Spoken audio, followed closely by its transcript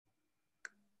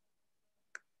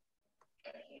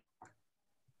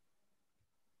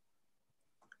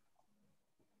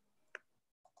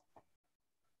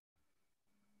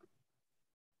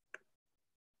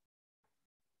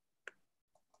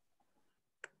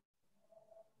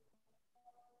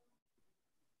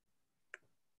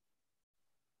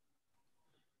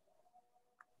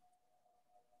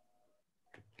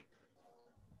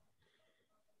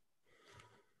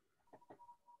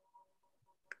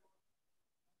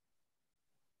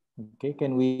Okay,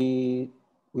 we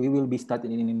will be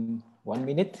starting in 1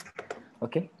 minute.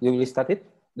 Okay, we will start it.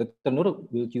 Dr. Nur,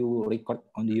 will you record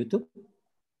on the YouTube?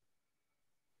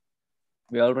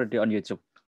 We're already on YouTube.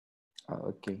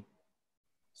 Okay.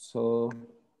 So,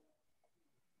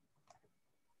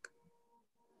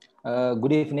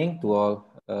 good evening to all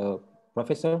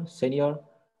professor, senior,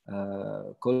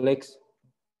 colleagues,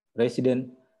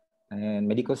 resident, and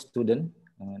medical student,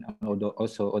 and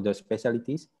also other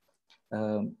specialties.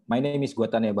 My name is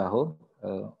Guata Naibaho.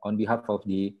 On behalf of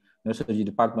the Neurosurgery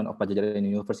Department of Padjadjaran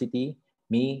University,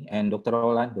 me and Dr.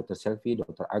 Roland, Dr. Selfy,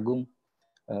 Dr. Agung,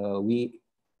 we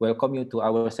welcome you to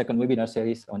our second webinar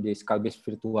series on the Skullbase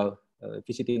virtual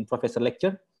visiting professor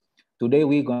lecture. Today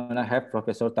we're gonna have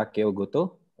Professor Takeo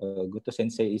Goto. Goto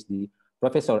Sensei is the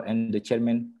professor and the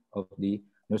chairman of the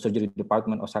Neurosurgery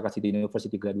Department, Osaka City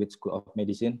University Graduate School of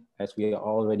Medicine. As we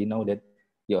already know that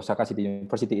the Osaka City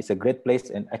University is a great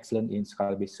place and excellent in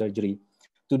skull-base surgery.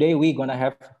 Today we're gonna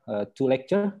have 2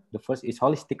 lectures. The first is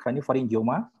holistic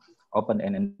craniopharyngioma, open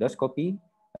and endoscopy.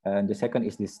 And the second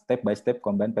is the step-by-step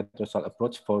combined Petrosal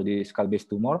approach for the skull-base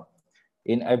tumor.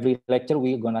 In every lecture,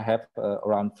 we're gonna have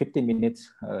around 15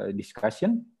 minutes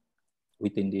discussion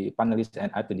within the panelists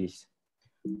and attendees.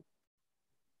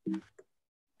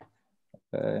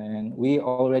 And we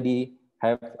already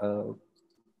have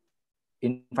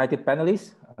invited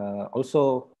panelists.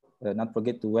 Also, not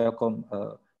forget to welcome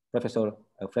Professor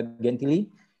Fred Gentili.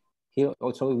 Here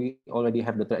also, we already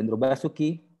have Dr. Endro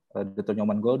Basuki, Dr.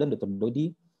 Nyoman Golden, Dr.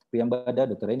 Dodi Priyambada,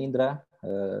 Dr. Renindra,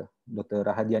 Dr.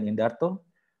 Rahadian Indarto,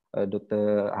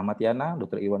 Dr. Ahmad Yana,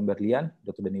 Dr. Iwan Berlian,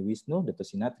 Dr. Dani Wisnu, Dr.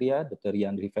 Sinatria, Dr.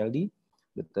 Rian Riveldi,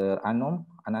 Dr. Anom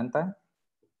Ananta.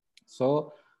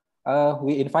 So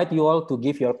we invite you all to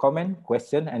give your comment,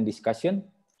 question, and discussion.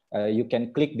 You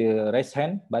can click the raise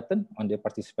hand button on the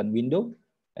participant window,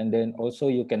 and then also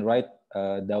you can write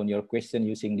down your question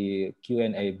using the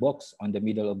Q&A box on the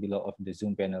middle or below of the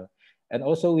Zoom panel. And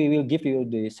also we will give you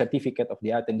the certificate of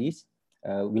the attendees.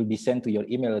 Will be sent to your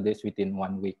email address within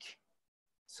 1 week.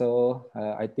 So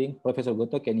I think Professor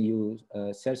Goto, can you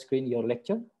share screen your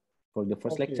lecture for the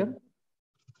first lecture?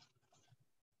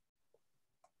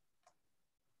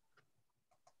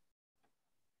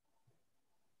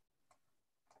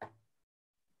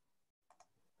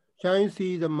 Can you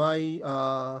see my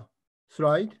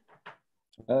slide?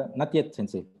 Not yet,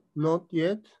 Sensei. Not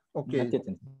yet? Okay. Not yet,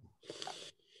 Sensei.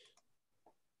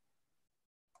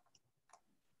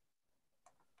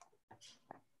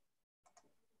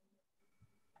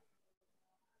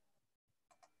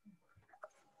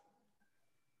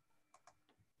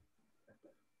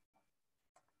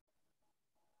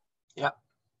 Yeah.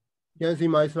 Can you see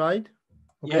my slide?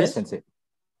 Okay. Yes, Sensei.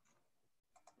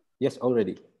 Yes,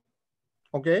 already.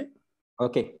 Okay.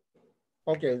 Okay.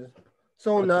 Okay.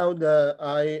 So now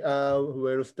I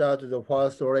will start the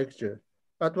first lecture.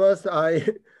 At first, I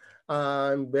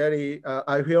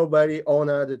feel very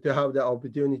honored to have the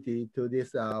opportunity to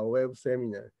this web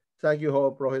seminar. Thank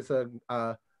you, Professor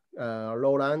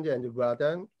Roland and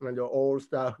Guata and all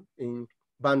staff in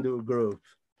Bandung group.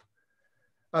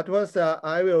 At first,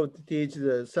 I will teach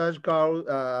the surgical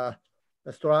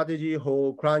strategy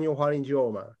for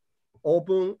craniopharyngioma,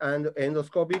 open and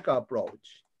endoscopic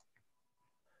approach.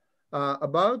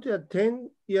 About 10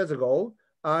 years ago,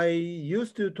 I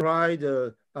used to try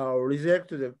to reject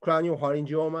the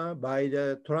craniopharyngioma by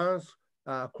the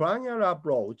transcranial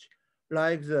approach,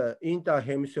 like the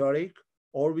interhemispheric,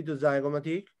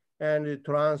 orbitozygomatic, and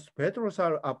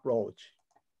transpetrosal approach.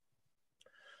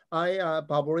 I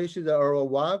published our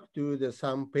work to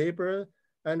some paper,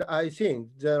 and I think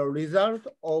the result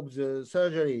of the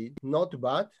surgery not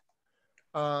bad.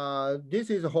 This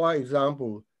is, for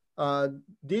example,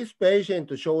 this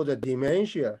patient shows the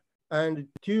dementia and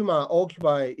tumor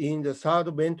occupy in the third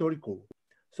ventricle.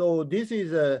 So this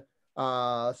is a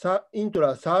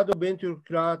intra-third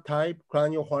ventricular type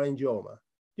craniopharyngioma.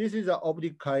 This is an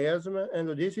optic chiasm, and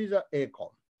this is an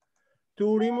ACOM.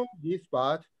 To remove this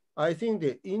part, I think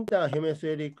the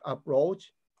interhemispheric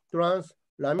approach,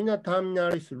 translamina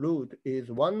terminalis route,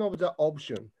 is one of the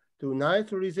options to nice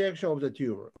resection of the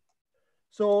tumor.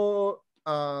 So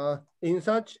in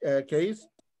such a case,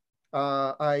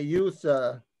 I use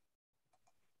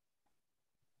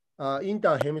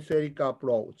interhemispheric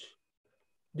approach.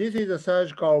 This is a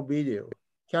surgical video.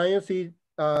 Can you see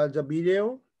the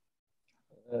video?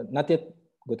 Not yet,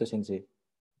 Goto Sensei.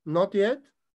 Not yet?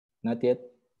 Not yet.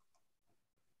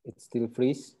 It's still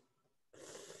freeze.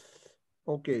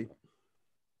 Okay.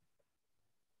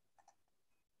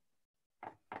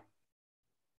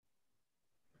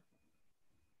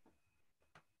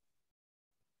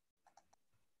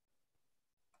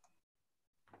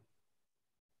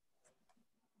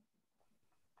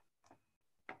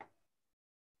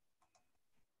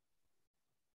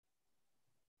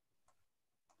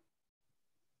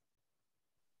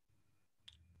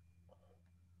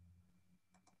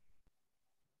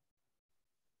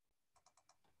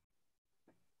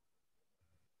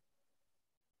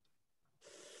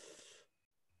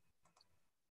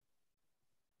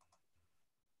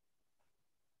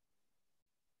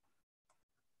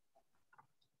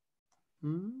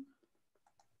 Hmm?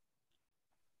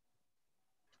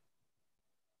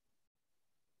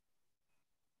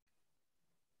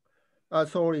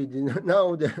 Sorry,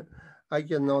 now I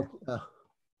cannot.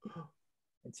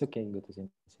 It's okay, Goto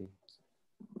Sensei.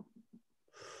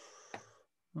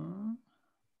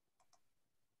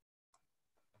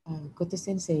 Goto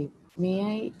Sensei, may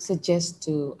I suggest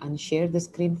to unshare the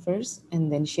screen first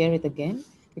and then share it again?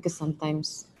 Because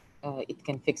sometimes it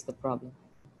can fix the problem.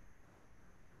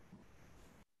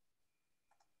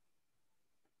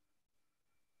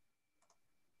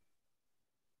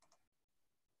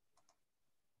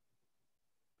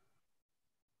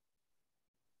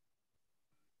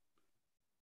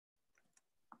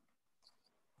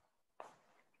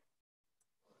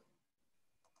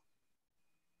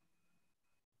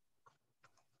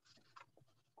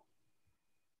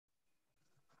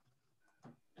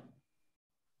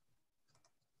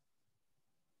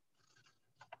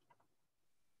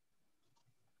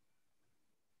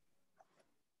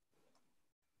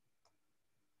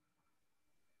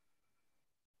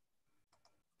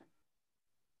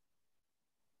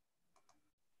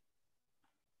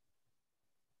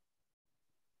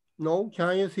 No,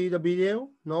 can you see the video?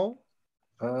 No?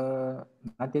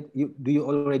 Not yet. Do you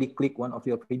already click one of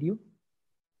your video?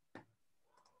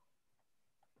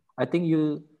 I think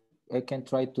you can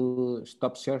try to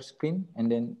stop share screen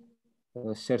and then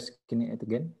share screen it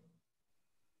again.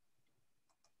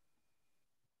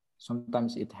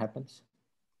 Sometimes it happens.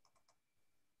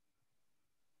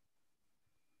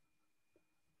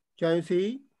 Can you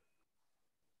see?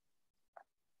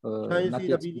 Can you see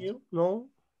the video? No?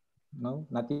 No,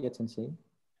 not yet, Sensei.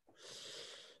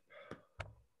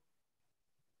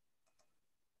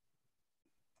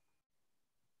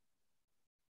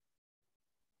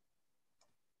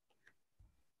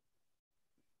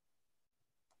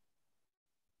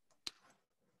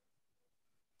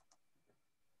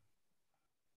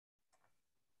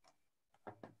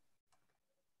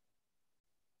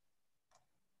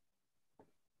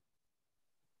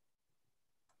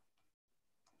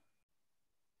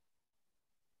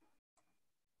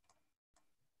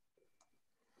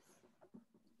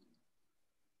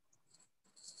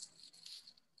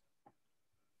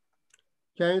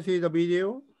 Can you see the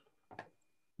video?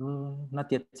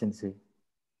 Not yet, Sensei.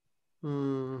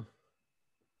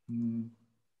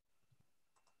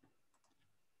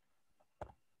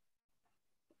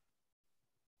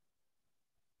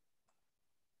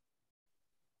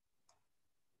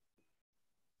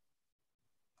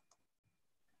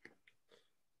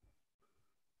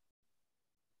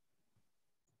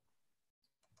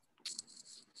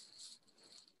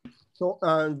 So,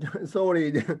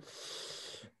 sorry.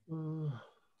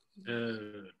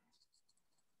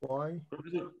 Why?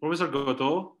 Professor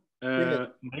Goto,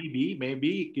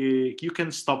 maybe you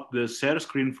can stop the share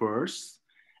screen first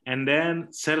and then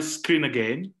share screen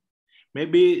again.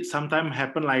 Maybe sometime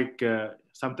happen like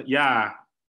something, yeah.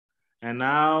 And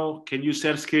now can you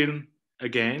share screen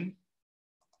again?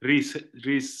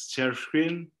 Share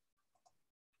screen.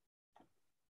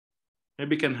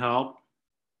 Maybe can help.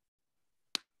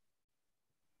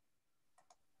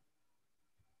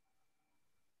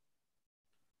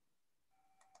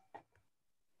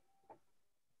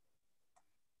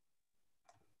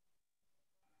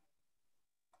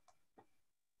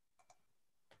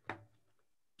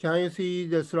 Can you see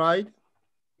the slide?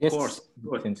 Yes, of course.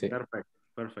 Good. Sensei. Perfect.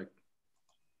 Perfect.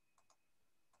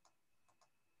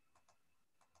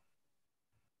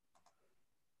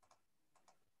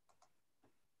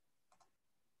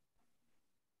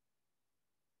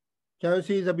 Can you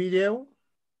see the video?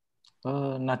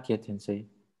 Not yet, Sensei.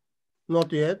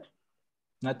 Not yet.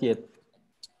 Not yet.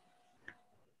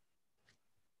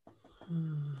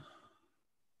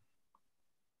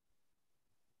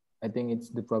 I think it's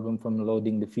the problem from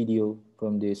loading the video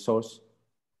from the source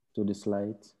to the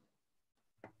slides.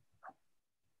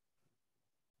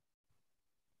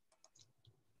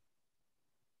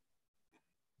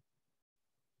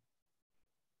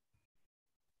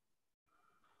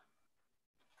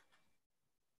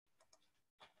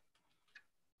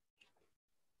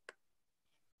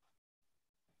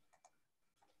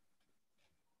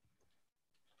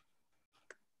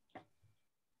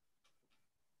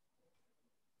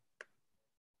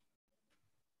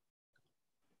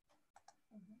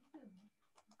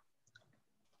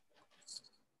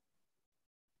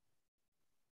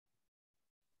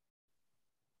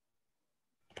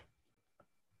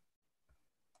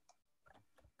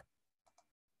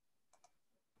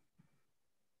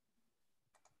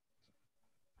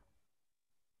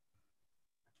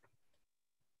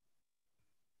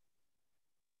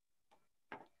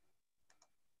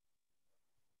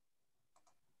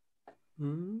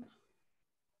 Hmm.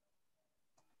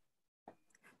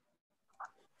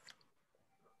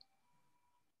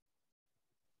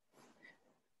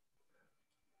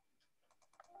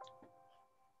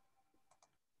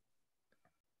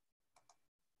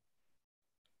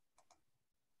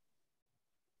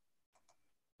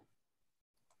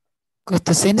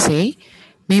 Goto Sensei,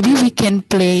 maybe we can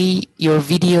play your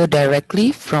video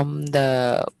directly from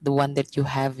the one that you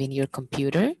have in your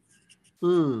computer.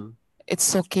 Hmm.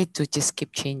 It's okay to just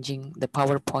keep changing the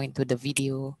PowerPoint to the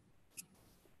video.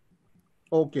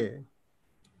 Okay.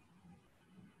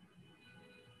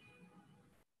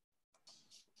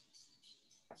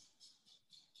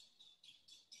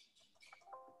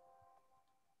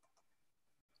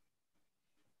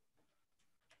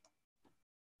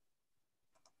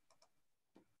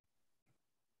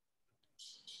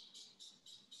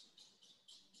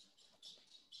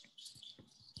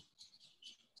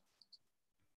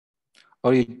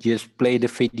 Or you just play the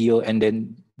video and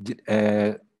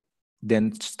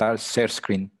then start share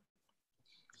screen.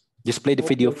 Just play the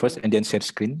video Okay. first and then share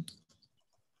screen.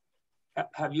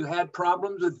 Have you had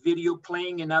problems with video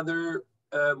playing in other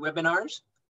webinars?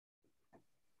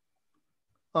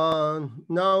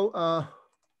 Now,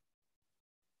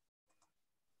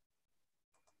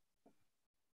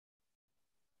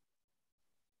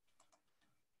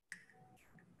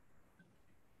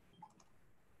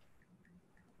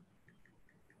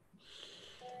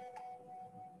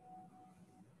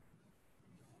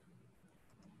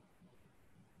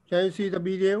 can you see the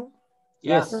video?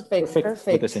 Yes. Perfect.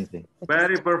 Goto Sensei.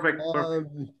 Very perfect.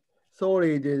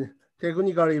 Sorry, the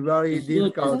technically very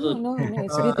difficult. No,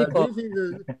 it's beautiful. This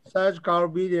is a surgical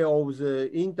video of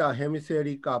the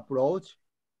interhemispheric approach.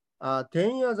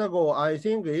 10 years ago, I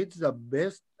think it's the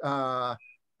best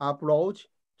approach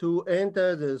to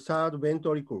enter the third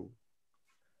ventricle.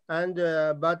 And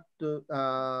but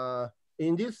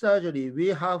in this surgery, we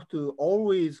have to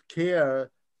always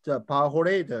care the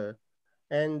perforator,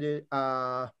 and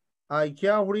I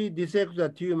carefully dissect the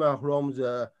tumor from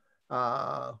the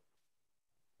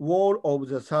wall of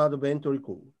the third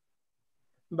ventricle.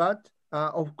 But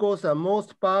of course,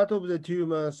 most part of the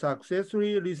tumor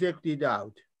successfully resected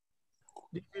out.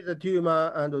 This is a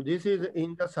tumor, and this is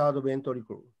in the third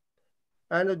ventricle.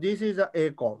 And this is a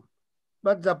ACOM.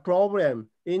 But the problem,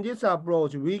 in this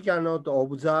approach, we cannot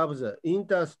observe the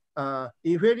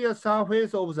inferior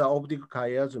surface of the optic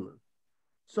chiasm.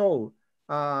 So,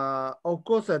 of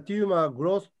course, the tumor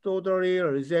grows totally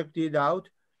resected out,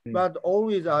 but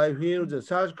always I feel the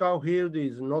surgical field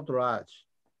is not large.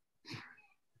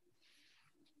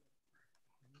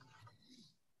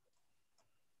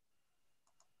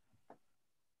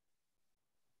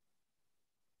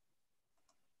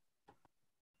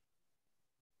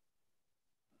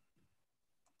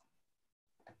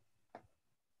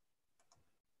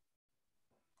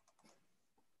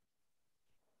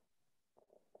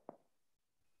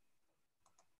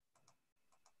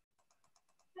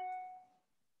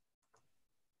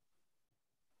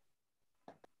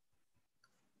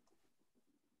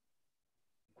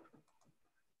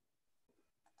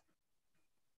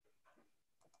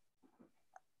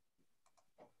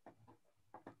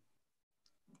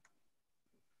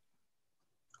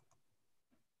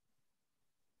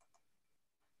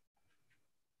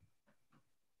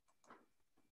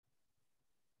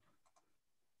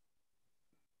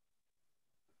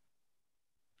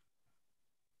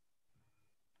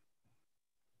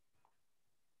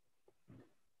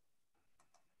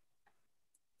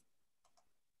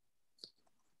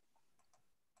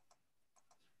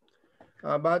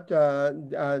 But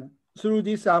through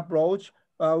this approach,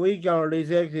 we can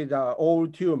resect the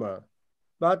old tumor.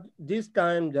 But this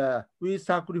time, we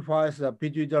sacrifice the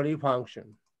pituitary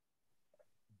function.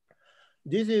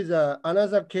 This is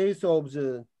another case of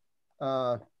the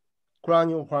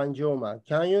craniopharyngioma.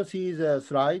 Can you see the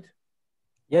slide?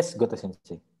 Yes, Goto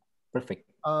Sensei. Perfect.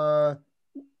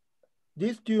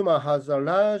 This tumor has a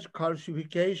large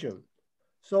calcification,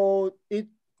 so it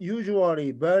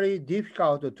usually very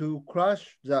difficult to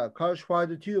crush the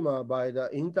calcified tumor by the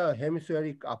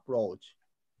interhemispheric approach.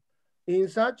 In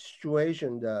such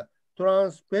situation, the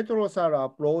Petrosal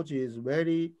approach is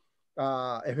very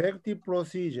effective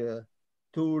procedure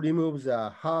to remove the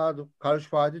hard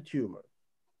calcified tumor.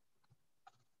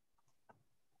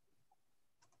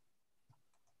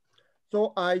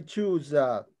 So I choose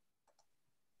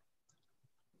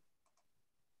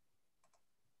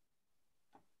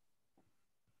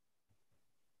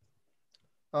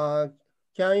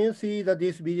can you see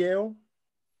this video?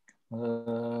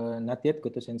 Not yet,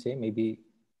 Goto Sensei. Maybe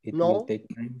it No? will take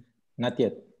time. Not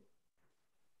yet.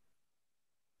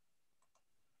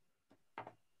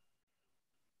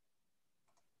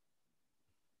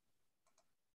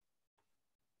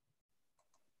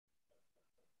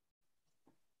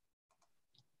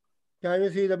 Can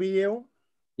you see the video?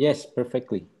 Yes,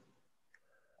 perfectly.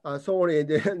 Sorry,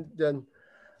 then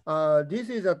this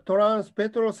is a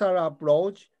Petrosal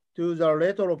approach to the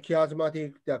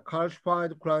retrochiasmatic, the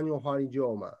calcified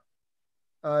craniopharyngioma.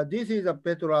 This is a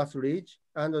Petrous ridge,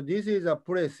 and this is a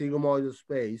pre-sigmoid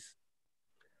space.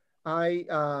 I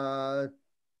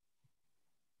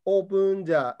opened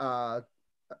the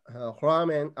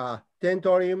foramen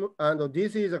tentorium, and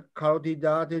this is a carotid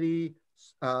artery,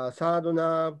 third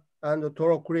nerve, and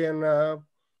trochlear nerve,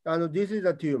 and this is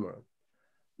a tumor.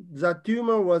 The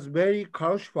tumor was very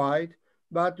calcified,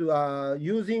 but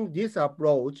using this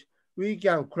approach, we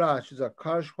can crush the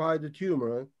calcified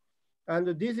tumor, and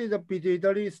this is a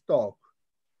pituitary stalk.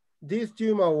 This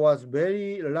tumor was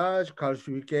very large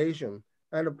calcification,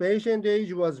 and the patient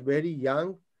age was very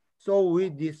young, so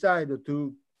we decided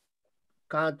to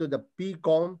cut the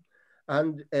P-cone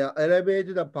and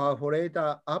elevate the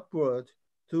perforator upward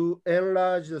to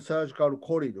enlarge the surgical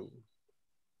corridor.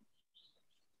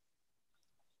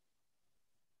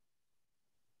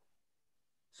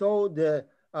 So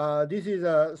this is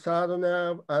a third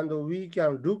nerve, and we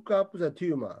can look up the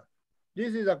tumor.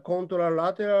 This is a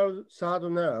contralateral third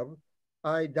nerve.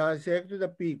 I dissect the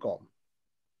P-cone.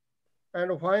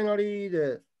 And finally,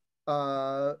 the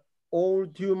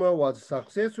old tumor was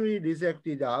successfully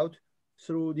resected out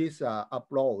through this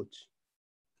approach.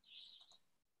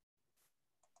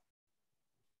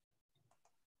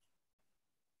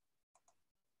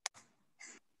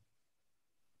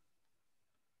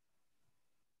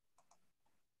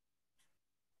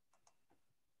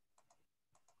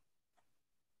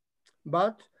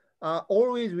 But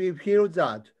always we feel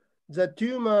that the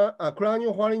tumor,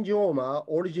 craniopharyngioma,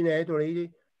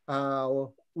 originated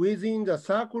within the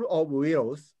circle of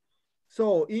Willis.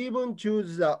 So even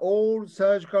choose the old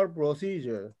surgical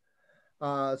procedure,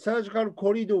 surgical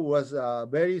corridor was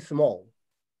very small.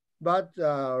 But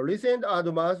recent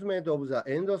advancement of the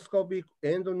endoscopic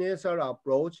endonasal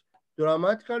approach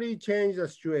dramatically changed the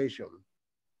situation.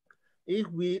 If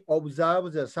we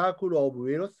observe the circle of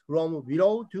Willis from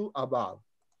below to above,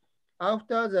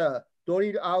 after the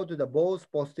drill out the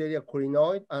both posterior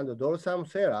crinoid and dorsum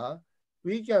sella,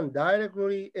 we can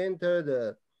directly enter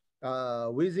the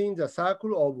within the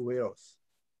circle of Willis.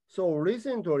 So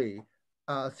recently,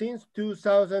 since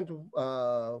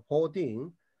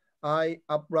 2014, I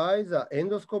applied the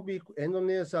endoscopic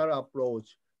endonasal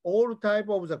approach, all type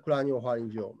of the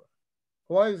craniopharyngioma.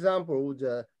 For example,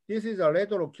 this is a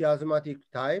retrochiasmatic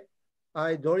type.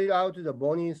 I drill out the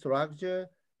bony structure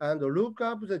and look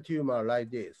up the tumor like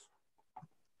this.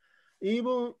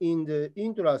 Even in the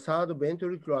intra-third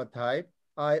ventricular type,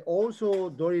 I also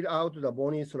drill out the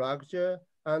bony structure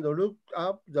and look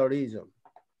up the region.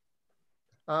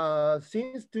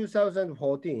 Since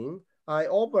 2014, I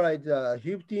operate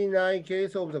 59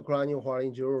 cases of the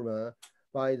craniopharyngioma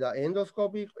by the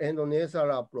endoscopic endonasal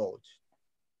approach.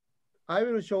 I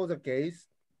will show the case.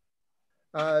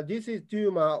 This is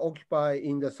tumor occupied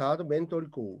in the third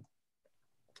ventricle.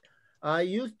 I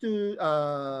used to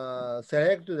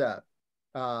select the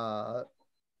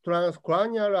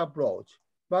transcranial approach,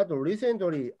 but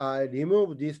recently I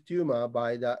removed this tumor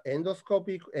by the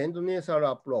endoscopic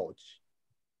endonasal approach.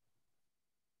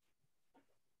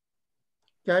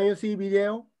 Can you see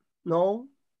video? No?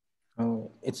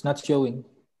 Oh, it's not showing,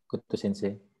 Goto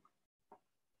Sensei.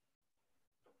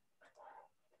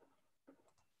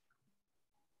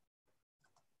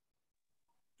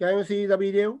 Can you see the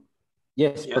video?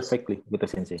 Yes, perfectly, Goto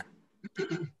Sensei.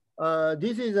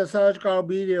 This is a surgical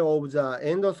video of the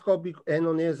endoscopic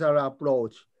endonasal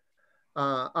approach.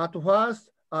 At first,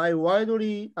 I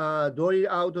widely drill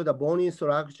out the bony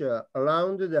structure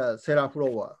around the cell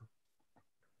floor.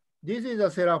 This is the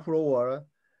cell floor,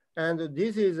 and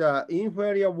this is the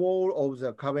inferior wall of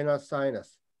the cavernous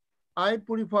sinus. I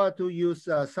prefer to use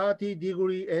a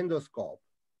 30-degree endoscope.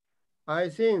 I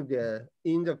think that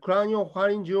in the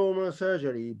craniopharyngioma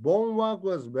surgery, bone work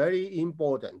was very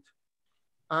important.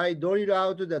 I drilled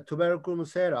out the tuberculum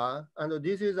sera, and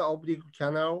this is the optic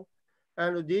canal,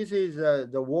 and this is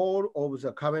the wall of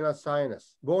the cavernous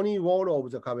sinus, bony wall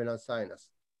of the cavernous sinus.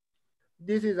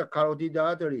 This is a carotid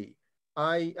artery.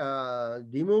 I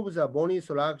remove the bony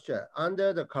structure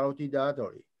under the carotid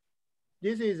artery.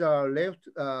 This is a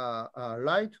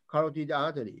right carotid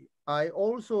artery. I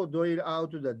also drill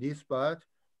out this part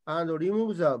and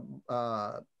remove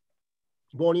the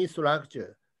bony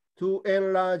structure to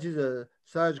enlarge the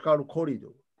surgical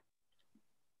corridor.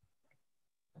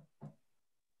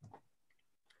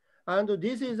 And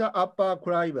this is the upper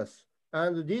clivus,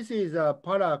 and this is a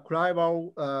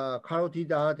paraclival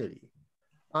carotid artery.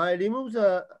 I remove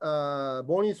the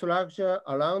bony structure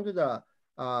around the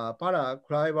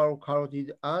paraclival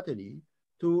carotid artery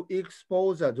to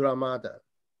expose the dura mater.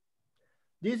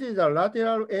 This is the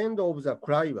lateral end of the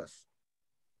clivus.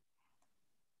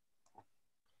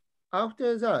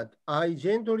 After that, I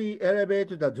gently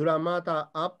elevate the dura mater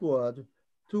upward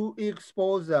to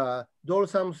expose the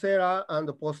dorsum sera and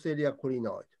posterior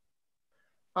clinoid.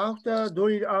 After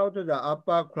drill out the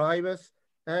upper clivus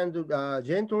and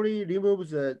gently remove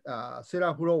the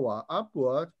sera floor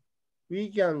upward, we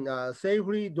can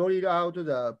safely drill out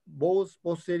the both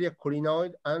posterior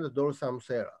clinoid and dorsum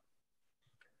sera.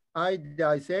 I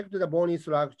dissect the bony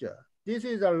structure. This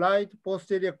is a right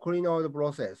posterior clinoid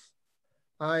process.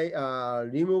 I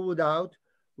removed out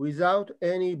without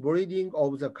any bleeding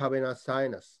of the cavernous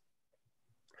sinus.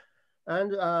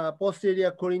 And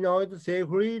posterior clinoid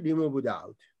safely removed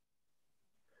out.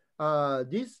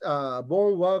 This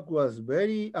bone work was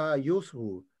very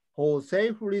useful for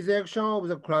safe resection of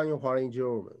the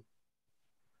craniopharyngioma.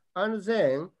 And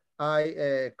then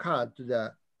I cut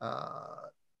the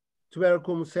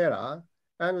tuberculum sera,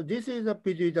 and this is the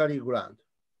pituitary gland.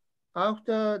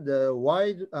 After the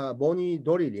wide bony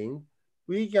drilling,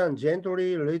 we can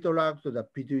gently retract the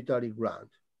pituitary gland.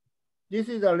 This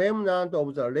is a remnant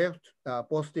of the left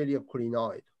posterior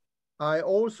clinoid. I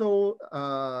also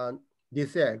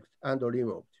dissect and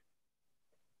removed.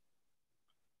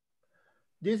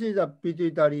 This is a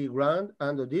pituitary gland,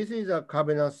 and this is a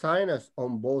cavernous sinus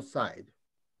on both sides.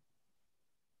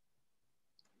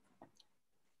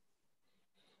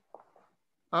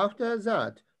 After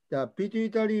that, the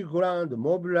pituitary gland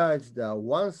mobilized the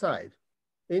one side.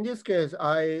 In this case,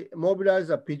 I mobilize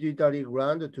the pituitary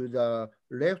gland to the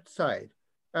left side,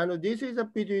 and this is a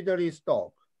pituitary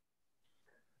stalk.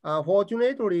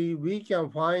 Fortunately, we can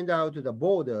find out the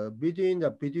border between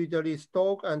the pituitary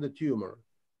stalk and the tumor.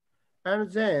 And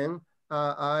then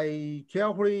I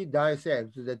carefully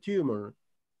dissect the tumor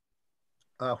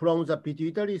from the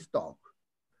pituitary stalk.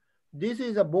 This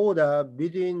is a border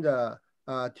between the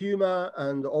tumor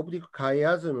and optic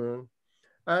chiasm,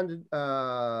 and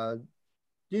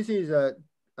this is a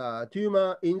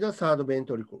tumor in the third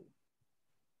ventricle.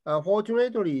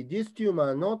 Fortunately, this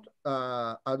tumor not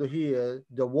adhere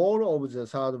the wall of the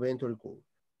third ventricle,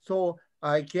 so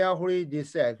I carefully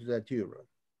dissect the tumor.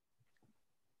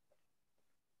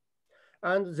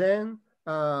 And then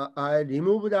I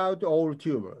removed out all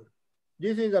tumor.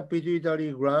 This is a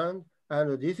pituitary gland,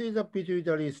 and this is a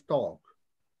pituitary stalk.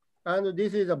 And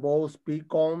this is a both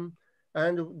precon,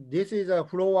 and this is a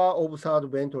floor of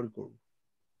third ventricle.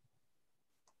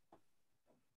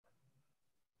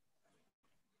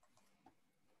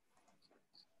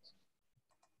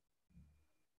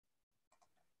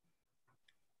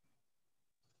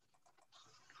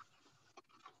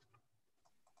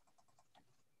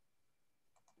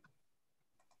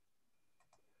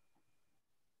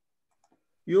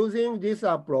 Using this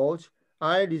approach,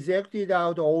 I resected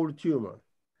out all tumor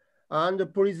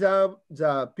and preserved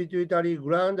the pituitary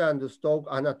gland and stalk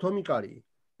anatomically.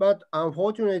 But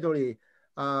unfortunately,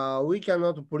 we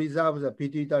cannot preserve the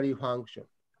pituitary function.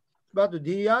 But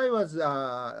DI was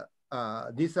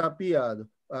disappeared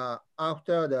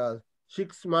after the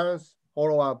 6 months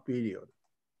follow-up period.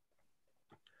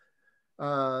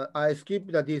 I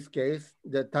skipped this case.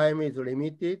 The time is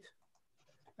limited.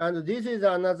 And this is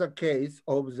another case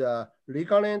of the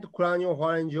recurrent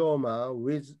craniopharyngioma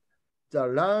with the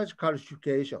large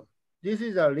calcification. This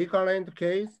is a recurrent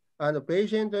case, and the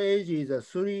patient age is a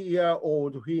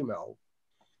 3-year-old female.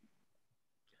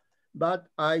 But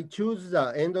I choose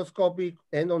the endoscopic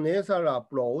endonasal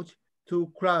approach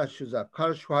to crush the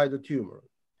calcified tumor.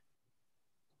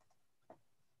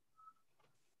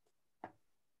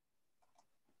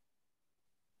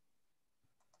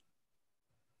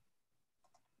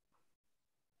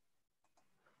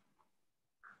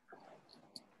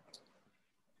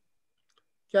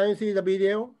 Can you see the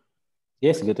video?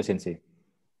 Yes, Goto Sensei.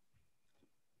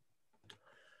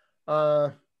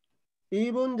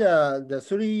 Even the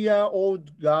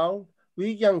 3-year-old girl,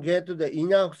 we can get the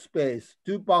enough space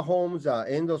to perform the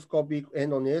endoscopic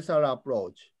endonasal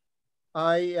approach.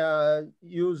 I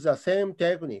use the same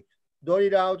technique,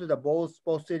 drill out the both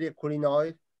posterior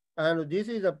crinoid, and this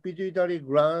is a pituitary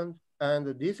gland,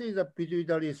 and this is a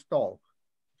pituitary stalk.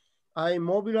 I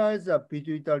mobilize the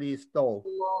pituitary stalk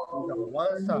to the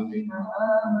one side,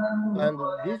 and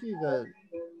this is a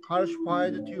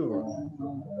calcified tumor.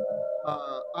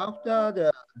 After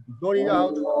the drill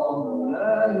out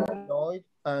crinoid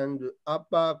and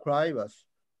upper clivus,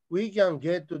 we can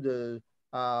get to the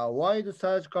wide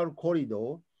surgical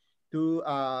corridor to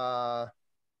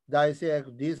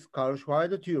dissect this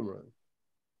calcified tumor.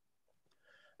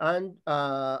 And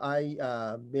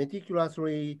I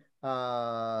meticulously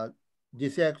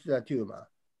dissect the tumor.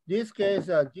 This case,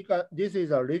 this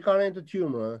is a recurrent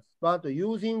tumor, but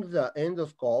using the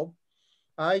endoscope,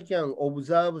 I can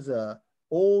observe the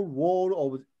whole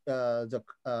wall of the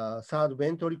third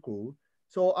ventricle,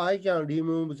 so I can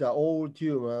remove the old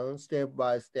tumor step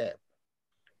by step.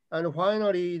 And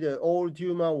finally, the old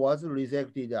tumor was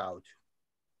resected out.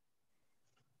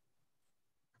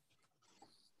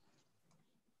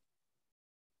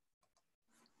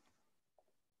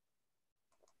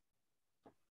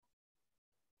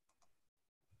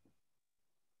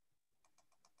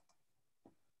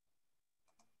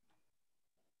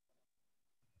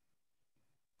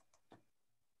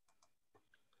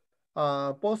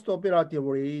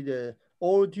 Post-operatively, the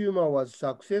old tumor was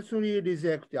successfully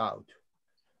resected out.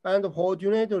 And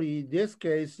fortunately, this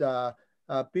case,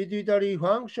 pituitary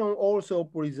function also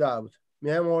preserved,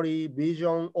 memory,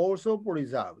 vision also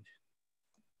preserved.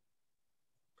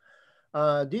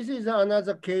 This is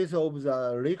another case of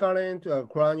the recurrent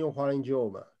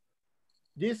craniopharyngioma.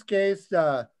 This case,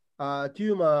 the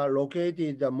tumor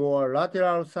located the more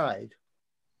lateral side.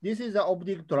 This is the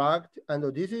optic tract,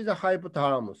 and this is the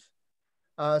hypothalamus.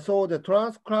 So the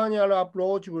transcranial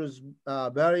approach was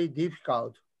very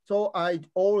difficult. So I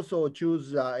also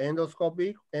choose the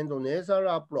endoscopic endonasal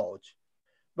approach.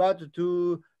 But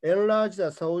to enlarge the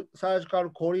surgical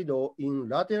corridor in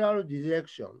lateral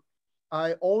direction,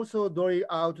 I also drill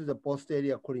out the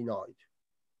posterior crinoid.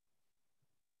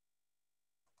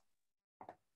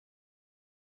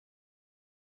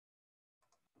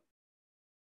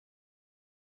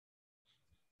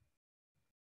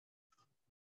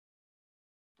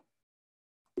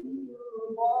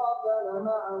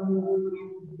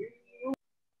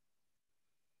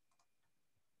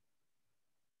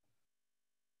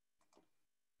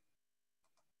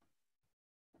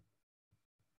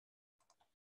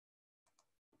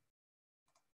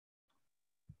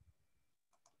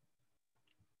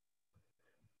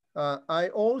 I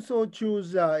also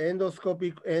choose the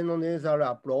endoscopic endonasal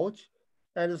approach,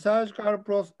 and the surgical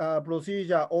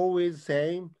procedure always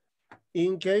same.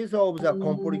 In case of the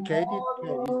complicated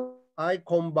case, I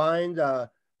combine the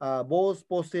both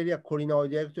posterior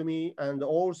crinoidectomy and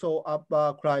also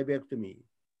upper clivectomy.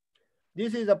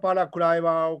 This is a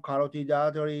paraclival carotid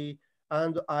artery,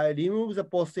 and I remove the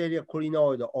posterior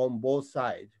crinoid on both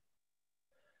sides.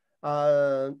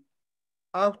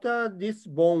 After this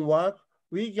bone work,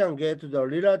 we can get to the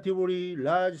relatively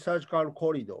large surgical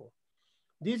corridor.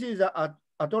 This is an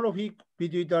atrophic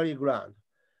pituitary gland.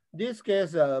 This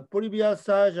case, previous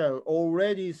surgeon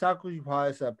already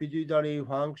sacrificed a pituitary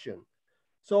function.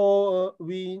 So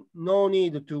we no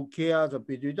need to care the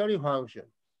pituitary function.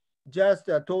 Just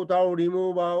a total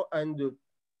removal and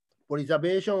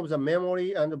preservation of the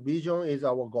memory and vision is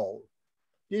our goal.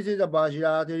 This is a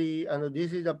Padjadjaran artery, and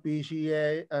this is a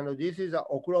PCA, and this is an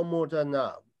oculomotor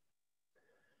nerve.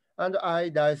 And I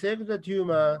dissect the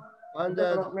tumor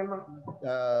under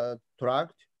the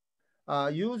tract.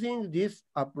 Using this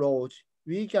approach,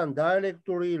 we can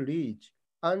directly reach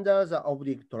under the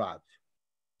optic tract.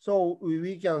 So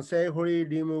we can safely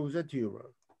remove the tumor.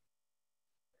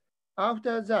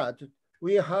 After that,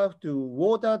 we have to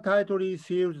watertightly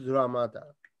seal the dramata.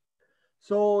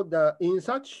 So in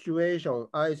such situation,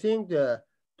 I think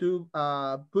to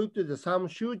put some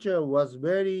suture was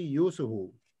very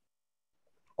useful.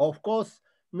 Of course,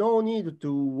 no need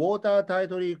to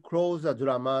watertightly close the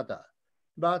dramata,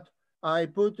 but I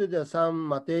put some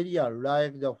material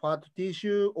like the fat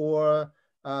tissue or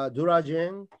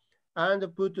duragen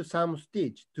and put some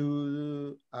stitch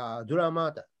to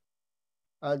dramata.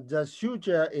 The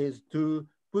suture is to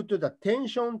put the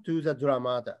tension to the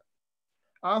dramata.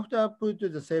 After put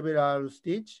the several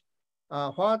stitch,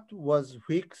 what was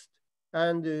fixed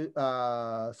and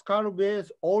skull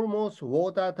base almost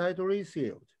watertightly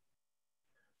sealed.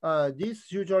 This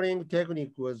suturing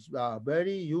technique was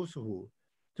very useful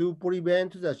to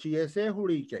prevent the CSF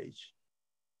leakage.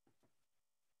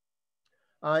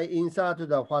 I inserted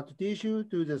the fat tissue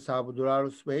to the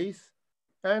subdural space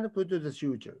and put the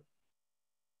suture.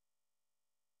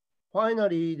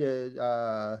 Finally,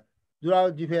 the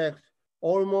dural defect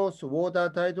almost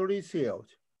watertightly sealed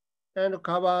and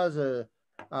covers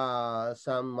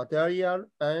some material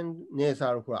and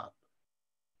nasal flap.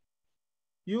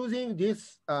 Using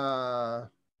this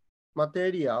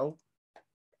material,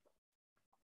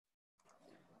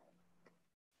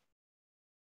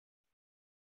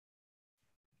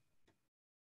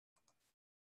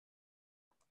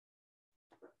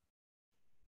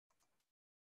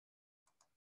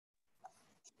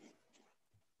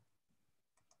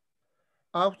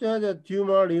 after the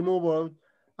tumor removal,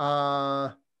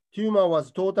 tumor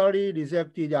was totally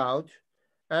resected out,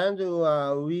 and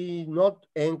we not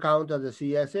encounter the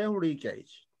CSF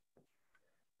leakage.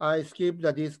 I skipped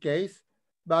this case,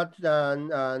 but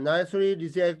nicely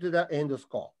resected the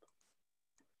endoscope.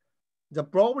 The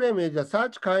problem is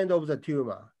such kind of the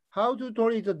tumor. How to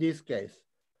treat this case?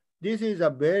 This is a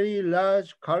very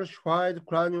large calcified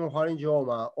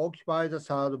craniopharyngioma occupies the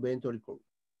third ventricle.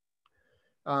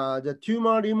 The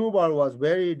tumor removal was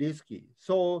very risky,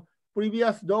 so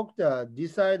previous doctor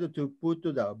decided to put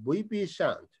the VP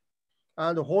shunt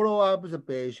and follow up the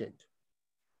patient.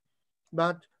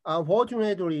 But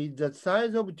unfortunately, the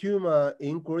size of tumor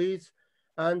increased,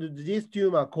 and this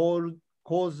tumor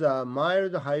caused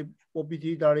mild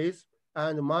hypopituitarism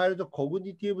and mild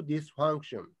cognitive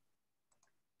dysfunction.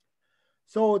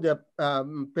 So the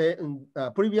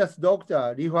previous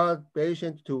doctor referred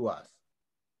patient to us.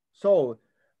 So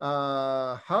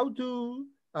how to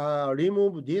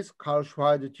remove this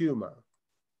calcified tumor?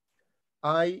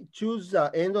 I choose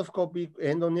the endoscopic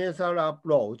endonasal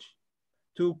approach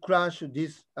to crush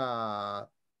this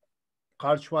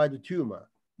calcified tumor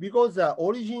because the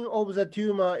origin of the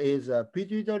tumor is a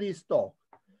pituitary stalk.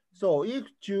 So if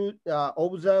you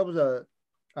observe the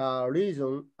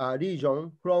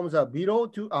region from the below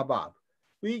to above,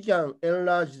 we can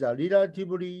enlarge the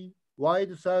relatively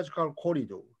wide surgical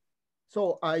corridor.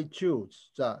 So I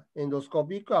choose the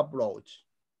endoscopic approach.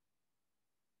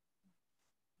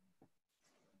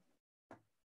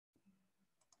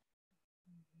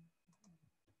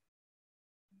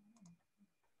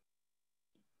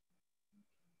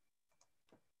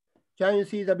 Can you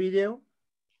see the video?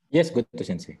 Yes, good to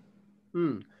sensei.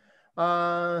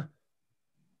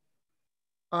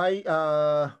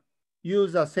 I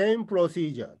use the same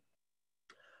procedure.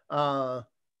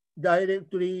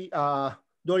 Directly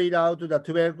drill out the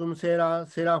tuberculum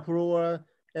cella floor,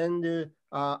 and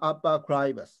upper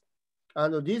clivus.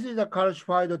 And this is a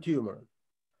calcified tumor.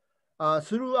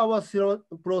 Through our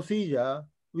procedure,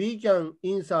 we can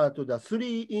insert the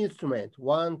 3 instruments,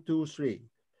 1, 2, 3.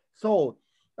 So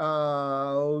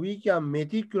we can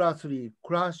meticulously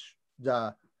crush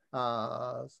the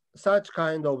such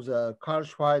kind of the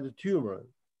calcified tumor.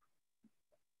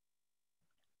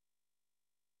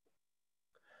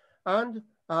 And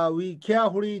we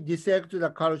carefully dissect the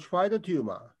calcified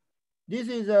tumor. This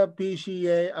is a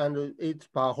PCA and its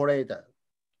perforator.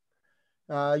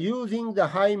 Using the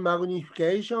high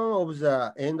magnification of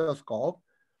the endoscope,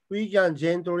 we can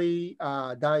gently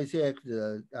dissect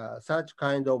such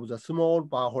kind of the small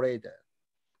perforator.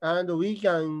 And we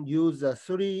can use the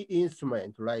 3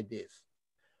 instruments like this.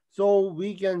 So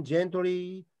we can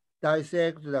gently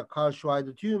dissect the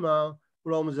calcified tumor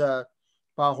from the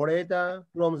perforator,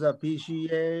 from the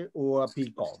PCA or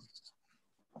PCOM.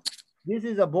 This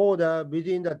is a border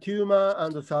between the tumor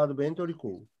and the third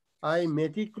ventricle. I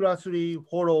meticulously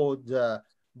follow the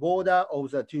border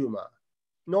of the tumor,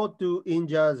 not to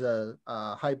injure the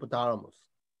hypothalamus.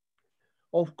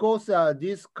 Of course,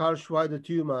 this calcified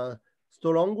tumor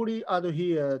strongly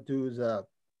adhere to the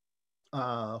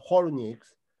hornix,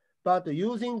 but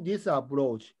using this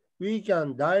approach, we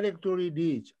can directly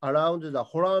reach around the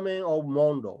foramen of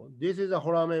Monro. This is a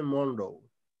foramen Monro.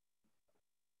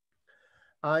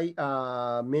 I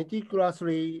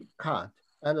meticulously cut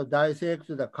and dissect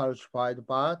the calcified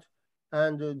part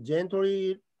and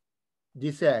gently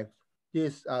dissect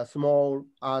this small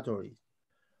artery.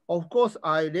 Of course,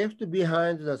 I left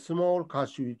behind the small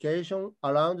calcification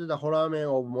around the foramen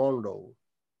of Monro.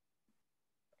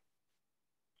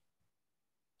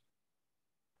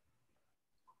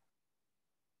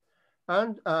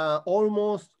 And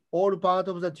almost all part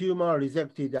of the tumor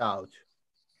resected out.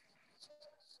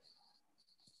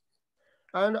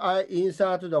 And I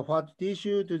insert the fat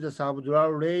tissue to the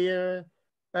subdural layer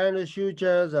and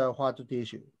suture the fat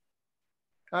tissue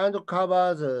and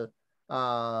cover the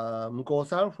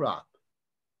mucosal flap,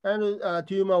 and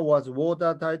tumor was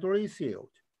watertightly sealed.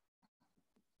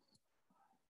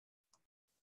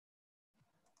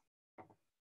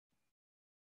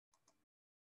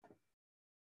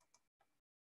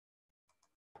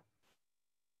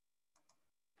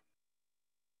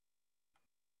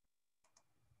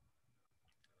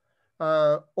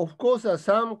 Of course,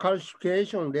 some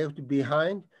calcification left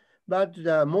behind, but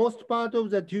the most part of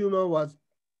the tumor was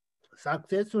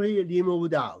successfully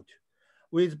removed out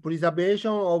with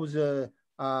preservation of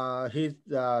his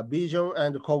vision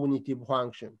and cognitive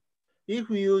function. If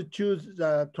you choose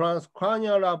the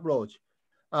transcranial approach,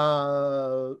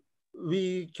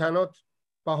 we cannot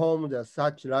perform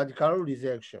such radical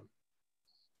resection.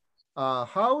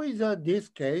 How is this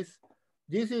case?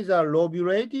 This is a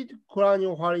lobulated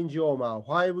craniopharyngioma,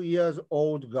 5 years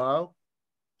old girl,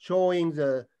 showing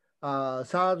the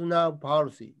third nerve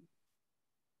palsy.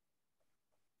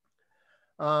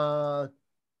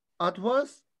 At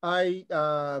first, I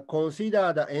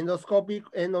considered the endoscopic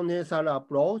endonasal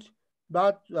approach,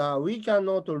 but we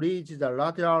cannot reach the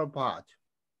lateral part.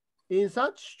 In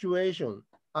such situation,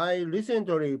 I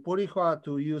recently prefer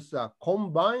to use a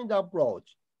combined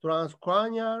approach,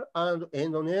 transcranial and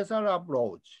endonasal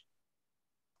approach.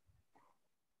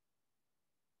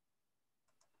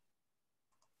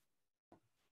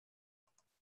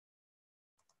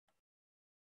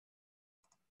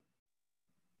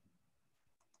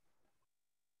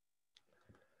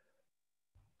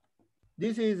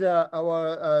 This is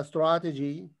our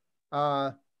strategy.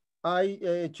 I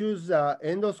choose the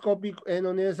endoscopic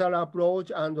endonasal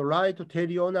approach and right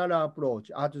pterional approach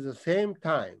at the same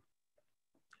time.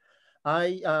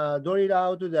 I drill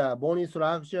out the bony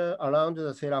structure around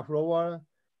the cella floor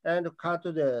and cut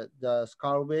the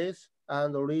skull base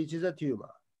and reach the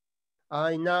tumor.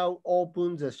 I now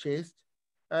open the chest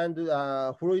and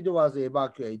fluid was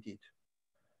evacuated.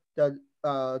 The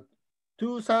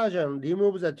two surgeons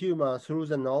remove the tumor through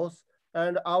the nose,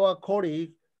 and our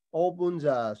colleague opens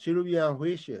the Sylvian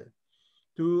fissure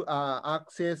to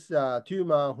access the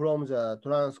tumor from the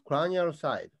transcranial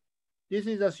side. This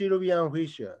is the Sylvian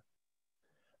fissure.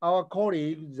 Our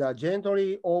colleague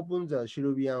gently opens the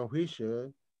Sylvian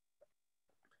fissure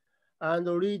and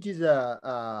reaches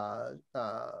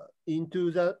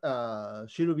into the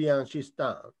Sylvian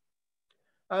cistern.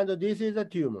 And this is the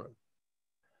tumor.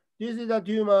 This is the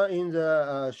tumor in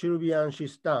the Sylvian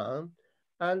cistern,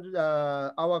 and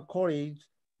our colleagues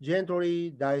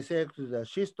gently dissect the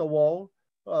cyst wall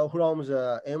from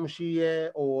the M.Ca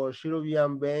or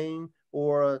Sylvian vein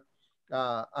or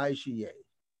I.Ca.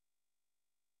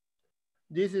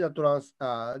 This is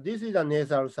the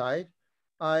nasal side.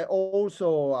 I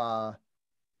also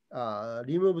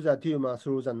remove the tumor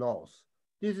through the nose.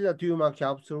 This is a tumor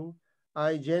capsule.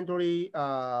 I gently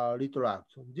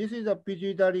retract. This is a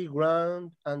pituitary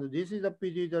gland, and this is a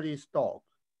pituitary stalk.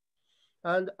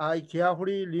 And I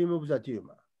carefully remove the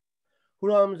tumor.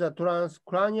 From the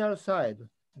transcranial side,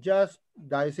 just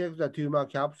dissect the tumor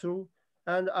capsule,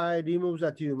 and I remove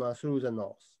the tumor through the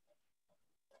nose.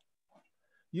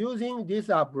 Using this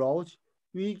approach,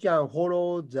 we can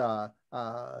follow the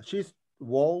cyst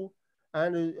wall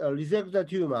and resect the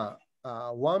tumor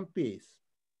one piece.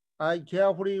 I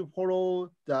carefully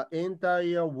follow the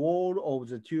entire wall of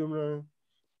the tumor,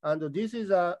 and this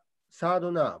is a third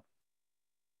nerve.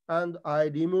 And I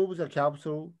remove the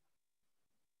capsule.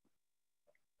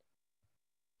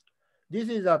 This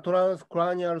is a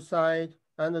transcranial side,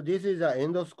 and this is the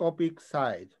endoscopic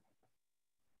side.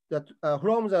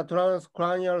 From the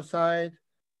transcranial side,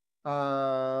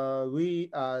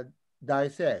 we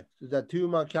dissect the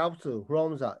tumor capsule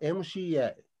from the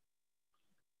M.Ca.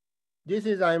 This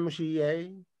is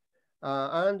M.Ca,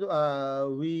 and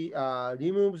we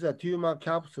remove the tumor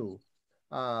capsule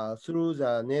through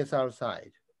the nasal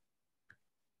side.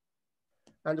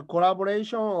 And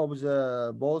collaboration of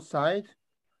the both sides,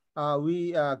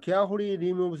 we carefully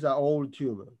remove the old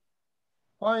tumor.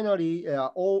 Finally,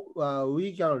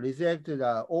 we can resect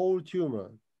the old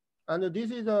tumor. And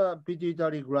this is the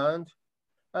pituitary gland,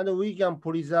 and we can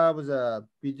preserve the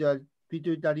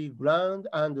pituitary gland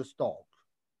and the stalk.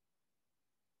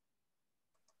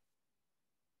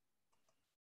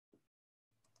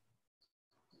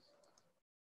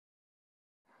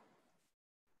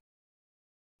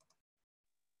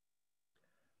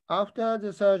 After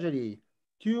the surgery,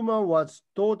 tumor was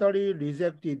totally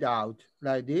resected out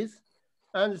like this,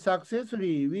 and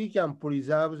successfully we can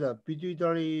preserve the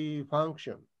pituitary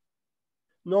function.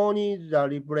 No need the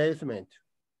replacement.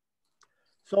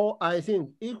 So I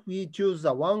think if we choose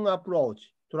the one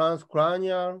approach,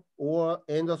 transcranial or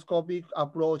endoscopic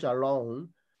approach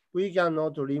alone, we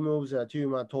cannot remove the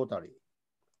tumor totally.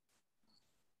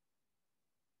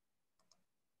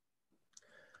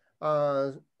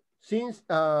 Since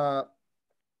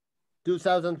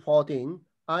 2014,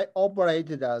 I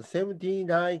operated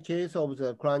 79 cases of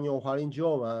the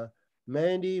craniopharyngioma,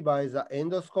 mainly by the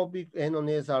endoscopic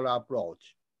endonasal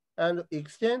approach. And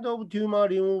extent of tumor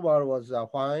removal was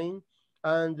fine,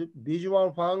 and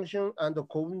visual function and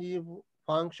cognitive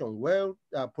function well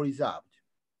preserved.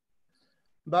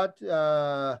 But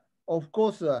of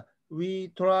course,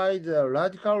 we tried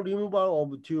radical removal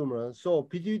of tumors, so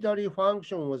pituitary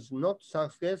function was not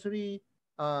successfully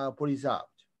preserved.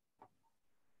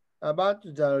 But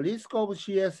the risk of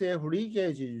CSF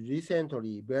leakage is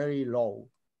recently very low.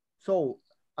 So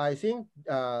I think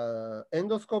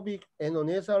endoscopic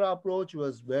endonasal approach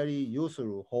was very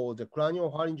useful for the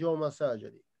craniopharyngioma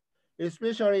surgery,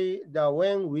 especially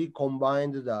when we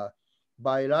combined the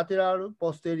bilateral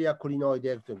posterior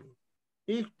crinoidectomy.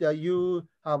 If you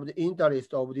have the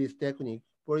interest of this technique,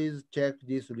 please check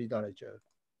this literature.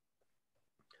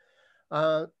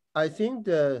 I think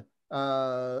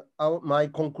my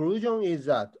conclusion is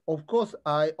that, of course,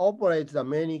 I operate the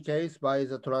many cases by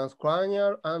the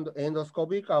transcranial and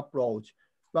endoscopic approach,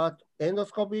 but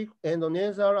endoscopic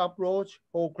endonasal approach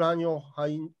for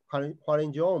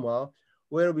craniopharyngioma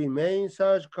will be main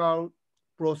surgical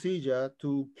procedure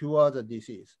to cure the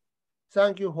disease.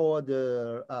 Thank you for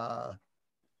the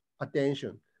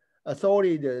attention.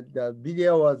 Sorry, the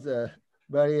video was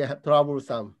very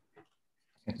troublesome.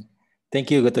 Thank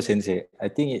you, Goto Sensei. I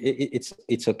think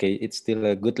it's okay. It's still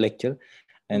a good lecture,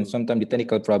 and sometimes the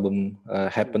technical problem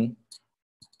happen.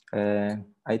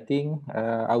 I think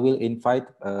I will invite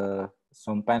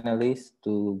some panelists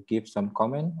to give some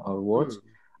comment or words.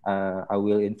 I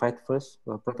will invite first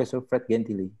Professor Fred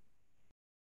Gentili.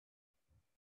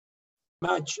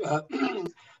 Much.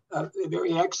 A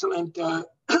very excellent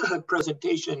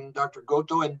presentation, Dr.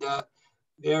 Goto, and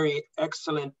very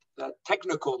excellent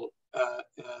technical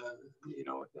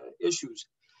issues.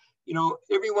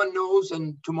 Everyone knows,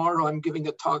 and tomorrow I'm giving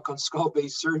a talk on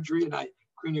skull-base surgery, and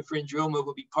craniopharyngioma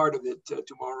will be part of it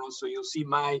tomorrow, so you'll see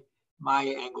my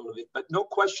angle of it. But no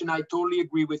question, I totally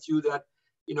agree with you that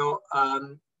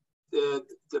the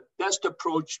best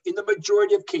approach in the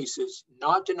majority of cases,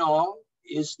 not in all,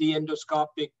 is the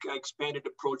endoscopic expanded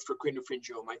approach for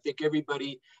craniopharyngioma. I think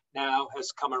everybody now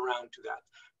has come around to that.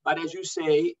 But as you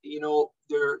say,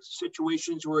 there are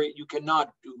situations where you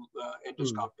cannot do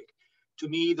endoscopic. To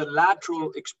me, the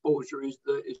lateral exposure is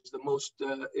the most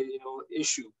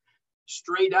issue.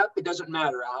 Straight up, it doesn't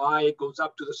matter how high it goes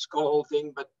up to the skull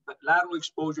thing, but lateral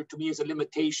exposure to me is a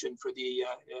limitation for the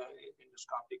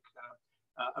endoscopic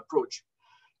approach.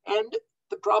 And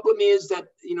the problem is that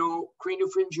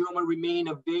craniopharyngioma remain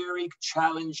a very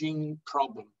challenging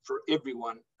problem for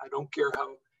everyone. I don't care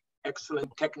how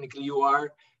excellent technically you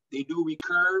are. They do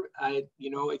recur.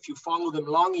 If you follow them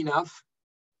long enough,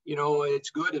 it's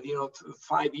good if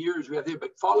 5 years we have there,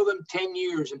 but follow them 10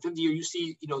 years and 50 years, you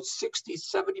see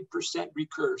 60-70%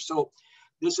 recur. So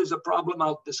this is a problem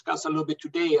I'll discuss a little bit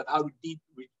today of how to deal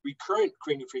with recurrent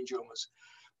craniopharyngiomas.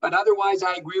 But otherwise,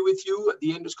 I agree with you.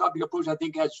 The endoscopic approach, I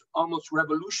think, has almost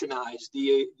revolutionized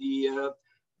the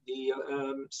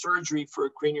surgery for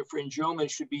craniopharyngioma.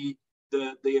 It should be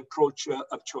the approach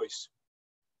of choice.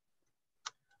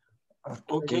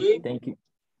 Okay. Thank you.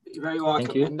 You're very welcome.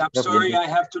 Thank you. And I'm sorry I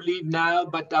have to leave now,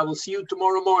 but I will see you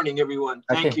tomorrow morning, everyone.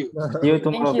 Thank you. See you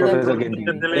tomorrow, Professor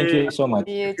Gentili. Thank you so much.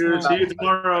 See you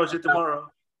tomorrow. See you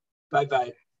tomorrow.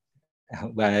 Bye-bye.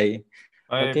 Bye.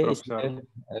 Okay, Professor.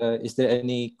 is there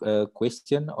any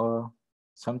question or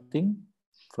something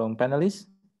from panelists?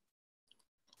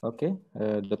 Okay,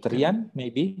 Dr. Rian,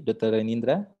 maybe, Dr.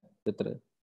 Nindra, Dr.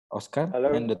 Oscar,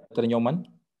 Hello. and Dr. Nyoman.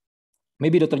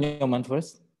 Maybe Dr. Nyoman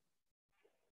first.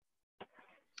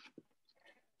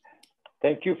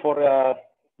 Thank you for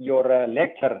your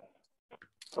lecture,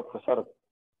 Professor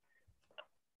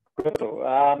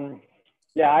Goto.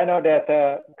 Yeah, I know that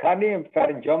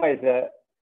craniopharyngioma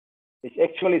is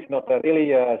actually not a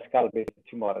really skull-based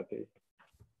tumor.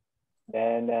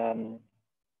 And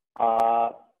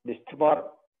this tumor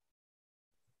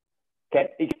can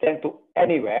extend to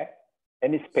anywhere,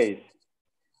 any space.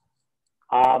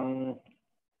 And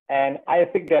I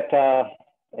think that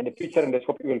in the future,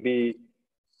 endoscopy will be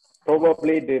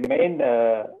probably the main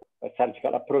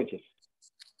surgical approaches.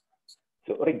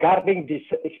 So regarding this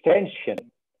extension,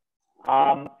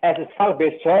 as a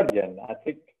skull-based surgeon, I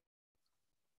think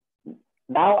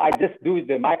now I just do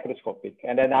the microscopic,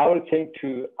 and then I'll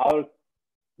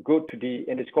go to the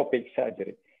endoscopic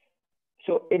surgery.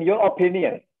 So in your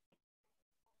opinion,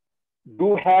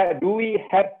 do we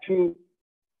have to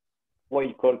what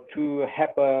you call to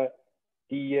have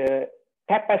the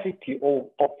capacity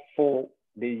for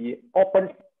the open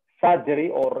surgery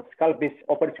or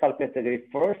open skull-base surgery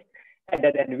first, and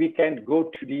then we can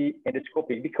go to the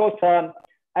endoscopy, because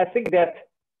I think that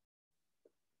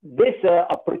this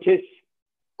approaches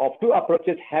of two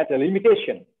approaches has a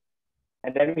limitation,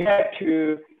 and then we have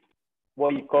to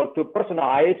what you call to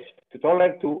personalize to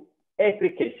tolerate to every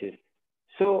cases.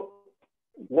 So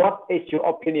what is your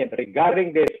opinion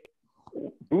regarding this?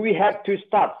 Do we have to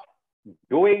start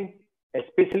doing,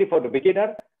 especially for the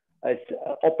beginner,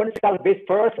 open skull base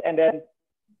first, and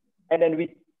then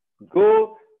we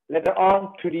go later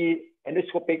on to the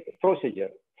endoscopic procedure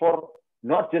for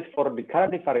not just for the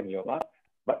craniopharyngioma,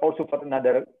 but also for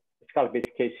another skull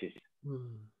base cases?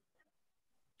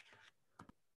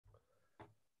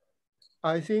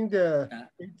 I think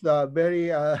it's a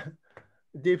very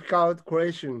difficult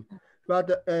question,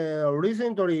 but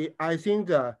recently I think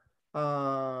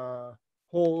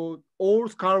for all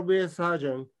skull-base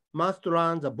surgeons must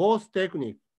learn the both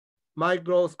technique,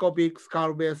 microscopic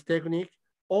skull-base technique,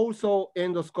 also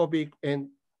endoscopic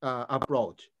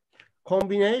approach.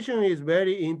 Combination is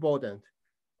very important.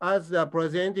 As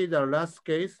presented the last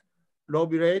case,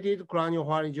 lobulated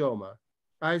craniopharyngioma.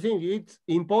 I think it's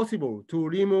impossible to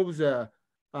remove the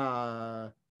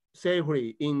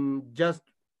safely in just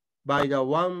by the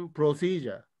one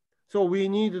procedure. So we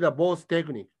need the both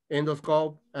technique,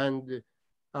 endoscope and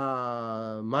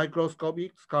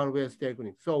microscopic skull-base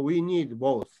technique. So we need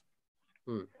both.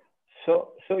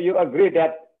 So you agree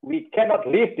that we cannot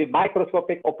leave the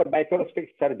open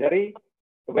microscopic surgery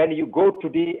when you go to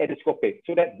the endoscopic,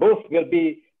 so that both will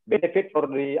be benefit for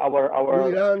our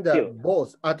we learn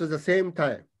both at the same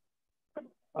time.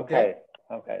 Okay,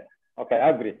 I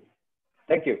agree.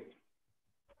 Thank you.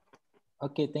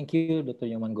 Okay, thank you, Dr.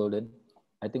 Yaman Golden.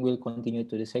 I think we'll continue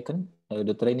to the second.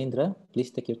 Dr. Renindra,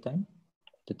 please take your time.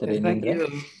 Dr. Yes, thank Renindra.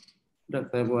 you,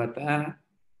 Dr. Guata.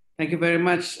 Thank you very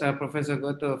much, Professor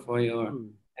Goto, for your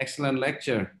excellent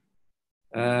lecture.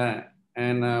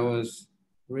 And I was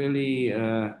really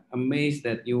amazed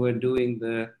that you were doing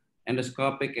the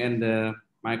endoscopic and the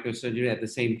microsurgery at the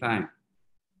same time.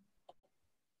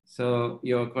 So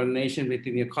your coordination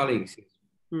between your colleagues is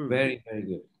very, very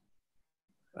good.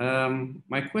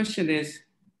 My question is,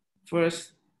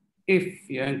 first, if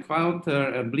you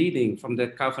encounter a bleeding from the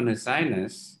cavernous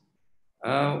sinus,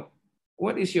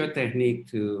 what is your technique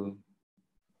to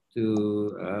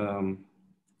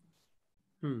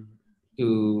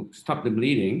stop the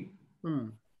bleeding?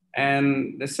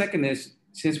 And the second is,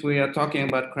 since we are talking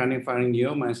about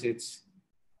craniopharyngiomas, it's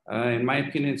in my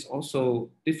opinion, it's also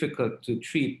difficult to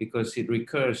treat because it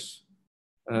recurs.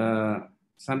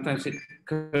 Sometimes it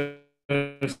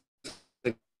occurs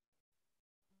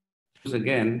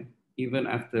again, even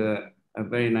after a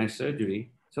very nice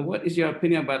surgery. So what is your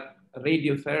opinion about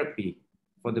radiotherapy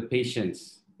for the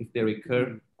patients if they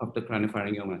recur of the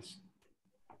craniopharyngiomas?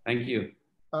 Thank you.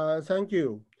 Thank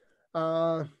you.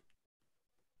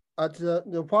 At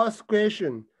the first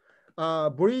question,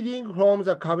 bleeding from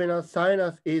the cavernous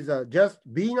sinus is just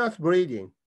venous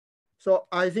bleeding. So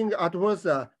I think at first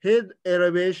head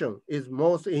elevation is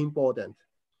most important.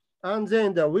 And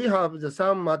then we have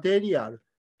some material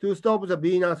to stop the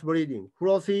venous bleeding,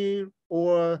 Flosil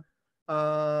or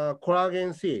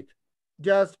collagen sheet.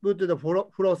 Just put the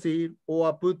Flosil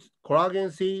or put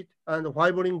collagen sheet and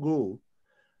fibrin glue.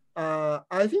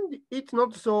 I think it's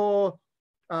not so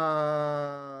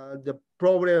the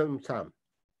problem some.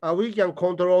 We can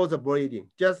control the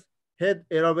bleeding. Just head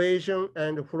elevation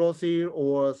and Flosil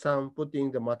or some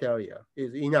putting the material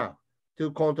is enough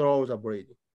to control the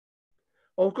bleeding.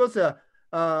 Of course,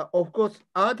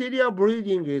 arterial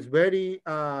bleeding is very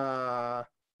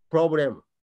problem.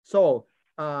 So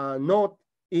not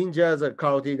injure the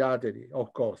carotid artery,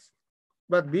 of course.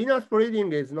 But venous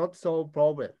bleeding is not so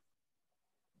problem.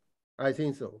 I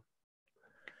think so.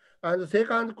 And the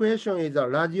second question is a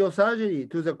radiosurgery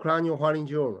to the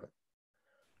craniopharyngioma.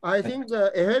 I think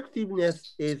the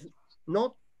effectiveness is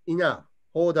not enough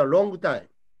for the long time.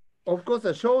 Of course,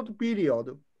 a short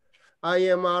period,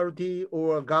 IMRT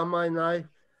or gamma knife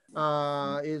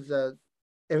is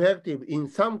effective in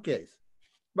some case.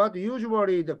 But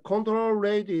usually the control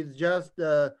rate is just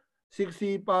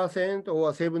 60%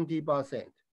 or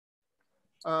 70%.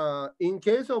 In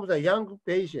case of the young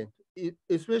patient,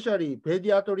 especially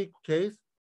pediatric case,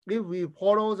 if we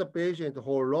follow the patient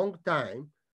for a long time,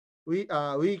 we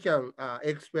can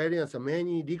experience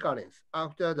many recurrence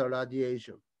after the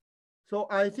radiation. So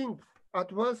I think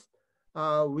at first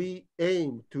we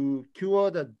aim to cure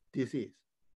the disease.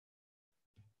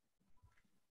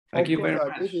 Thank you very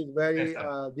much. This is very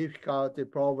difficult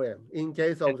problem in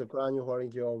case of the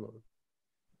craniopharyngioma.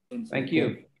 Thank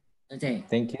you. Okay.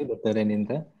 Thank you, Dr.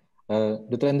 Renindra.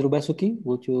 Dr. Andrew Basuki,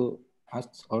 would you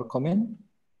ask or comment?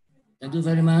 Thank you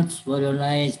very much for your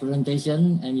nice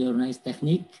presentation and your nice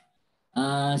technique.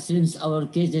 Since our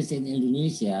cases in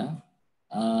Indonesia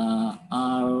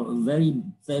are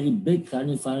very big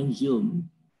craniopharyngioma,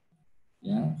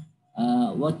 yeah.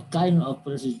 What kind of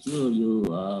procedure you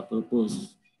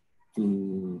propose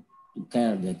to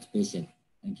care that patient?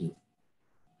 Thank you.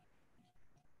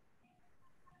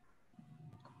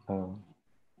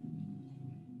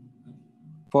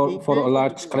 For a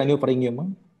large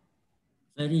craniopharyngioma?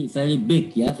 Very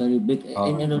big, yeah, very big.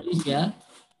 In Indonesia,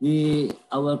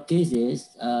 our cases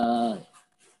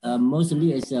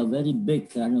mostly is a very big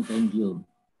craniopharyngioma.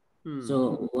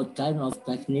 So what kind of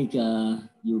technique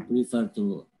you prefer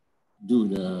to do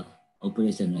the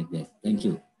operation like that? Thank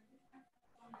you.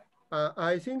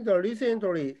 I think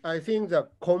recently, the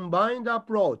combined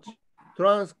approach,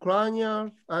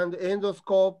 transcranial and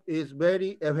endoscope, is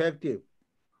very effective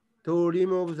to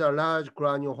remove the large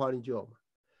craniopharyngioma,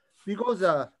 because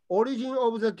the origin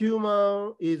of the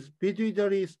tumor is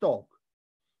pituitary stalk.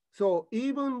 So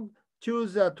even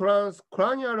choose a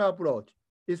transcranial approach,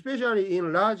 especially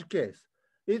in large case,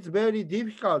 it's very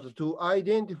difficult to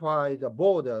identify the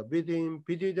border between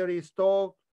pituitary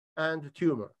stalk and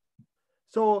tumor.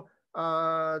 So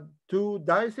to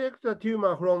dissect the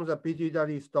tumor from the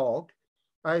pituitary stalk,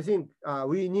 I think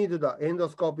we need the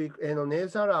endoscopic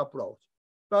endonasal approach.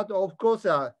 But of course,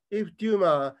 if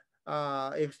tumor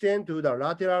extend to the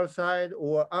lateral side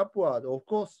or upward, of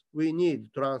course, we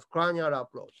need transcranial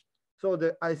approach. So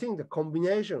I think the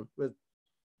combination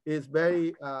is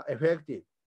very effective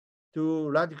to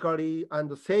radically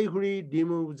and safely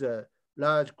remove the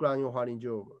large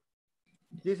craniopharyngioma.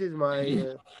 This is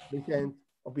my recent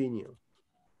opinion.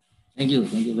 Thank you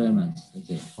very much.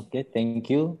 Okay, thank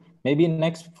you. Maybe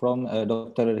next from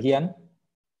Dr. Rian.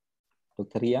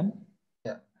 Dr. Rian.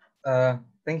 Yeah,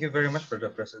 thank you very much for the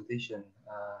presentation,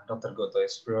 Dr. Goto.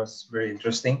 It was very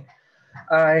interesting.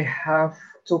 I have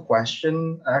two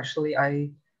questions. Actually,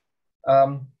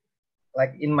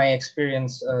 like in my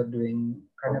experience doing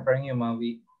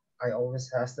craniopharyngioma, I always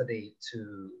hesitate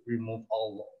to remove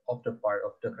all of the part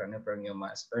of the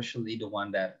craniopharyngioma, especially the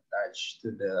one that attached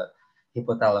to the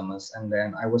hypothalamus. And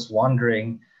then I was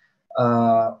wondering,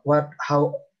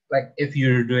 like if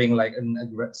you're doing like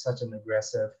such an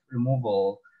aggressive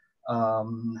removal,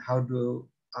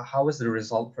 how is the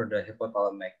result for the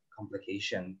hypothalamic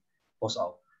complication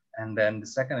post-op? And then the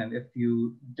second, and if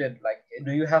you did like,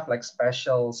 do you have like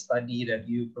special study that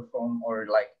you perform or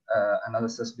like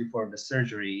analysis before the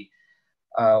surgery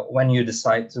when you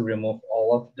decide to remove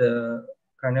all of the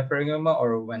craniopharyngioma,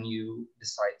 or when you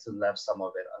decide to leave some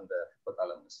of it on the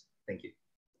hypothalamus? Thank you.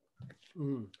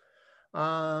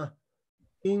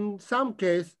 In some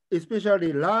cases,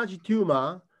 especially large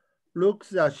tumor, looks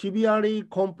severely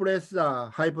compress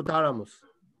the hypothalamus.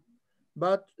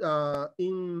 But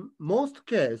in most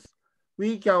cases,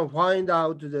 we can find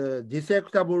out the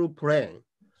dissectable plane.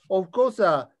 Of course,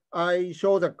 I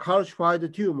show the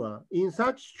calcified tumor. In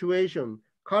such situation,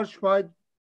 calcified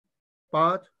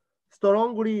part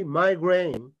strongly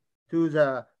migrate to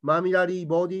the mammillary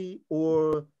body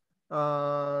or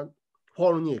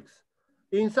fornix.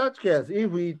 In such case,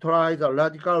 if we try the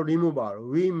radical removal,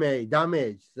 we may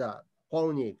damage the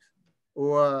fornix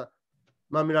or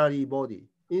mammillary body.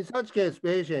 In such case,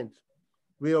 patients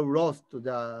will lose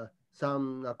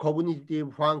some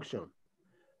cognitive function.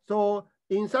 So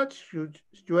in such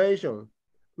situation,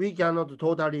 we cannot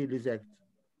totally resect.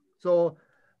 So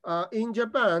in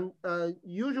Japan,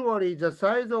 usually the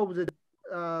size of the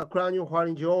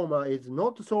craniopharyngioma is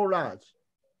not so large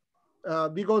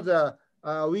because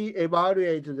we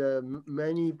evaluate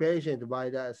many patients by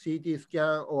the CT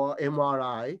scan or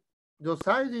MRI. The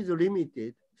size is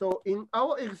limited. So in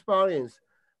our experience,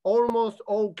 almost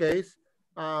all cases,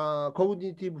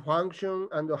 cognitive function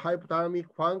and hypothalamic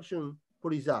function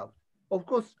preserved. Of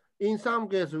course, in some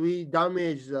cases, we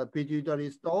damage the pituitary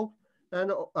stalk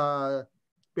and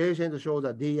patient shows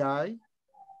a DI,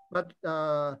 but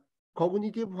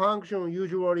cognitive function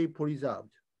usually preserved.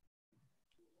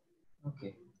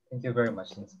 Okay, thank you very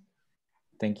much.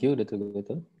 Thank you, Dr.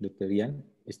 Goto, Dr. Rian.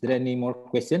 Is there any more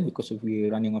question because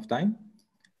we're running out of time?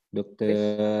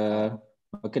 Dr.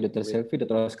 Okay, Dr. Selfy,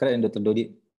 Dr. Oscar, and Dr.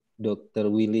 Dodi, Dr.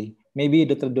 Willy. Maybe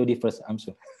Dr. Dodi first. I'm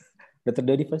sorry. Dr.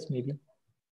 Dodi first, maybe.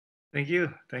 Thank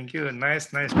you. Nice.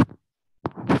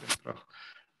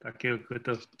 Takeo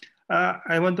Goto.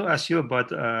 I want to ask you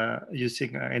about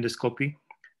using endoscopy.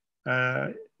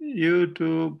 you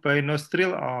do by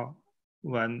nostril or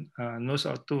one nose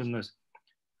or two nose?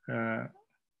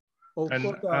 Of And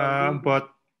course,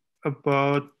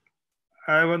 about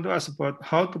I want to ask about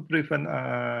how to prevent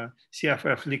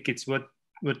CFF leakage. What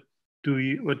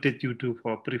did you do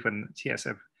for prevent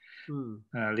CSF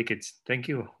leakage? Thank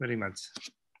you very much.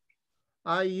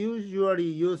 I usually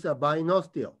use a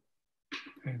binostial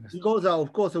because,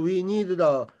 of course, we need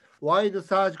the wide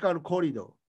surgical corridor,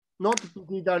 not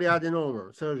pituitary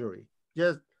adenoma surgery,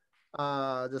 just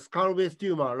the skull-base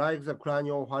tumor like the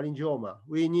craniopharyngioma.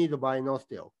 We need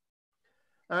binostial.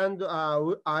 And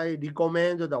I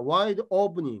recommend the wide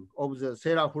opening of the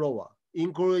cella floor,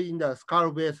 including the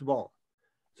skull-base bone.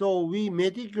 So we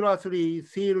meticulously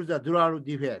seal the dural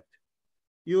defect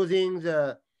using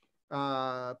the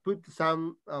put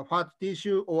some fat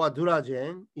tissue or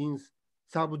duragen in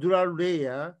subdural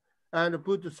layer and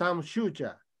put some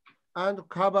suture and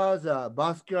cover the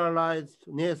vascularized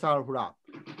nasal flap.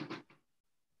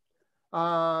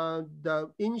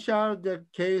 The initial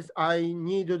case, I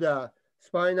needed the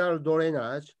spinal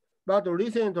drainage, but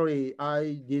recently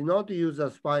I did not use the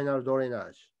spinal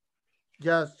drainage.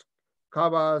 Just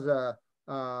cover the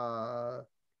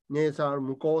nasal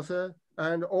mucosa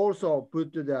and also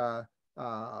put the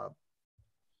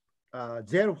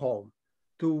gel foam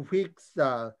to fix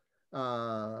the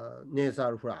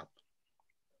nasal flap.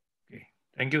 Okay,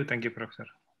 thank you, Professor.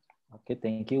 Okay,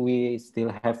 thank you. We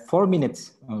still have 4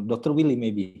 minutes. Dr. Willy,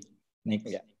 maybe next.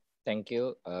 Yeah, thank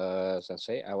you,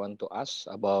 Sensei. I want to ask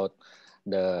about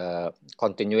the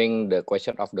continuing the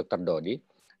question of Dr. Dodi,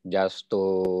 just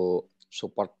to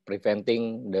support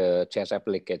preventing the CSF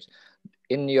leakage.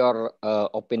 In your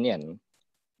opinion,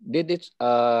 did it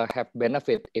have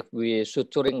benefit if we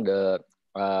suturing the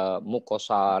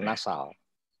mucosa nasal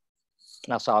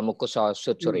mucosa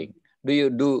suturing? Do you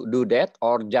do that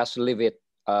or just leave it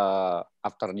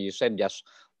after you said just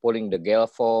pulling the gel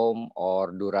foam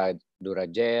or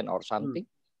duragen or something?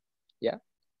 Yeah.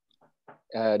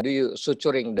 Do you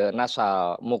suturing the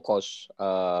nasal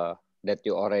mucosa that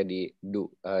you already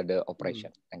do the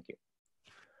operation? Thank you.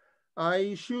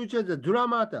 I suture the dura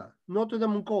mater, not the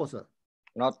mucosa.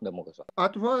 Not the mucosa.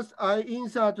 At first, I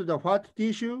insert the fat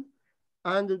tissue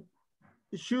and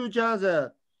suture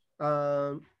the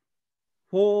 4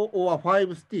 or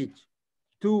 5 stitch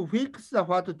to fix the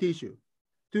fat tissue.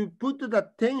 To put the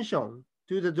tension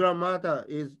to the dura mater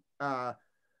is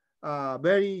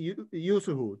very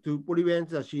useful to prevent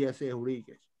the CSF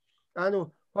leakage.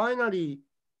 And finally,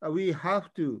 we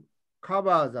have to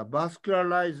cover the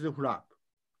vascularized flap.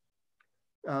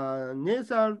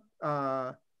 Nasal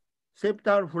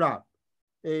septal flap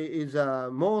is the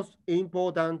most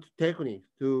important technique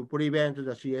to prevent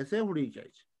the CSF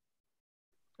leakage.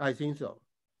 I think so.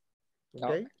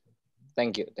 Okay.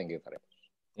 Thank you very much.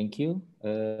 Thank you,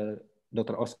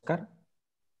 Dr. Oscar.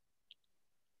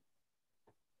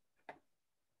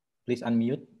 Please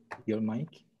unmute your mic.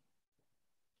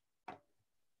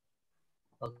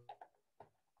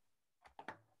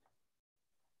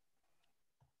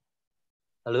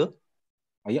 Hello?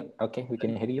 Oh, yeah, okay, we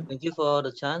can hear you. Thank you for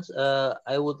the chance.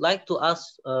 I would like to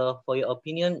ask for your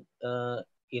opinion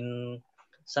in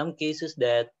some cases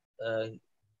that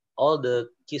all the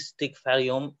cystic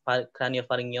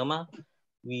craniopharyngioma,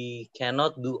 we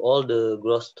cannot do all the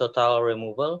gross total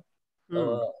removal.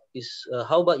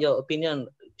 How about your opinion?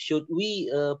 Should we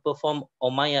perform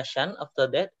Omayashan after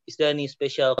that? Is there any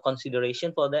special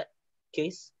consideration for that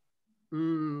case?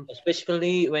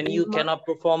 Especially when you cannot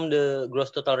perform the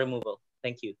gross total removal.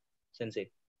 Thank you,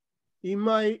 Sensei. In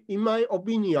my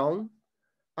opinion,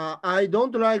 I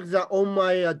don't like the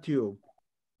Omaya tube.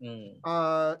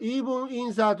 Even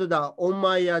inside the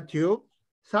Omaya tube,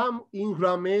 some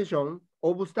inflammation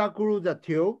obstacles the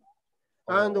tube,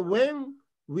 and when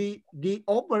we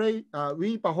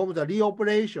perform the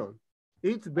reoperation,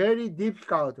 it's very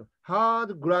difficult,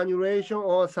 hard granulation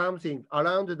or something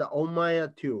around the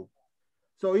Omaya tube.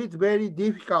 So it's very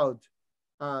difficult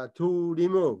to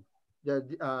remove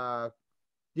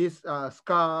this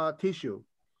scar tissue.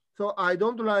 So I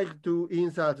don't like to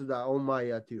insert the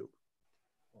Omaya tube.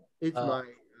 It's my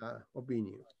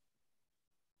opinion.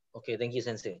 Okay, thank you,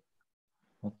 Sensei.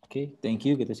 Okay, thank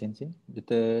you, Dr. Sensei.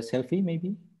 Dr. Selfy,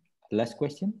 maybe? Last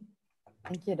question.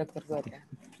 Thank you, Dr. Guata.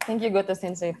 Thank you, Goto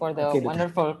Sensei, for the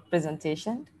wonderful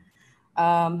presentation.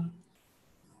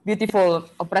 Beautiful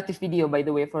operative video, by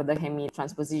the way, for the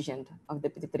hemi-transposition of the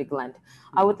pituitary gland.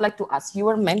 I would like to ask, you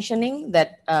were mentioning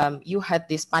that you had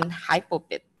this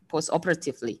panhypopit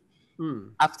post-operatively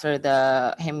after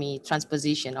the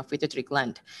hemi-transposition of pituitary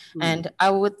gland. And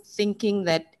I was thinking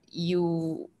that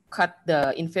you cut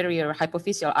the inferior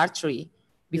hypophyseal artery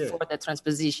before the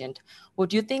transposition.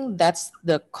 Would you think that's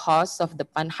the cause of the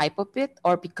panhypopit,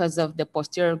 or because of the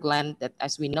posterior gland that,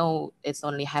 as we know, it's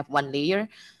only have one layer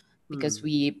because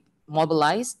we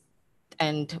mobilized?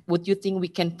 And would you think we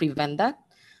can prevent that?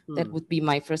 That would be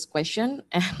my first question.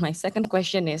 And my second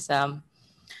question is,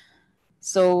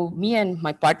 so me and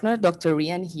my partner, Dr.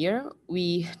 Rian here,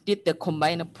 we did the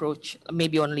combined approach,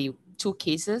 maybe only 2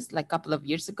 cases, like a couple of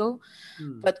years ago,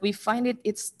 but we find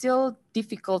it's still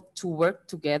difficult to work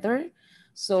together.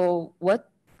 So what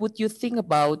would you think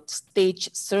about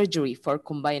stage surgery for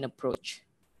combined approach?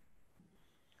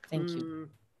 Thank you.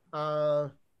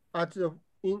 At the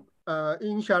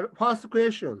initial first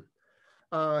question,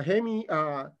 hemi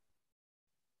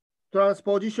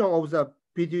transposition of the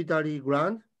pituitary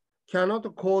gland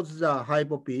cannot cause the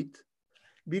hypopit,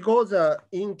 because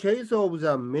in case of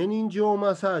the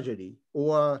meningioma surgery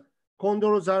or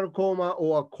chondrosarcoma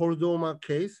or chordoma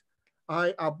case,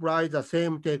 I apply the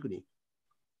same technique.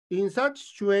 In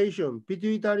such situation,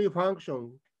 pituitary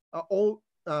function are all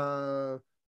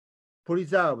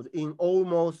preserved in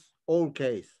almost all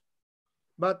cases.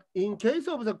 But in case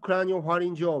of the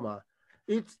craniopharyngioma,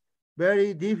 it's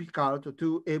very difficult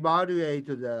to evaluate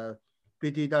the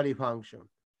pituitary function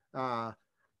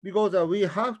because we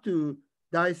have to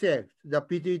dissect the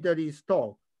pituitary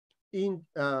stalk in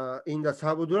the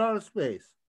subdural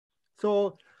space.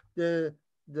 So if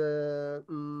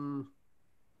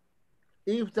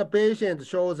the patient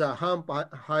shows a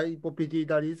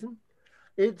hypopituitarism,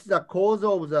 it's the cause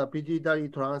of the pituitary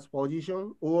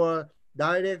transposition or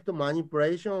direct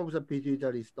manipulation of the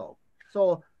pituitary stalk.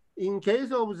 So in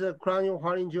case of the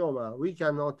craniopharyngioma, we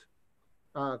cannot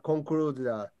conclude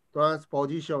the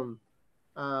transposition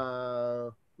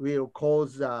will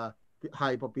cause the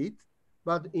hypopit.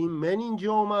 But in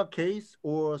meningioma case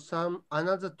or some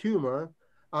another tumor,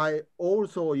 I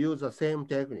also use the same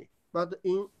technique. But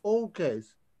in all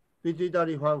cases,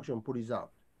 pituitary function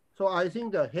preserved. So I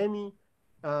think the hemi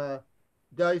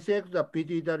dissect the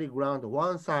pituitary gland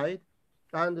one side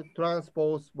and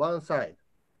transpose one side,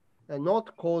 and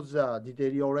not cause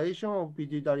deterioration of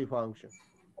pituitary function.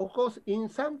 Of course, in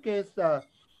some cases,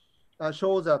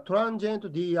 shows a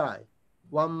transient DI,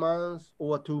 1 month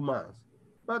or 2 months.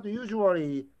 But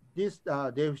usually, this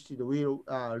deficit will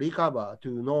recover to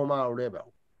normal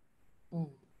level.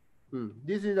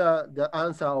 This is the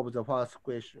answer of the first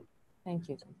question. Thank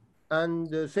you. And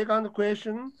the second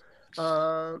question,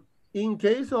 in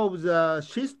case of the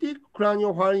cystic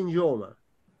craniopharyngioma,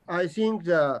 I think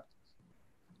the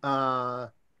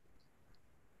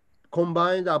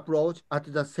combined approach at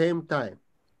the same time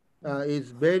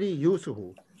is very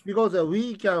useful, because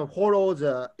we can follow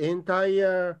the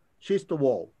entire cyst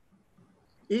wall.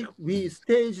 If we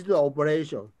stage the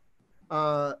operation,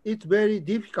 it's very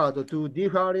difficult to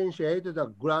differentiate the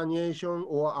granulation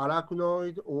or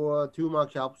arachnoid or tumor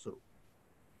capsule.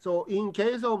 So in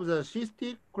case of the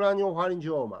cystic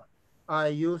craniopharyngioma, I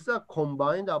use a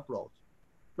combined approach.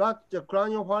 But the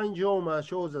craniopharyngioma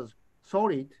shows us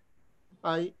solid.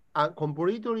 I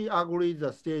completely agree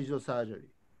the stage of surgery.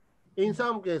 In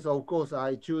some cases, of course,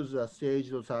 I choose a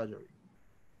stage of surgery.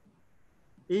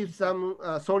 If some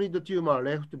solid tumor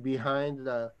left behind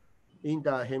the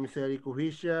interhemispheric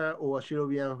fissure or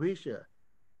Sylvian fissure,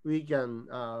 we can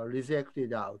resect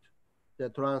it out, the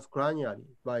transcranially,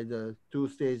 by the 2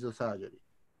 stages of surgery.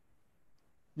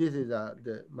 This is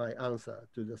my answer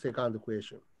to the second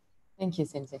question. Thank you,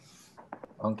 Sensei.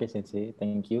 Okay, Sensei,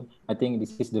 thank you. I think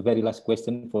this is the very last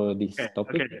question for this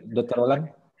topic. Okay. Dr. Roland?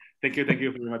 Thank you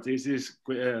very much. This is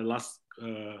last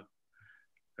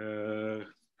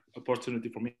opportunity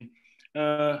for me.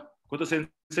 Goto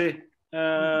Sensei,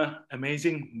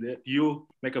 amazing that you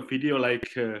make a video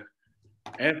like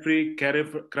every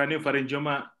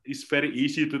craniopharyngioma is very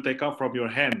easy to take out from your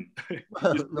hand.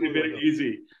 It's very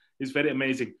easy. It's very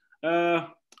amazing. I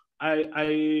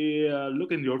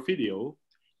look in your video.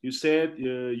 You said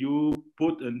you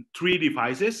put 3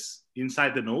 devices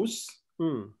inside the nose.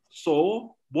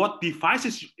 So what device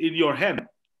is in your hand?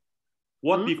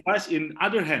 What device in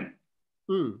other hand?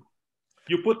 You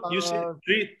said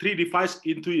three device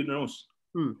into your nose.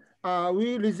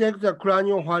 We resect the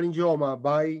craniopharyngioma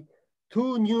by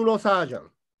 2 neurosurgeons.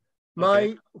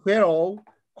 My fellow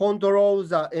controls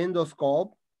the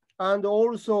endoscope and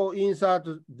also insert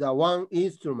the one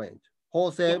instrument.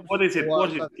 Forceps. What is it? What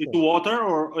is it? It's water,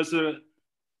 or is it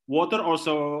water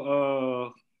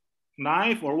also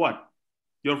knife, or what?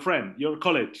 Your friend, your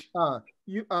colleague?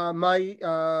 My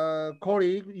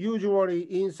colleague usually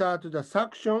insert the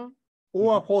suction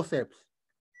or forceps.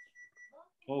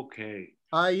 Okay.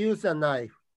 I use a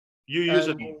knife. You use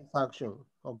a knife. Suction.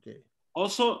 Okay.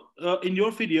 Also, in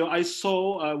your video, I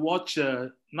saw watch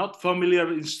not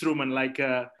familiar instrument like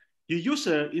you use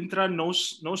a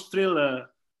nostril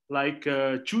like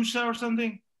chusa or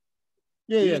something.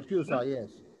 Yeah, chusa, yes.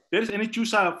 There is any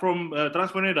chusa from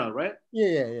transcontinental, right?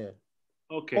 Yeah.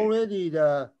 Okay. Already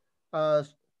the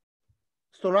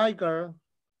striker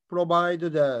provide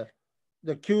the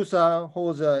CUSA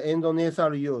for the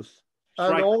endonasal use.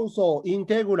 And also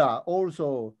Integra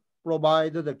also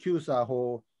provide the CUSA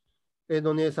for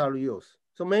endonasal use.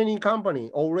 So many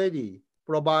companies already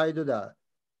provide the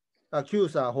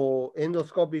CUSA for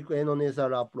endoscopic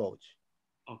endonasal approach.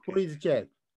 Okay. Please check.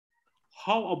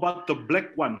 How about the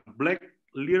black one? Black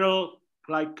little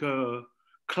like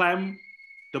clamp.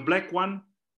 The black one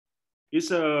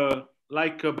is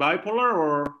like a bipolar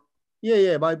or?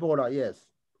 Yeah, bipolar, yes.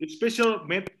 It's special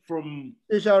made from?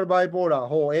 Special bipolar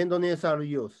for endonasal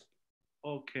use.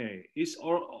 Okay. It's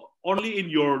only in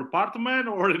your department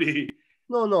or the?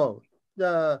 No.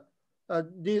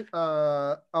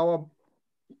 Our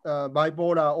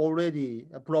bipolar already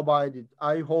provided.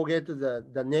 I forget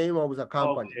the name of the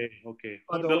company. Okay.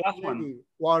 But the last one.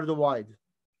 Worldwide.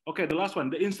 Okay, the last one.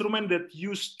 The instrument that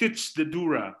you stitch the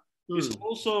dura is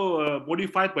also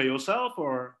modified by yourself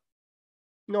or?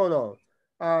 No.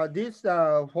 This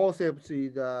forceps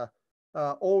is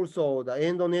also the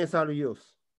endonasal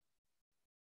use.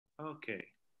 Okay.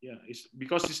 Yeah, it's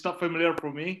because it's not familiar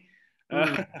for me.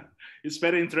 It's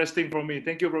very interesting for me.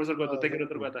 Thank you, Professor Goto. Thank you,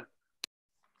 Dr. Guata.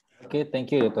 Okay,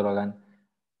 thank you, Dr. Roland.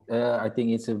 I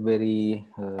think it's a very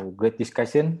great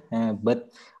discussion,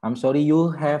 but I'm sorry you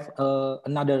have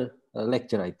another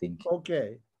lecture, I think.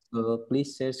 Okay.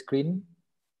 Please share screen.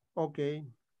 Okay.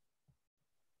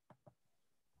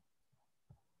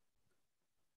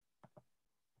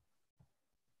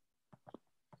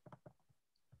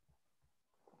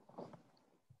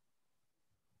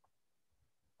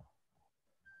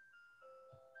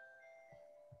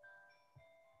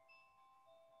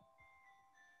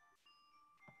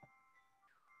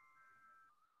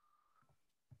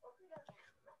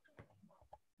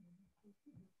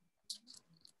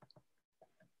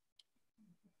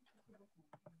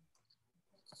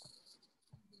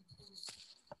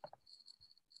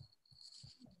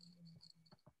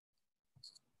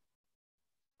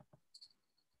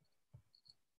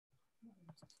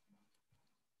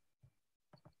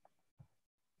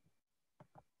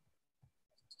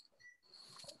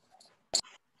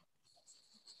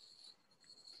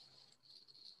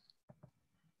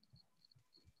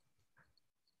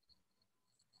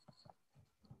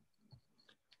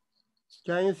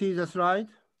 Can you see the slide?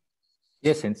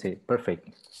 Yes, Sensei. Perfect.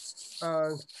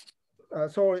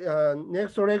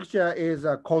 Next lecture is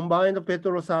a combined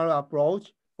Petrosal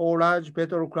approach for large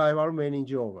petroclival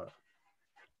meningioma.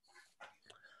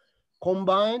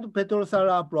 Combined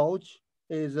Petrosal approach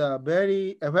is a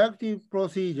very effective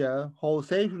procedure for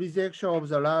safe resection of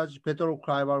the large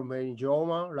petroclival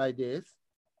meningioma like this.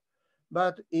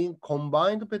 But in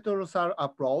combined Petrosal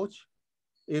approach,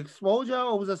 exposure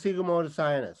of the sigmoid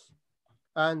sinus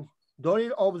and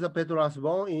drill of the petrous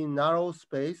bone in narrow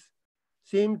space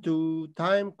seem to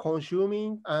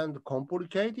time-consuming and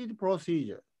complicated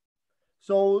procedure.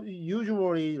 So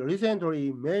usually,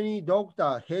 recently, many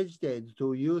doctors hesitate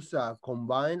to use a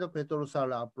combined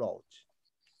Petrosal approach.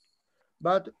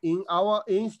 But in our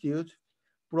institute,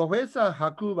 Professor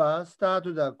Hakuba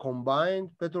started a combined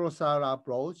Petrosal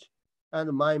approach,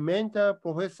 and my mentor,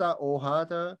 Professor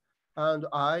Ohata, and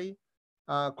I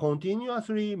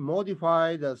continuously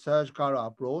modify the surgical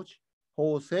approach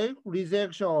for safe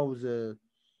resection of the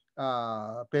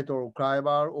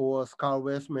petroclival or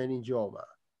skull-base meningioma.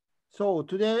 So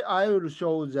today I will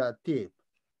show the tip,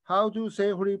 how to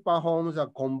safely perform the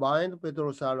combined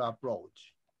Petrosal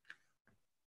approach.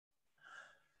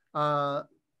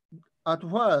 At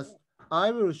first,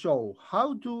 I will show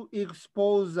how to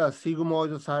expose the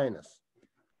sigmoid sinus.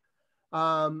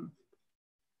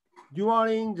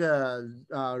 During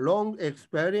the long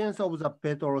experience of the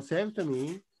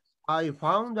petrosectomy, I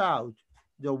found out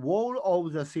the wall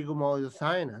of the sigmoid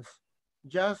sinus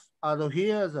just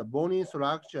adheres the bony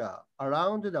structure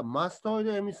around the mastoid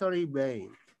emissary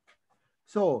vein.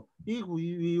 So if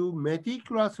we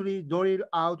meticulously drill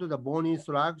out the bony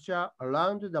structure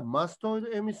around the mastoid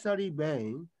emissary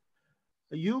vein,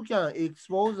 you can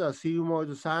expose the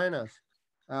sigmoid sinus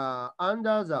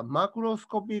under the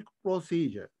macroscopic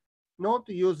procedure, not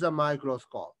use the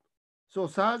microscope. So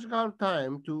surgical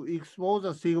time to expose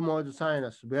the sigmoid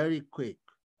sinus very quick.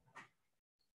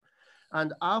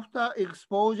 And after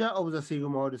exposure of the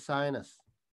sigmoid sinus,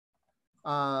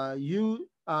 you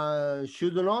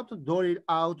should not drill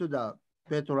out the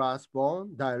petrous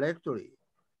bone directly.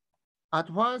 At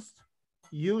first,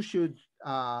 you should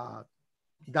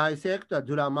dissect the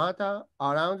dura mater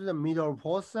around the middle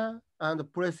fossa and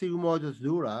presigmoid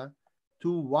dura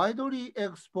to widely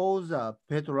expose the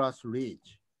petrous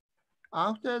ridge.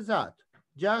 After that,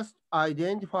 just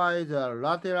identify the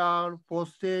lateral,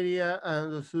 posterior,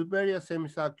 and superior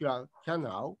semicircular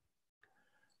canal.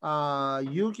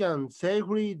 You can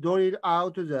safely drill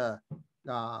out the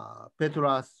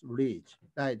petrous ridge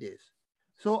like this.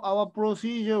 So our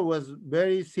procedure was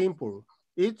very simple.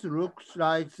 It looks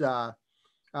like the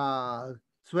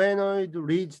sphenoid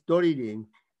ridge drilling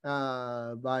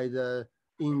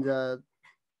in the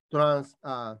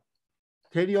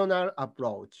terional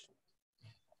approach.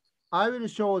 I will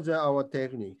show our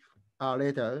technique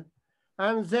later.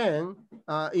 And then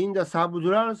in the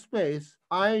subdural space,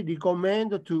 I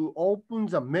recommend to open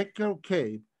the Meckel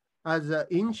cave as the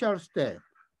initial step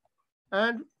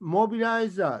and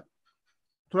mobilize the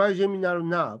trigeminal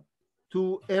nerve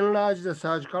to enlarge the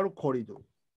surgical corridor.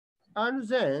 And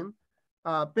then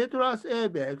petrous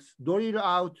apex drill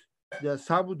out the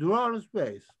subdural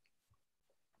space.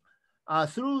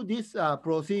 Through this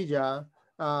procedure,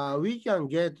 we can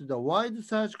get the wide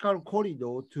surgical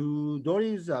corridor to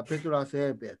drill the petrous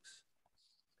apex.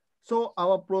 So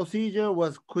our procedure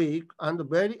was quick and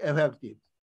very effective.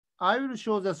 I will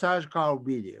show the surgical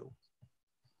video.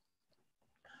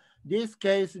 This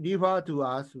case referred to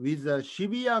us with a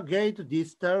severe gait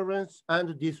disturbance and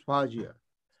dysphagia.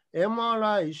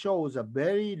 MRI shows a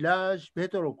very large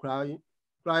petroclival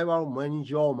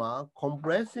meningioma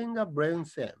compressing the brain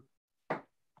stem.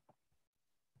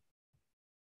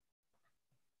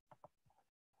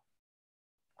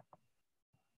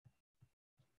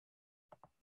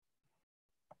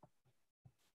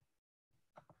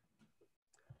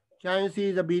 Can you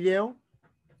see the video?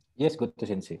 Yes, Goto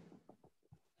Sensei.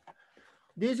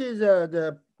 This is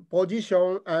the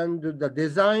position and the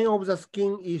design of the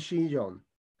skin incision.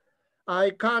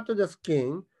 I cut the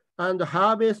skin and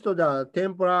harvest the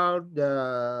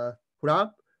temporal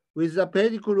flap with the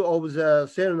pedicle of the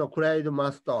selenoid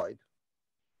mastoid.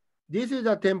 This is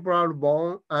the temporal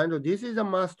bone, and this is the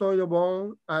mastoid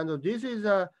bone, and this is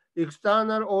the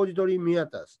external auditory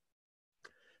meatus.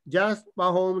 Just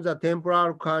perform the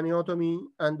temporal craniotomy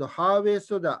and harvest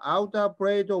the outer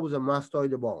plate of the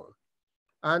mastoid bone.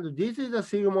 And this is the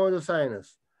sigmoid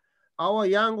sinus. Our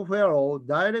young fellow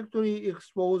directly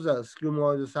exposed the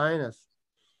sigmoid sinus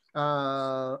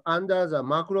under the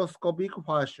macroscopic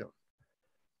fashion.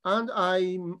 And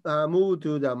I moved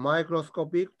to the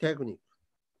microscopic technique.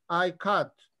 I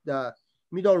cut the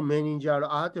middle meningeal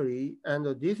artery,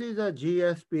 and this is a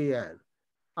GSPN.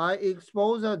 I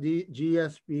expose the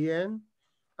GSPN,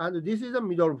 and this is the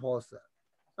middle fossa,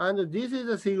 and this is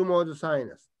the sigmoid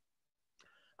sinus.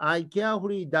 I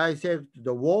carefully dissect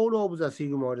the wall of the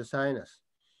sigmoid sinus,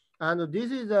 and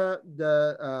this is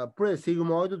the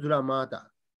pre-sigmoid dura mater.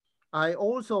 I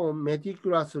also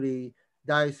meticulously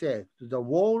dissect the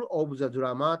wall of the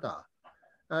dura mater,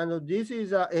 and this is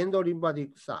the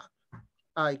endolymphatic sac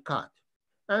I cut,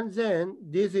 and then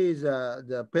this is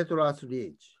the petrous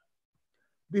ridge.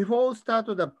 Before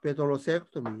starting the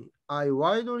petrosectomy, I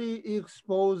widely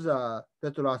expose the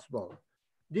petrous bone.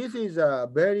 This is a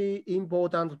very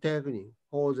important technique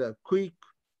for the quick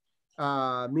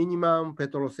minimum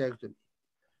petrosectomy.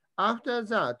 After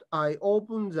that, I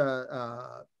open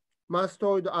the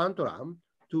mastoid antrum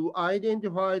to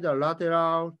identify the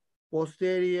lateral,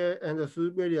 posterior, and the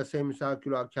superior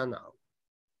semicircular canal.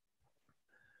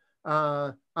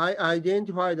 I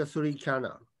identify the 3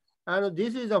 canals. And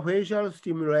this is a facial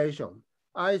stimulation.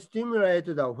 I stimulate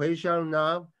the facial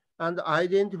nerve and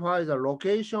identify the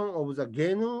location of the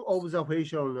genu of the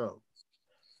facial nerve.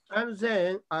 And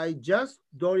then I just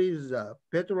drill the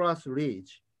petrous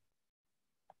ridge.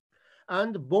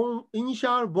 And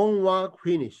initial bone work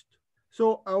finished.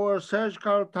 So our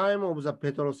surgical time of the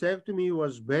petrosectomy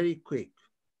was very quick.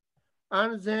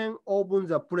 And then open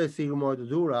the presigmoid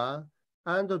dura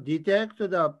and detect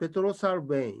the petrosal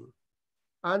vein.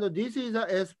 And this is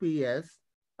the S.P.S.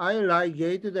 I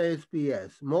ligate the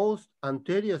S.P.S. most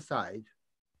anterior side.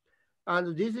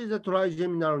 And this is the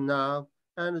trigeminal nerve,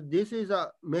 and this is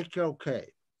a Meckel cave.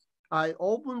 I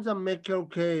open the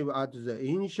Meckel cave at the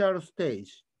initial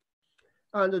stage.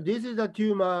 And this is the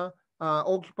tumor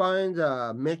occupying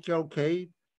the Meckel cave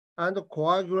and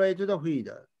coagulate the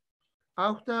feeder.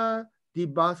 After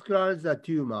devascularize the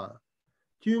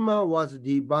tumor was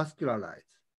devascularized.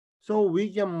 So we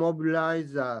can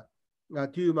mobilize the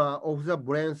tumor of the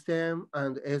brainstem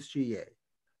and SCA.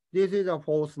 This is a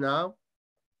false nerve.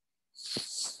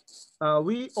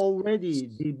 We already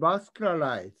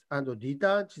devascularized and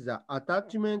detached the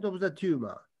attachment of the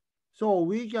tumor. So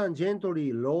we can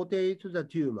gently rotate the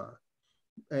tumor,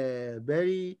 a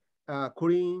very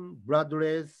clean,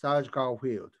 bloodless surgical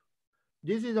field.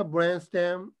 This is a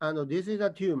brainstem and this is a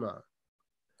tumor.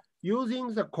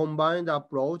 Using the combined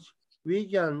approach, we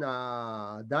can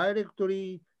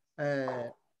directly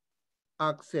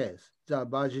access the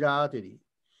basilar artery.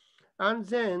 And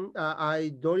then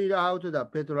I drill out the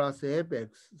petrous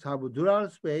apex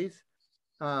subdural space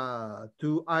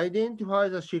to identify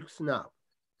the sixth nerve.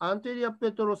 Anterior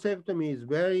petrosectomy is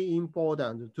very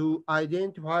important to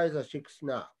identify the sixth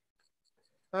nerve.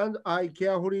 And I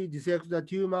carefully dissect the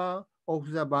tumor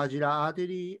of the basilar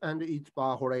artery and its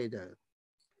perforator.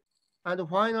 And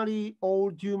finally,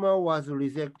 all tumor was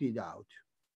resected out.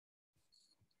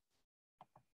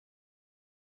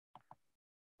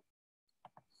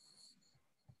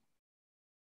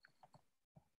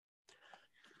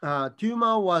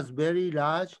 Tumor was very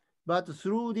large, but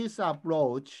through this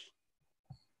approach,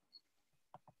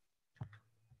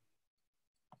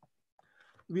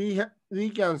 we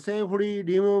can safely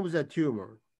remove the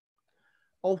tumor.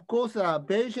 Of course, the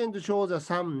patient shows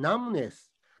some numbness,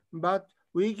 but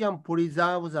we can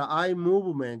preserve the eye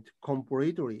movement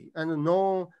completely and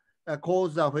no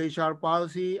cause the facial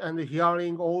palsy and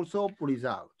hearing also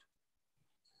preserved.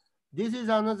 This is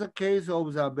another case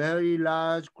of the very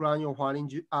large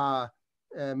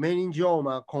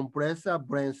craniopharyngioma compressor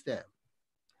brainstem.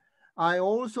 I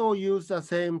also use the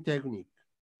same technique.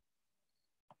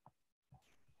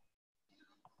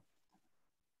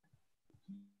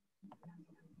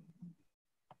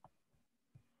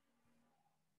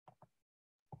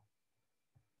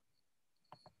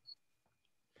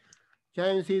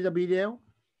 Can you see the video?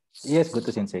 Yes,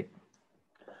 Goto Sensei.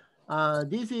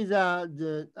 This is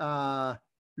the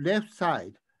left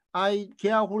side. I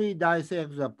carefully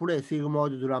dissect the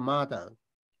pre-sigmoid dramata.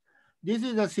 This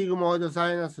is the sigmoid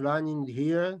sinus running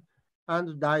here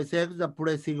and dissect the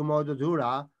pre-sigmoid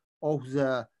dura of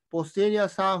the posterior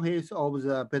surface of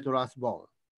the petrous bone.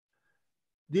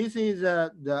 This is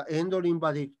the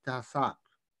endolymphatic sac.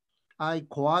 I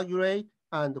coagulate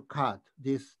and cut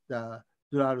this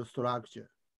dural structure.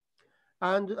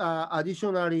 And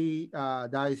additionally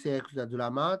dissect the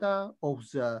dramata of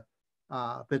the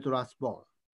petrous bone.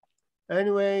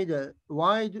 Anyway, the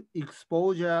wide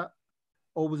exposure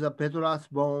of the petrous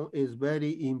bone is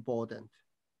very important.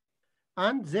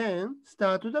 And then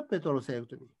start the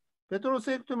petrosectomy.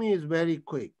 Petrosectomy is very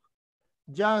quick.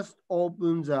 Just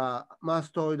open the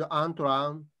mastoid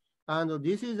antrum, and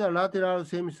this is a lateral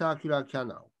semicircular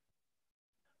canal.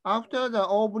 After the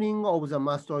opening of the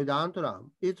mastoid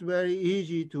antrum, it's very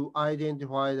easy to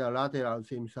identify the lateral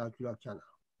semicircular canal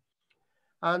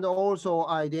and also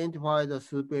identify the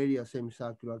superior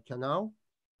semicircular canal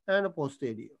and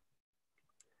posterior.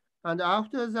 And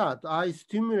after that, I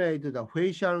stimulate the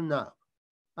facial nerve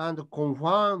and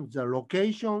confirm the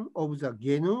location of the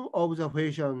genu of the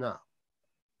facial nerve.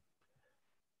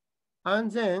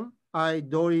 And then I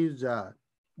drill the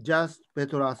just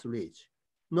petrous ridge.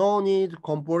 No need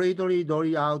completely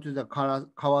drill out the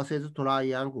Kawase's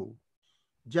triangle.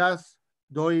 Just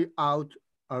drill out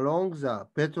along the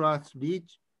petrous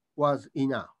ridge was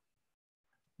enough.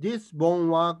 This bone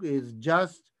work is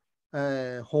just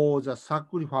for the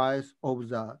sacrifice of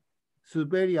the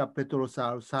superior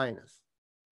petrosal sinus.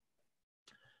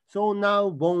 So now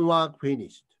bone work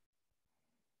finished.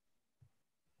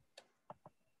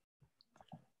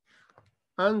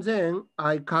 And then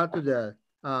I cut the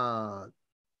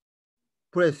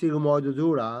pre-sigmoid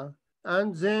dura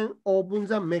and then open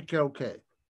the Meckel cave.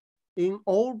 In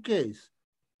all cases,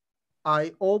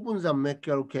 I open the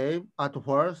Meckel cave at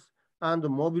first and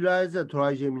mobilize the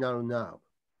trigeminal nerve.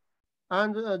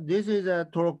 And this is a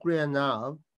trochlear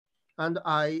nerve, and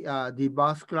I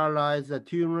devascularize the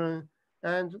tumor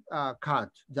and cut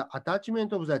the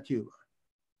attachment of the tumor.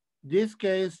 This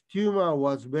case, tumor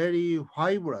was very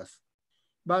fibrous,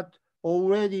 but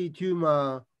already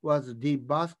tumor was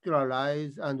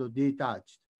devascularized and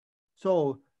detached.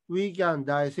 So we can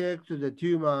dissect the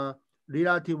tumor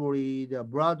relatively the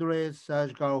bloodless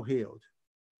surgical field.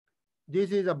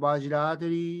 This is a basilar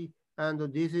artery, and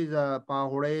this is a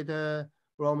perforator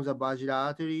from the basilar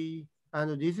artery,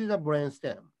 and this is a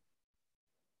brainstem.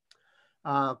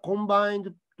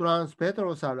 Combined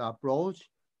transpetrosal approach,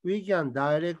 we can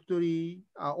directly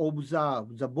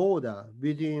observe the border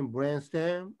between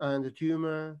brainstem and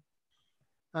tumor,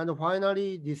 and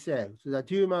finally dissect the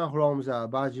tumor from the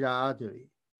basilar artery.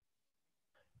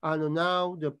 And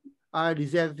now I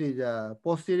resected the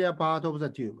posterior part of the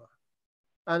tumor.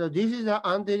 And this is the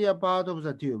anterior part of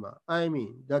the tumor. I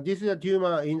mean, that this is a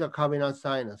tumor in the cavernous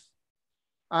sinus.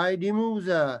 I remove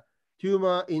the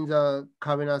tumor in the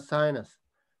cavernous sinus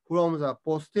from the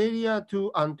posterior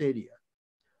to anterior.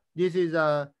 This is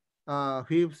a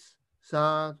fifth,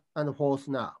 third, and fourth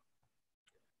nerve.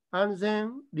 And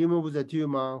then remove the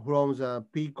tumor from the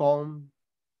PCOM.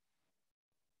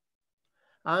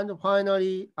 And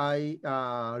finally, I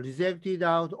resected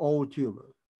out all tumor.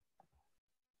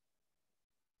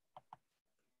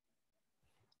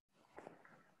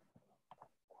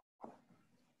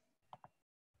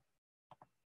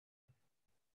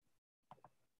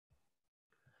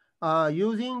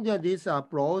 Using this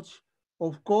approach,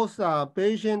 of course, the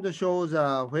patient shows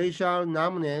facial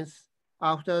numbness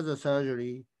after the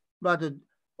surgery, but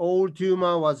all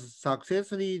tumor was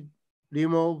successfully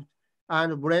removed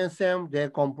and brainstem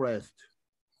decompressed.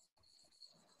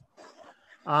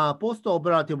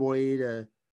 Post-operatively,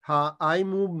 her eye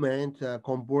movement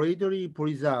completely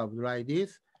preserved like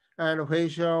this, and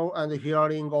facial and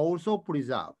hearing also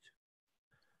preserved.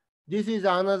 This is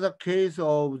another case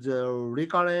of the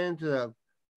recurrent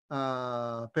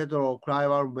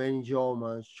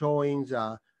petroclival showing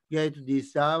the gait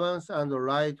disturbance and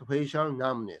right facial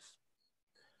numbness.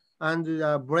 And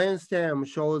the brainstem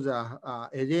shows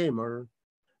edema,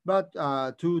 but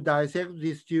to dissect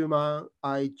this tumor,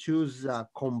 I choose a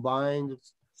combined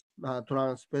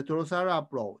transpetrosal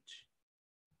approach.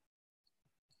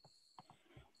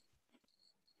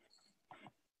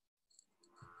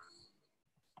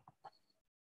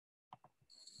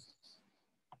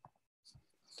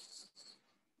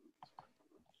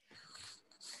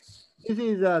 This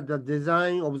is the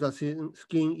design of the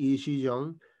skin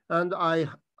incision, and I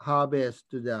harvest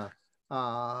the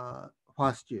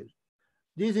fistula.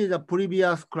 This is a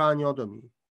previous craniotomy.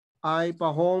 I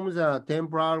perform the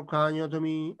temporal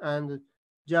craniotomy and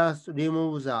just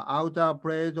remove the outer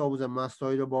plate of the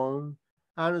mastoid bone,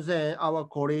 and then our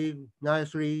colleague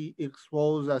nicely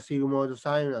exposed the sigmoid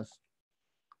sinus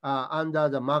under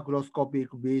the macroscopic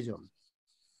vision.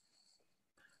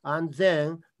 And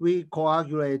then we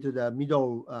coagulate the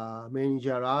middle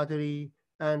meningeal artery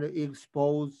and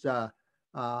expose the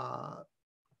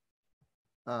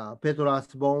petrous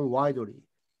bone widely.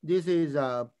 This is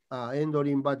an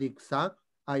endolymphatic sac.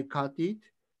 I cut it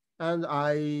and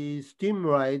I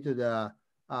stimulate the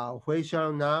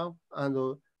facial nerve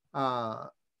and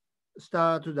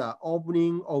start the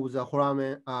opening of the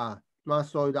foramen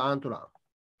mastoid antrum.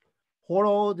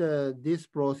 Follow this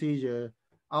procedure.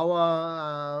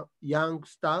 Our young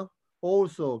staff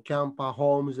also can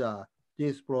perform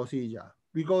this procedure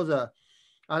because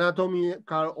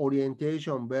anatomical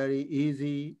orientation very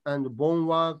easy and bone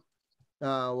work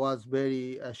was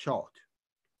very short.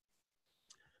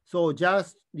 So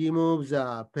just remove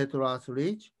the petrous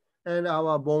ridge and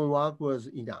our bone work was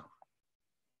enough.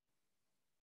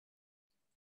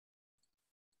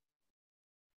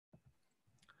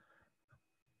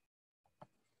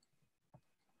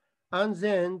 And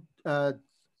then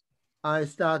I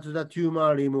start the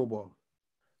tumor removal.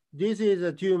 This is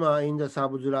a tumor in the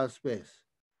subdural space.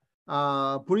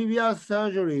 Previous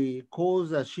surgery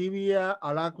caused a severe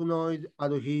arachnoid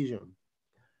adhesion,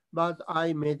 but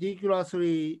I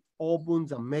meticulously opened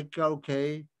the medical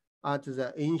cave at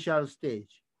the initial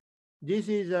stage. This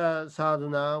is a third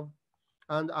nerve,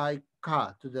 and I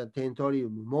cut the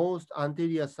tentorium most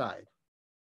anterior side.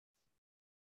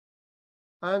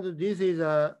 And this is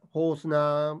a fourth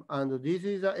nerve, and this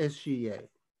is a S.Si.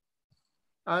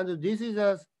 And this is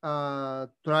a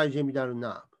trigeminal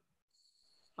nerve.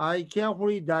 I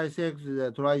carefully dissect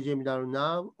the trigeminal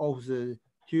nerve of the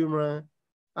tumor,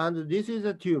 and this is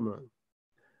a tumor.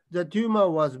 The tumor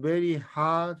was very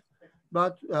hard,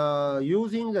 but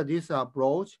using this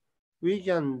approach, we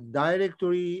can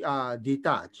directly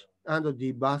detach and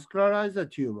devascularize the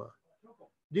tumor.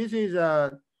 This is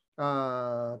a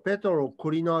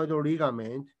petroclinoid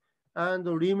ligament and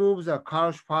removes the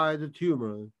calcified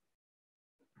tumor.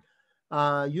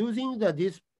 Using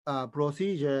this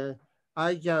procedure,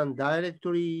 I can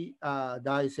directly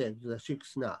dissect the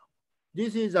sixth nerve.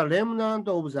 This is a remnant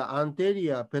of the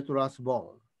anterior petrous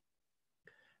bone.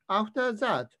 After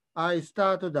that, I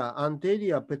started the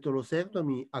anterior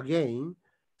petrosectomy again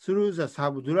through the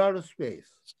subdural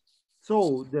space.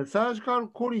 So the surgical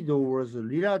corridor was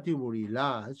relatively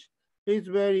large. It's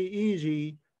very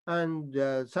easy, and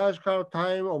the surgical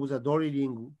time of the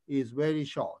drilling is very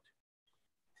short.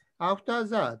 After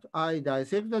that, I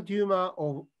dissect the tumor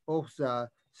of the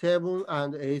 7th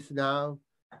and 8th nerve,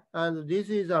 and this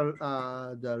is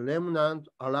the remnant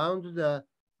around the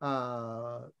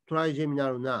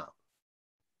trigeminal nerve.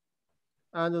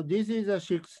 And this is the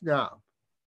 6th nerve.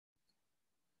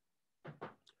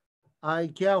 I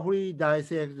carefully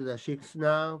dissect the 6th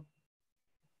nerve,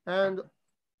 and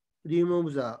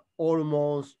removes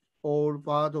almost all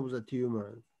part of the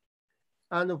tumor.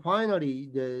 And finally,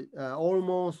 the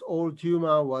almost all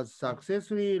tumor was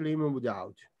successfully removed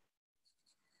out.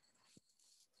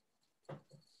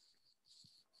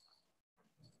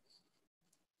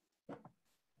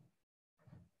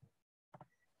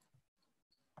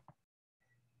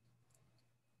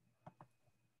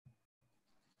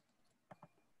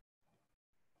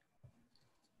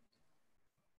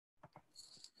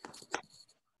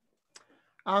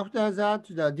 After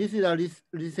that, this is a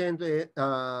recent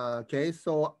case,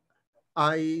 so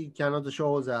I cannot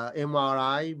show the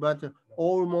MRI, but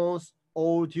almost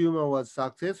all tumor was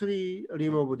successfully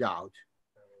removed out.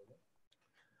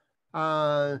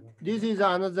 This is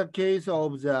another case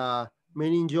of the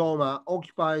meningioma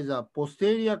occupies the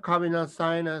posterior cavernous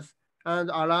sinus and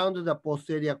around the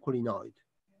posterior crinoid.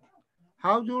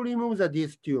 How to remove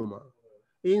this tumor?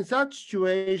 In such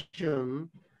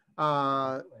situation,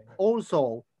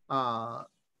 also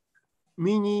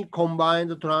mini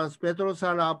combined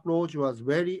trans-Petrosal approach was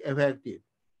very effective.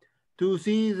 To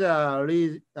see the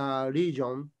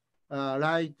region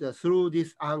right through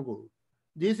this angle.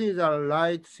 This is a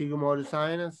right sigmoid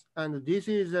sinus, and this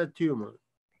is a tumor.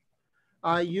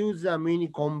 I use the mini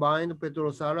combined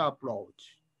Petrosal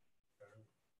approach.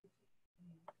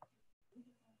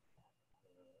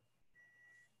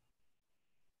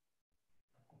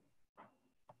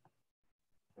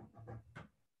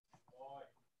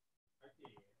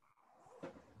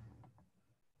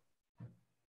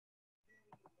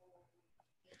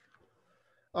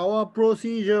 Our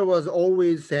procedure was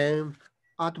always same.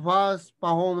 At first,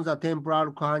 perform the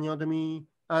temporal craniotomy,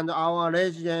 and our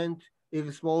resident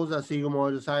expose the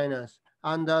sigmoid sinus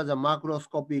under the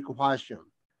macroscopic fashion,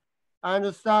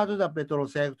 and start the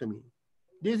petrosectomy.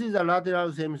 This is a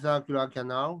lateral semicircular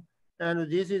canal, and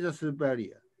this is a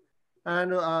superior.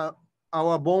 And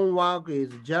our bone work is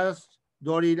just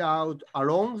drilled out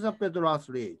along the petrous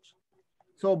ridge.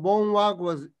 So bone work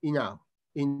was enough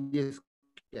in this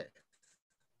case.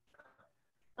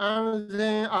 And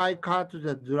then I cut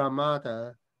the dura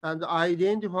mater and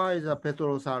identify the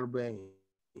petrosal vein.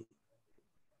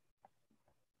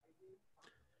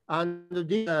 And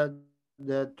this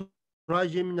the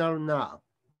trigeminal nerve.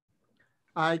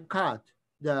 I cut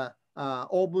the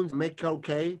open medical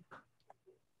K.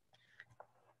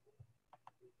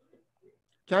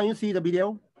 Can you see the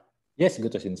video? Yes,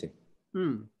 Goto Sensei.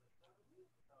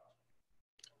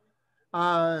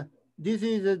 This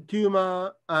is a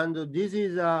tumor, and this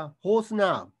is a horse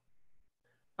nerve,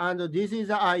 and this is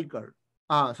a Eicher.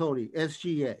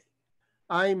 S.Si.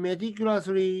 I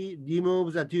meticulously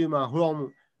remove the tumor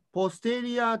from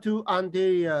posterior to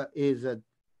anterior is the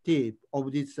tip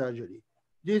of this surgery.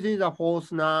 This is a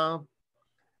horse nerve.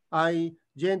 I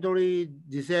gently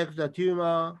dissect the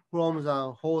tumor from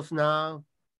the horse nerve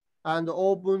and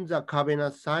open the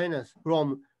cavernous sinus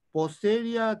from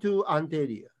posterior to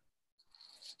anterior.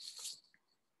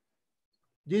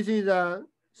 This is a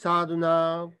third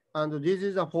nerve, and this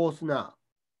is a fourth nerve.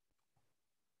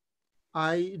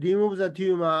 I remove the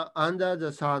tumor under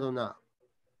the third nerve.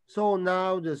 So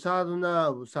now the third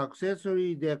nerve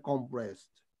successfully decompressed.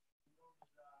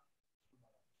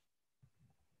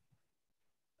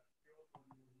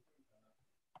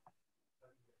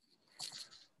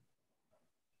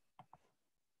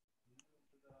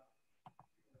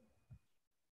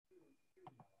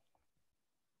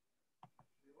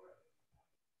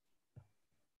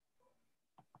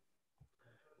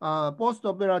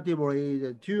 Post-operatively,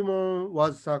 the tumor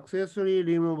was successfully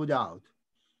removed out.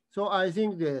 So I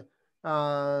think to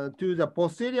the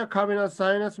posterior cavernous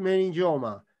sinus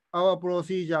meningioma, our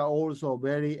procedure also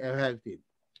very effective.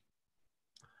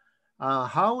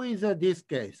 How is this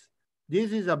case?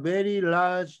 This is a very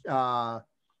large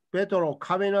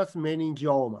petrocavernous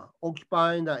meningioma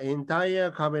occupying the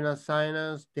entire cavernous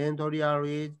sinus, tentorial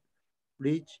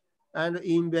ridge, and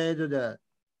invade the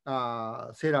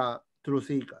sella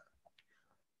trucica.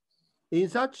 In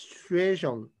such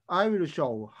situation, I will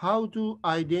show how to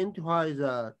identify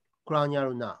the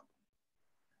cranial nerve.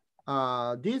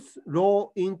 This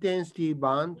low intensity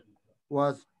band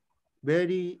was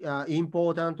very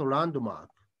important landmark.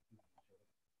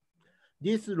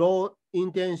 This low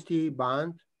intensity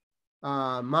band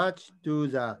matched to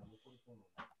the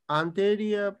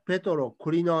anterior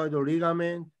petrocrinoid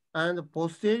ligament and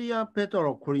posterior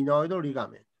petrocrinoid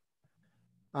ligament.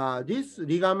 This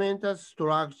ligamentous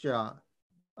structure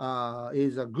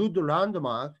is a good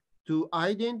landmark to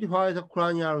identify the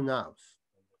cranial nerves.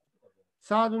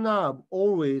 Third nerve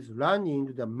always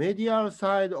running the medial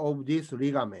side of this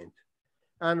ligament,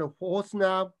 and fourth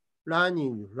nerve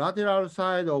running lateral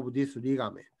side of this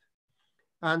ligament.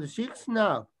 and 6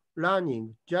 nerve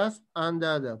running just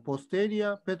under the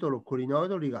posterior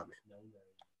petroclinoid ligament.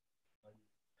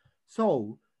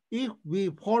 So if we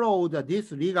follow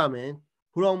this ligament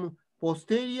from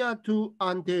posterior to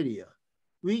anterior,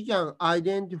 we can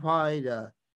identify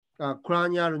the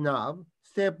cranial nerve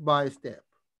step by step.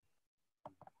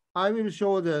 I will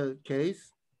show the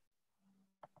case.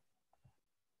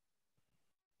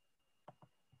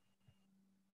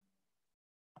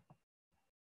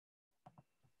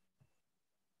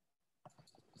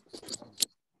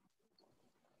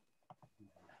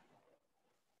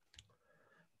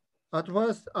 At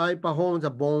first, I perform the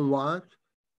bone work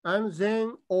and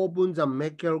then open the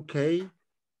Meckel cave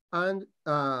and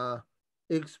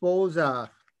expose the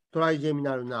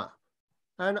trigeminal nerve.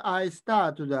 And I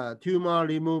start the tumor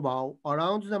removal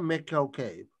around the Meckel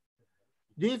cave.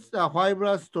 This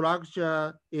fibrous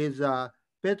structure is a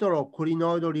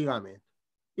petroclinoid ligament.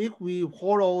 If we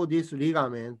follow this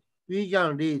ligament, we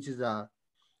can reach the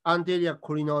anterior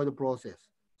clinoid process.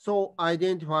 So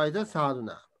identify the third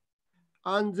nerve.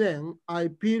 And then I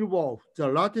peel off the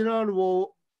lateral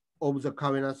wall of the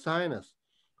cavernous sinus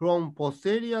from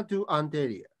posterior to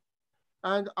anterior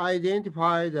and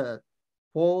identify the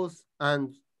fourth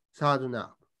and third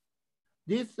nerve.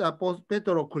 This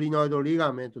petroclinoid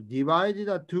ligament divided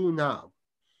the two nerves.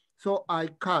 So I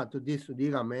cut this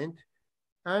ligament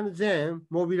and then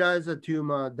mobilize the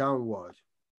tumor downward.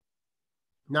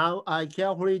 Now I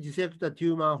carefully dissect the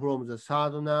tumor from the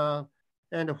third nerve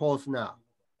and fourth nerve.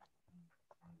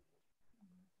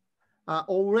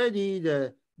 Already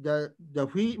the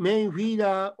main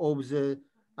feeder of the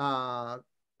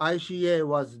ICA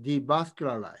was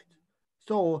devascularized.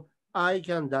 So I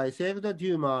can dissect the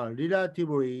tumor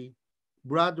relatively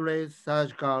bloodless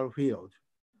surgical field.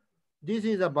 This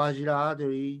is a basilar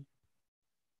artery,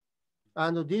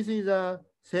 and this is a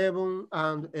 7th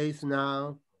and 8th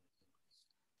nerve,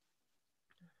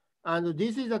 and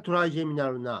this is a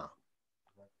trigeminal nerve.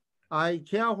 I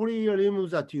carefully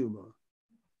remove the tumor.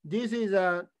 This is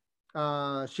a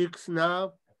 6th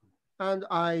nerve, and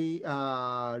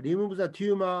I remove the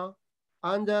tumor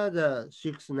under the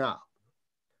 6th nerve,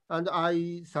 and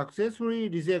I successfully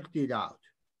resected out.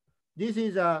 This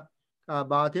is a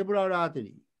vertebral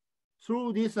artery.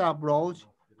 Through this approach,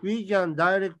 we can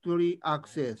directly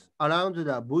access around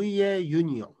the VA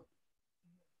union.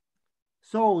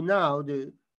 So now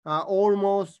the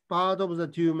almost part of the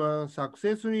tumor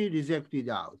successfully resected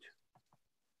out.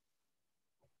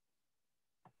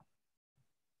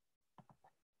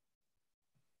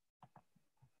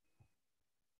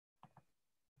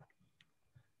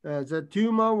 The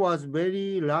tumor was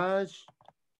very large,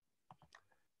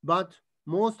 but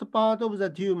most part of the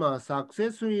tumor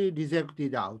successfully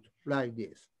resected out like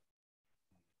this.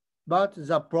 But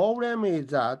the problem is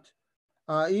that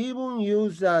even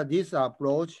use this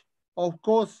approach, of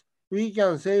course, we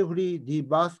can safely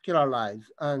devascularize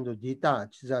and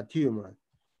detach the tumor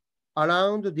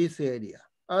around this area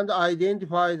and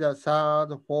identify the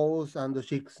 3rd, 4th, and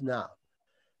 6th nerve.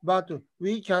 But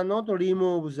we cannot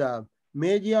remove the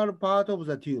medial part of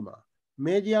the tumor,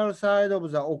 medial side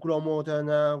of the oculomotor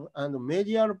nerve, and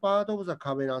medial part of the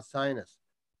cavernous sinus.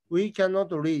 We cannot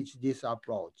reach this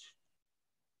approach.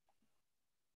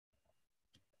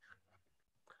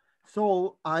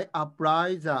 So I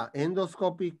apply the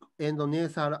endoscopic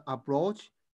endonasal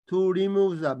approach to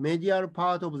remove the medial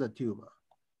part of the tumor.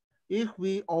 If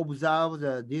we observe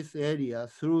this area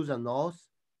through the nose,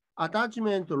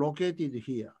 attachment located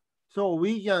here, so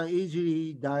we can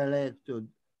easily direct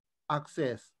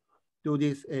access to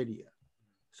this area.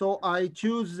 So I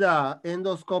choose the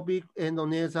endoscopic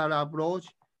endonasal approach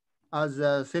as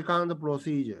the second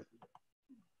procedure.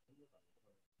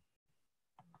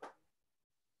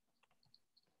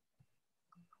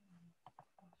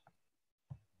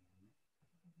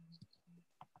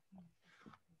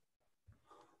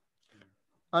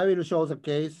 I will show the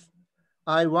case.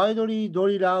 I widely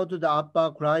drill out the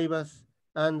upper clivus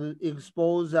and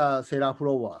expose the cella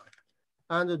floor.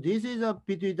 And this is a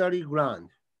pituitary gland.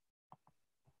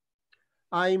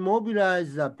 I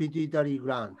mobilize the pituitary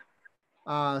gland.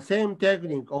 Same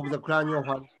technique of the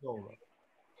craniopharyngioma.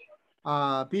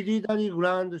 Pituitary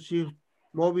gland shift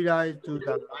mobilize to the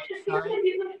right side,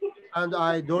 and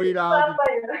I drill out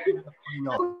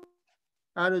the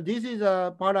and this is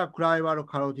a paraclival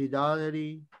carotid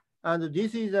artery, and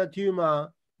this is a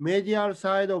tumor medial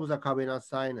side of the cavernous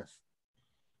sinus.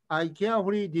 I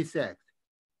carefully dissect.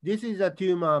 This is a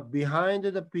tumor behind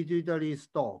the pituitary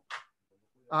stalk.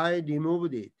 I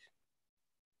removed it.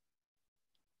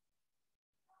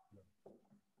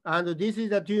 And this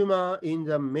is a tumor in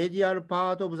the medial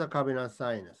part of the cavernous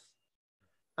sinus.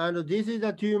 And this is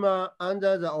the tumor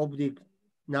under the optic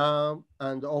nerve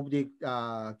and optic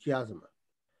chiasm.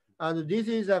 And this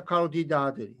is a carotid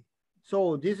artery.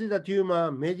 So this is the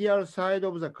tumor medial side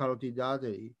of the carotid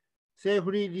artery,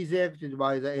 safely resected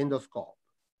by the endoscope.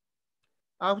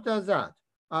 After that,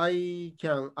 I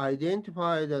can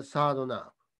identify the third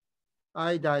nerve.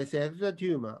 I dissect the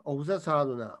tumor of the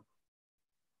third nerve.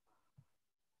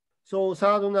 So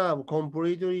third nerve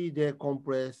completely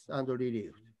decompressed and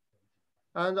relieved.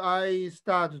 And I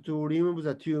start to remove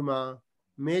the tumor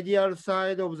medial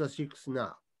side of the sixth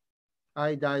nerve.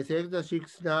 I dissect the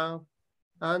sixth nerve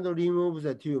and remove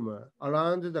the tumor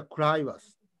around the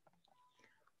clivus.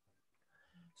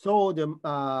 So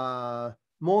the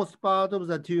most part of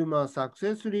the tumor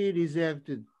successfully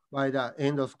resected by the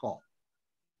endoscope.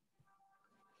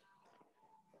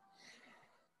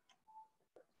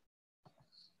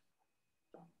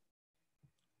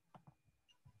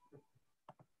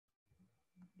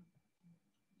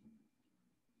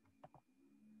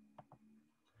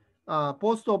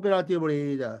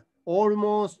 Post-operatively,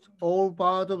 almost all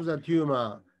parts of the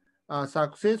tumor are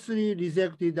successfully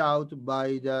resected out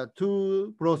by the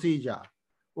two procedures.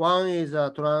 One is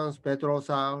a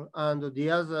trans-Petrosal and the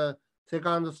other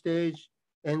second stage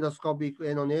endoscopic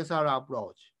enonasal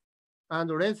approach. And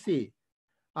let's see,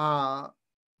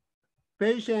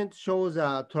 patient shows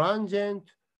a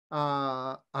transient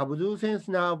abducens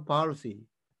nerve palsy,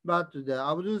 but the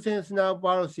abducens nerve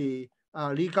palsy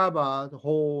recovered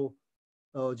for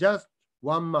just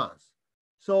 1 month.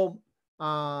 So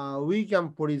we can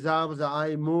preserve the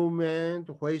eye movement,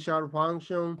 facial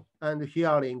function, and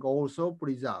hearing also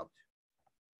preserved.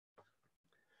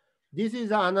 This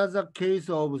is another case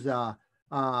of the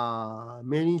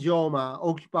meningioma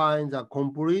occupying the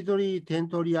completely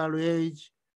tentorial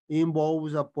edge,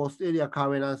 involves the posterior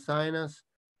cavernous sinus,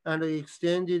 and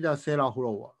extended the cella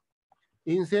floor.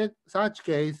 In such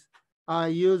case, I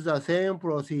use the same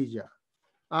procedure.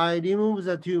 I remove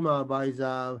the tumor by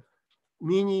the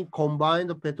mini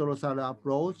combined Petrosal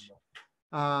approach,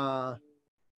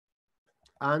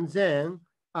 and then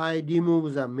I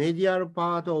remove the medial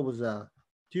part of the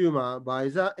tumor by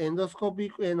the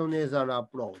endoscopic enonasal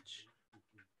approach.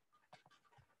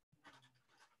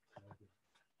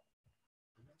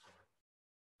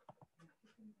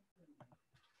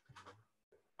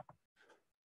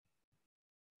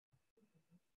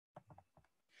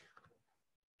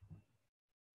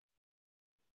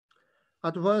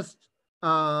 At first,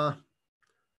 I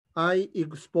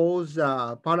expose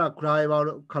the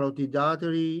paraclival carotid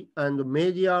artery and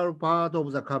medial part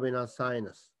of the cavernous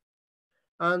sinus.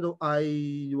 And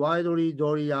I widely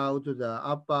drill out the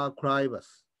upper clivus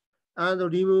and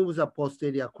remove the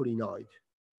posterior crinoid.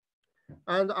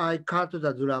 And I cut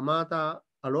the dramata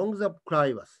along the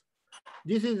clivus.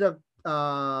 This is the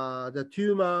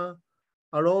tumor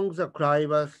along the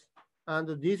clivus,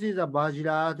 and this is a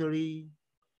basilar artery,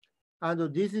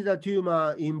 and this is a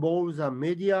tumor involves a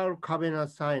medial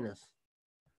cavernous sinus.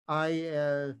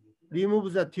 I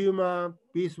remove the tumor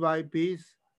piece by piece,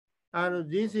 and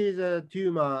this is a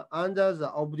tumor under the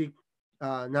optic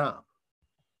nerve.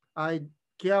 I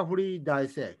carefully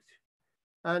dissect,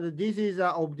 and this is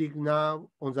the optic nerve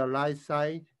on the right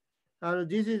side, and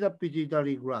this is the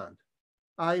pituitary gland.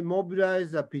 I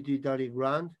mobilize the pituitary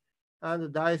gland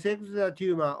and dissect the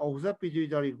tumor of the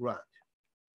pituitary gland.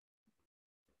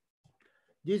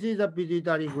 This is the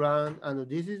pituitary gland, and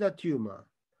this is the tumor.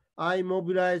 I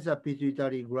mobilize the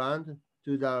pituitary gland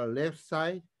to the left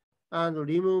side and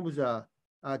remove the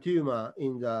tumor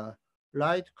in the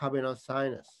right cavernous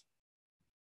sinus.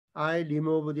 I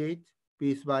removed it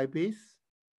piece by piece.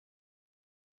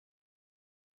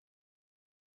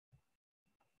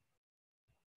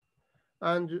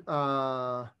 And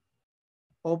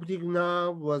optic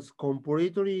nerve was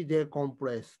completely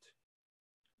decompressed.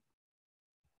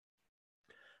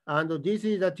 And this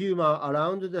is the tumor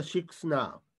around the sixth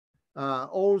nerve.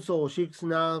 Also, sixth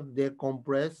nerve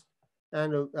decompressed,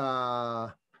 and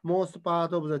most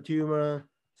part of the tumor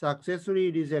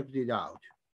successfully resected out.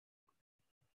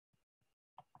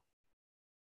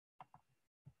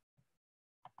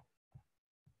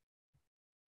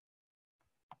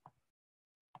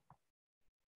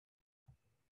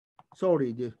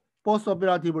 Sorry,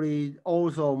 post-operatively,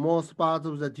 also most parts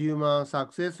of the tumor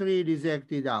successfully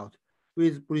resected out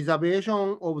with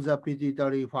preservation of the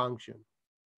pituitary function.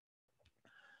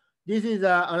 This is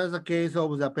another case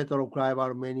of the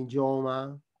petroclival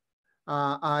meningioma.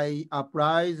 I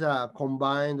apply the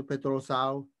combined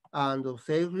Petrosal and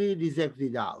safely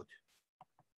resected out.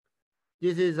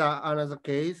 This is another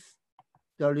case.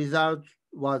 The result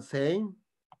was same.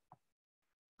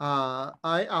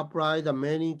 I applied the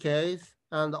M.Kes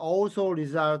and also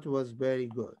result was very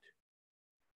good.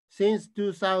 Since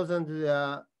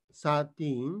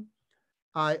 2013,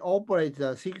 I operate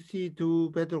the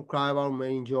 62 petroclival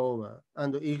meningioma,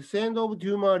 and the extent of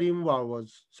tumor removal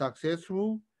was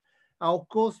successful. Of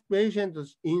course,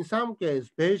 patients, in some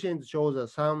cases, patients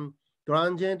shows some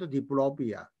transient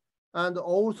diplopia and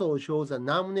also shows a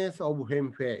numbness of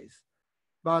hem face,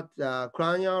 but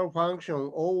cranial function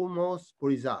almost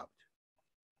preserved.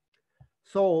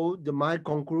 So my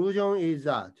conclusion is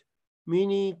that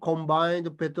mini combined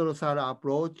Petrosal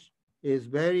approach is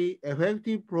very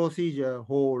effective procedure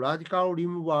for radical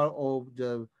removal of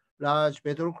the large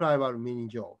petroclival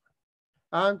meningioma.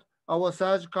 And our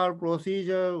surgical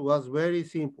procedure was very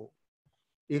simple.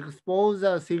 Expose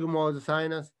the sigmoid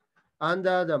sinus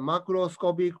under the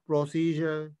macroscopic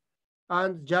procedure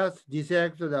and just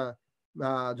dissect the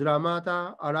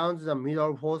dramata around the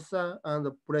middle fossa and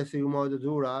the presigmoid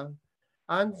dura,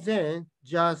 and then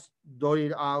just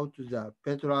drill out the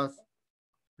petrous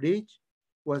ridge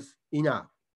was enough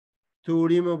to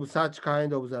remove such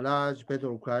kind of the large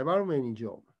petroclival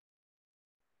meningioma.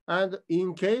 And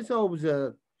in case of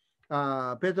the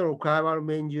petroclival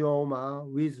meningioma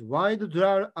with wide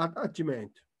dural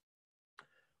attachment,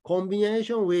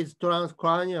 combination with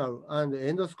transcranial and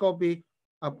endoscopic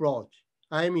approach,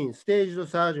 I mean staged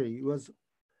surgery, was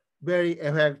very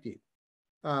effective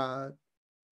to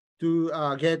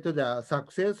get the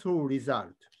successful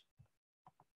result.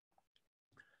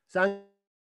 Thank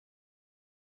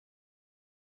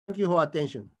you for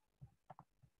attention.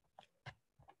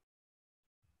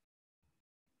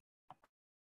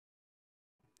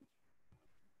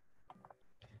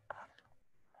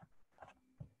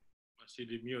 Masih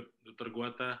di mute, Dr.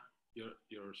 Guata,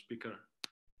 your speaker.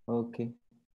 Okay.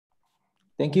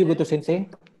 Thank you, Goto Sensei.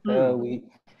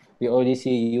 We already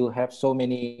see you have so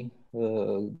many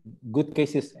good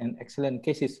cases and excellent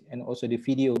cases, and also the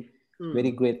video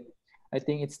very great. I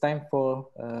think it's time for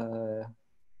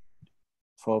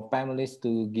panelists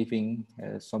to giving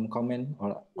some comment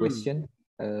or question.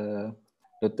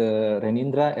 Dr.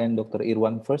 Renindra and Dr.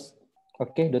 Irwan first.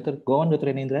 Okay, go on,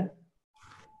 Dr. Renindra.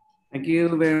 Thank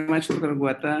you very much, Dr.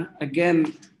 Guata.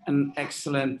 Again, an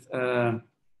excellent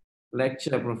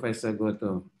lecture, Professor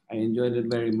Goto. I enjoyed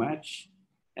it very much.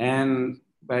 And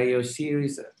by your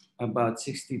series about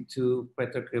 62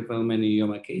 petroclival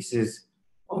meningioma cases,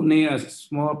 only a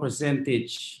small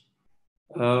percentage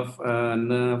of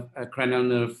cranial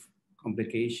nerve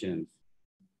complications.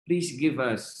 Please give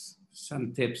us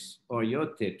some tips or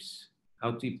your tips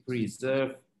how to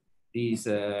preserve these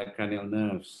cranial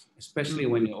nerves, especially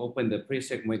when you open the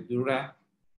presigmoid dura.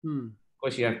 Of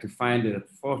course, you have to find the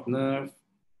fourth nerve,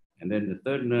 and then the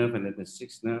third nerve, and then the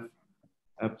sixth nerve.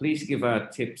 Please give our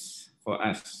tips for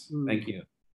us. Thank you.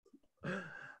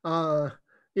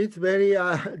 It's very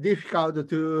difficult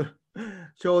to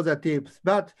show the tips,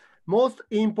 but most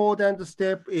important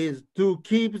step is to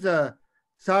keep the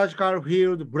surgical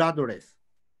field bloodless.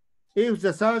 If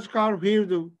the surgical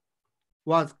field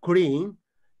was clean,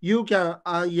 you can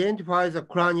identify the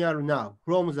cranial nerve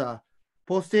from the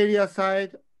posterior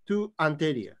side to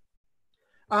anterior.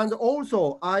 And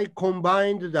also, I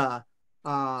combined the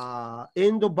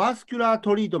endovascular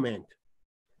treatment.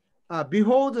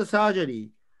 Before the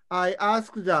surgery, I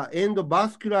asked the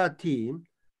endovascular team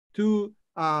to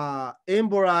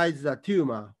embolize the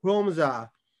tumor from the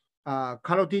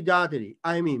carotid artery.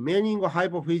 I mean,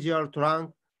 meningohypophyseal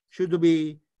trunk should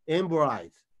be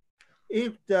embolized.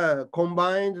 If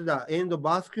combined the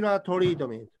endovascular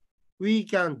treatment, we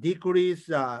can decrease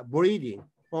the bleeding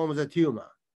from the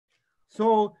tumor.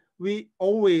 So we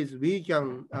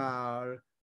can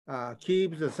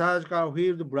keep the surgical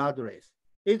field bloodless.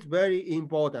 It's very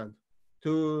important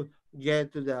to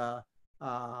get the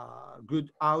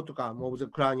good outcome of the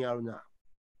cranial nerve.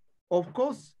 Of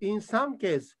course, in some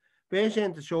cases,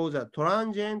 patient shows a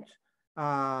transient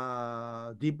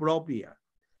diplopia,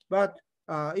 but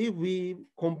if we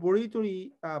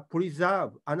completely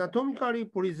anatomically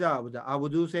preserve the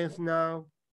abducens nerve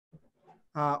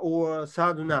or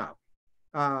third nerve,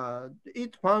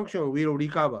 its function will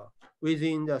recover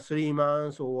within the 3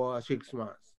 months or 6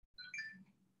 months.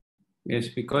 Yes,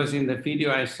 because in the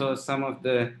video I saw some of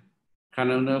the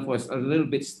cranial nerve was a little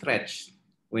bit stretched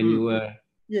when you were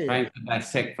trying to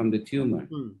dissect from the tumor.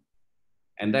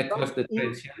 And that caused the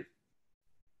transient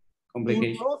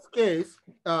complication. In most cases,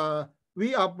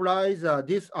 we apply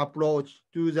this approach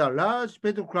to the large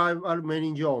petroclival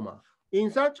meningioma. In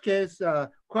such case,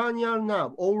 cranial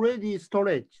nerve already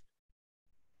stretched.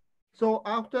 So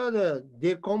after the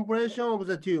decompression of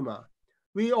the tumor,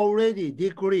 we already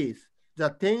decrease the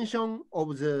tension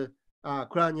of the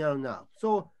cranial nerve.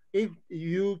 So if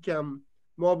you can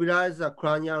mobilize the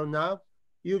cranial nerve,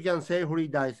 you can safely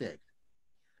dissect.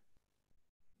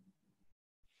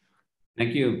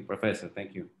 Thank you, Professor.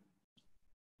 Thank you.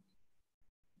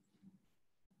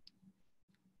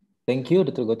 Thank you,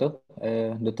 Dr. Goto.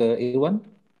 Dr. Irwan?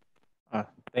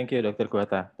 Thank you, Dr.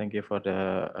 Guata. Thank you for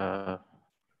the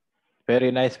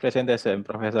very nice presentation,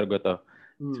 Professor Goto.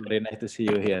 It's very nice to see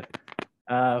you here.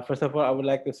 First of all, I would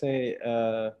like to say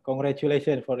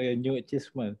congratulations for your new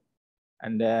achievement.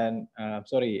 And then,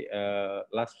 sorry,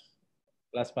 last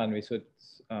month we should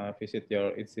visit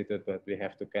your institute, but we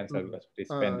have to cancel because of this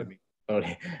pandemic.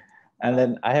 Sorry. And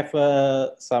then I have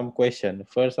some question.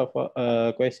 First of all,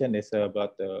 question is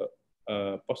about the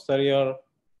posterior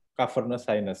cavernous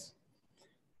sinus.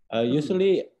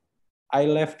 Usually, I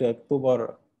left the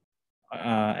tumor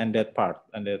and that part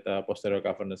and that posterior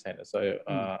cavernous sinus. So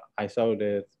I saw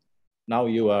that now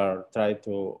you are trying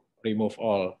to remove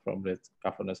all from the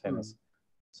cavernous sinus.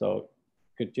 So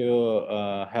could you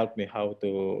help me how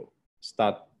to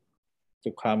start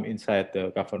to come inside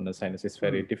the cavernous sinus? It's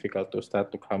very difficult to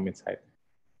start to come inside.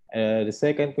 The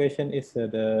second question is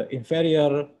the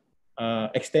inferior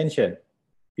extension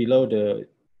below the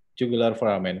jugular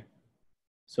foramen.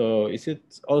 So is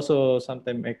it also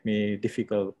sometimes make me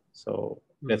difficult? So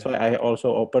that's why I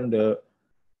also open the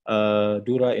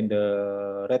dura in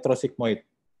the retrosigmoid.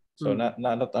 So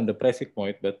not on the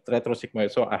presigmoid, but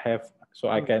retrosigmoid. So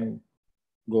I can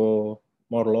go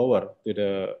more lower to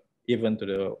the even to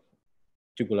the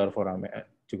jugular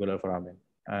foramen.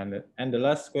 And the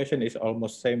last question is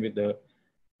almost same with the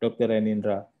Dr.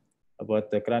 Renindra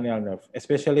about the cranial nerve,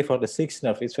 especially for the sixth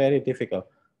nerve. It's very difficult.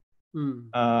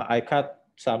 I cut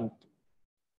some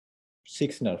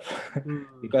sixth nerve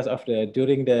because of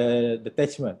during the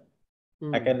detachment.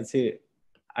 I can't see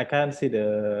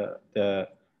the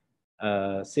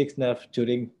sixth nerve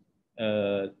during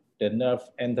the nerve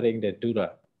entering the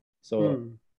dura. So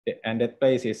and that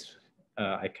place is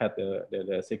I cut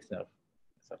the sixth nerve.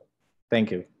 So,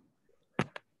 thank you.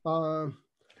 Now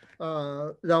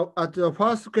at the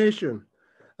first question,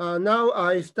 now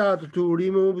I start to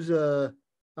remove the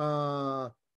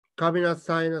cavernous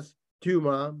sinus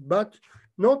tumor, but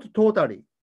not totally.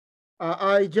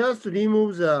 I just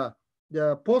remove the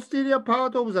posterior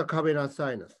part of the cavernous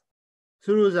sinus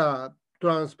through the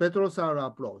transpetrosal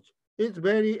approach. It's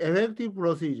very effective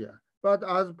procedure, but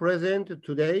as present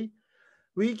today,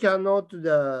 we cannot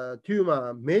the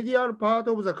tumor medial part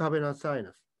of the cavernous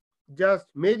sinus, just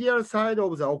medial side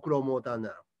of the oculomotor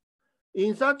nerve.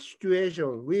 In such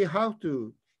situation, we have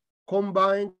to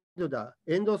combine the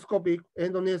endoscopic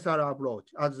endonasal approach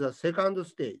as the second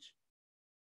stage.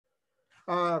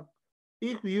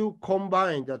 If you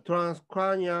combine the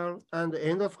transcranial and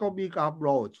endoscopic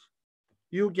approach,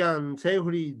 you can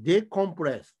safely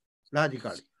decompress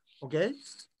radically, okay?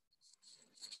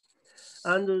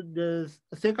 And the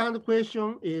second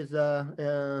question is,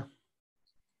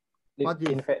 what is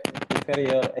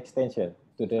inferior extension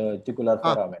to the jugular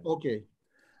foramen? Okay.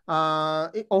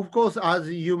 Of course, as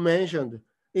you mentioned,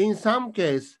 in some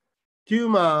case,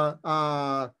 tumor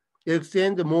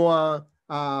extend more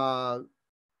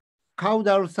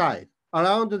caudal side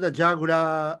around the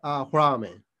jugular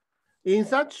foramen. In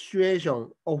such situation,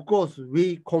 of course,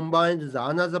 we combine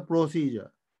another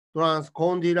procedure,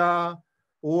 transcondylar,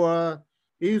 or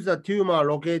if the tumor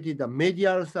located the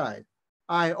medial side,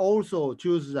 I also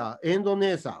choose the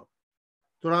endonasal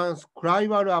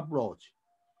transcribal approach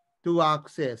to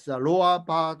access the lower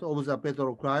part of the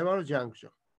petroclival junction.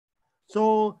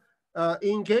 So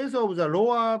in case of the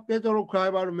lower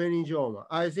petroclival meningioma,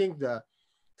 I think the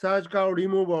surgical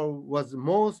removal was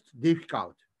most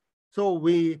difficult. So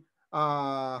we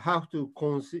have to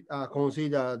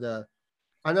consider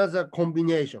another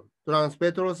combination,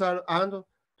 transpetrosal and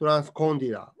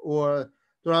transcondylar, or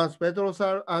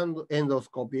transpetrosal and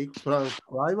endoscopic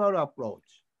transcribal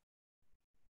approach.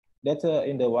 That's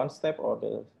in the one step or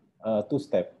the two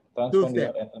step?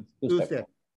 Transcondylar and two step.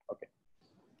 Okay.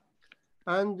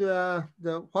 And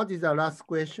what is the last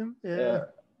question?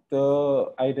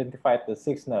 To identify the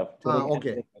sixth nerve.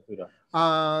 Okay.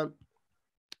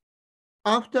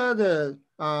 After the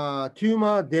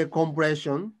tumor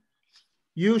decompression,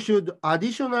 you should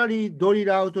additionally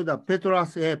drill out the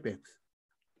petrous apex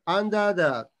under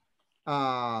the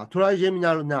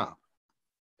trigeminal nerve.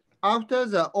 After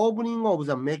the opening of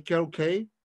the Meckel cave,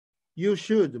 you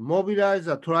should mobilize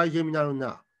the trigeminal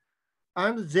nerve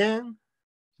and then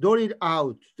drill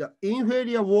out the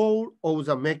inferior wall of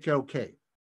the Meckel cave.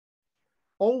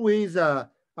 Always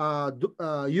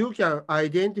you can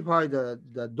identify the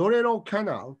Dorero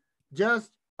canal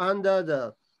just under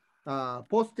the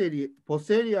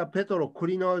posterior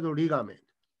petroclinoid ligament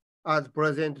as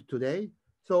present today.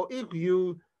 So if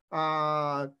you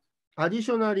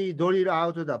additionally drill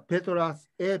out the petrous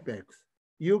apex,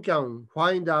 you can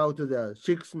find out the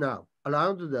sixth nerve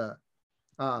around the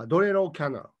Dorero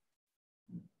canal.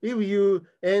 If you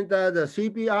enter the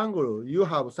CP angle, you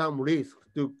have some risk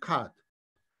to cut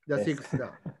the sixth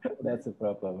nerve. That's a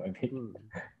problem, I think.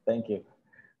 Thank you.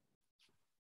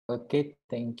 Okay,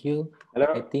 thank you. Hello.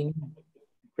 I think.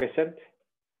 Question.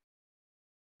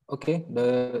 Okay,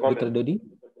 Dr. Dodi.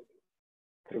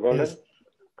 Dr. Golden. Yes.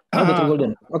 Oh, Dr.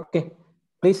 Golden. Okay,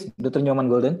 please, Dr. Nyoman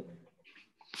Golden.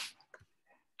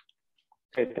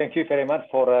 Okay, thank you very much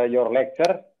for your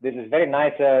lecture. This is very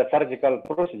nice surgical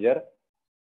procedure.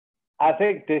 I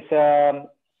think this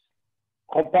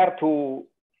compared to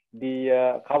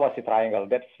the Kawase triangle,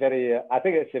 that's very. I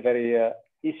think it's a very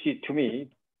easy to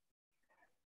me.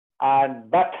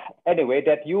 And but anyway,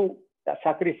 that you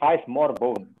sacrifice more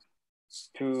bone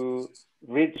to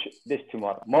reach this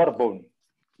tumor, more bone.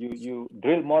 You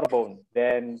drill more bone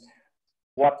than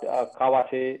what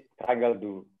Kawase triangle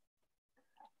do.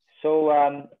 So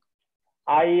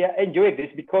I enjoy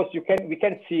this because we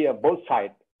can see both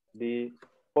sides, the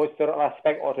posterior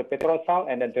aspect of the Petrosal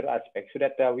and the anterior aspect, so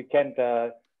that we can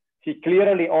see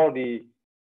clearly all the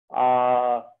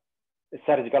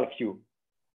surgical view.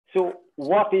 So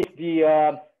what is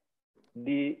the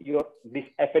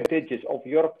disadvantages of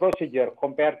your procedure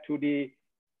compared to the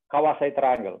Kawase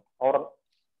triangle or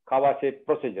Kawase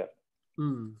procedure?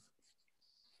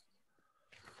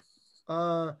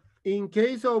 In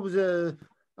case of the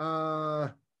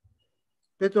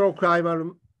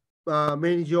petroclival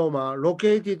meningioma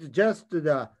located just to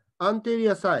the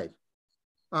anterior side,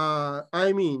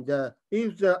 I mean,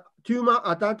 if the tumor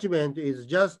attachment is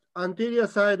just anterior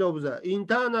side of the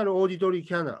internal auditory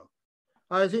canal,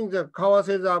 I think the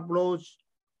Kawase's approach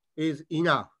is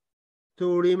enough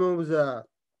to remove the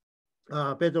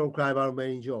petroclival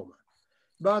meningioma.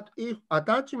 But if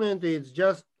attachment is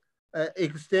just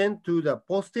extend to the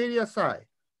posterior side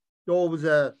of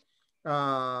the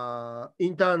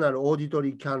internal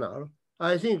auditory canal,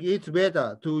 I think it's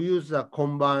better to use a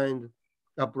combined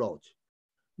approach.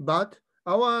 But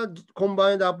our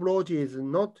combined approach is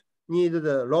not needed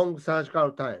a long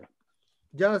surgical time.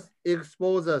 Just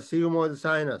expose the sigmoid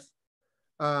sinus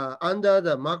under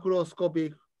the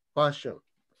macroscopic fashion,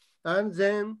 and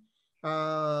then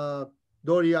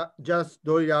just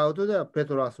drill out the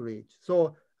petrous ridge.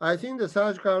 So I think the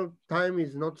surgical time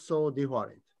is not so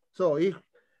different. So if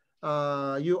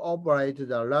you operate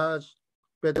the large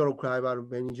petroclival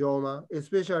meningioma,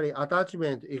 especially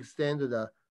attachment extend to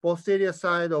the posterior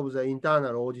side of the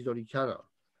internal auditory canal,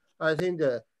 I think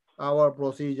that our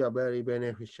procedure very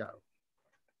beneficial.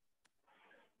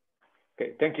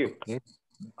 Okay, thank you.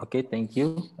 Okay, thank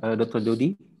you. Dr.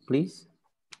 Dodi, please.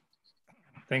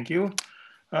 Thank you.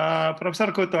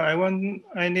 Professor Goto,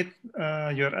 I need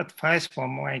your advice for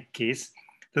my case.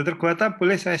 Dr. Guata,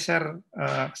 boleh saya share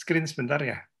screen sebentar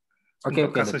ya? Oke,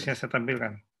 untuk kasusnya saya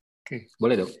tampilkan. Oke.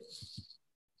 Boleh, Dok.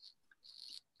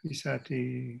 Bisa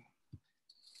di...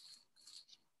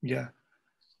 Ya.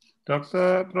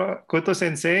 Dr. Goto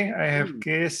Sensei, I have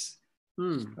case.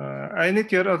 I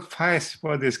need your advice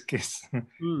for this case.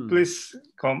 Please,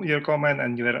 your comment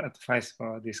and your advice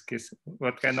for this case.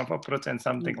 What kind of approach and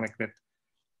something like that.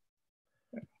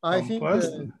 I think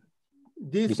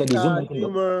this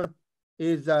tumor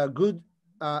is a good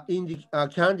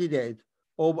candidate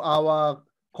of our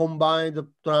combined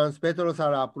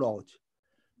transpetrosal approach,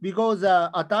 because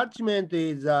attachment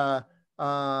is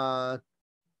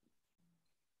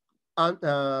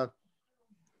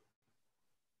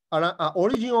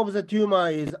origin of the tumor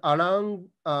is around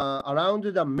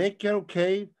the Meckel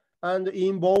cave and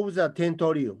involves a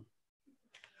tentorium,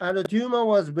 and the tumor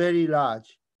was very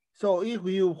large. So if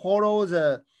you follow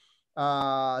the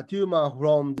tumor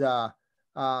from the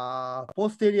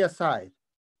posterior side,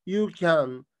 you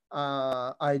can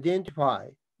identify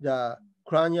the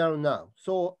cranial nerve.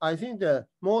 So I think the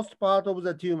most part of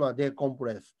the tumor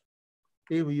decompressed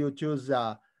if you choose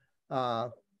a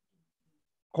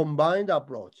combined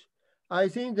approach. I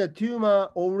think the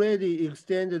tumor already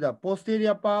extended the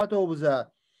posterior part of the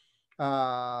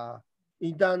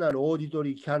internal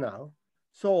auditory canal.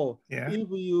 So if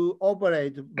you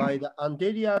operate by the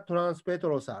anterior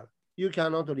transpetrosal, you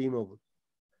cannot remove.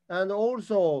 And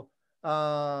also,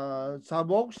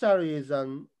 suboccipital is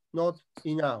not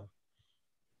enough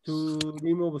to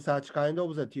remove such kind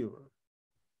of the tumor.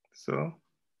 So,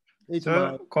 it's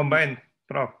combine,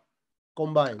 Prof.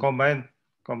 Combine.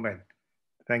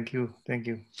 Thank you,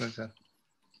 Professor.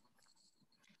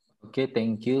 Okay,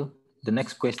 thank you. the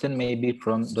next question may be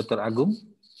from Dr. Agung.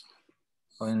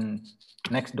 And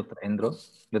next, Dr. Endro.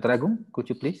 Dr. Agung, could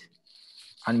you please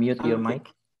unmute your mic?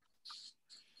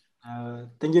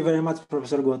 Thank you very much,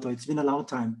 Professor Goto. It's been a long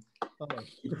time.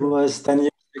 It was 10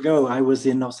 years ago. I was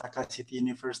in Osaka City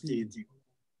University.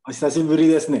 Osasiburi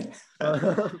desu ne.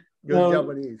 Good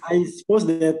Japanese. I suppose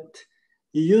that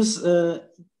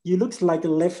you looks like a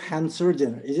left-hand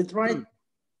surgeon. Is it right?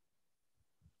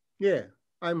 Yeah,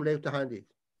 I'm left-handed.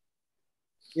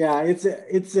 Yeah,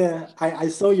 I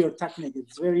saw your technique.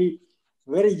 It's very,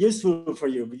 very useful for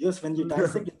you because when you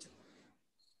dissect it,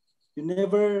 you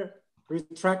never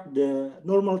retract the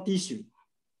normal tissue.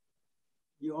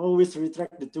 You always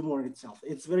retract the tumor itself.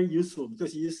 It's very useful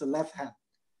because you use the left hand.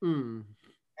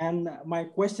 And my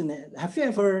question is, have you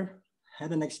ever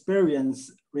had an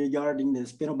experience regarding the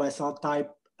spinobasal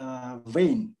type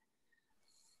vein?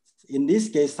 In this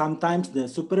case, sometimes the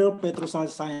superior petrosal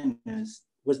sinus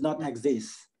was not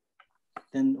exist.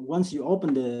 Then once you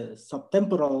open the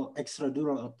subtemporal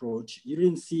extradural approach, you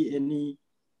didn't see any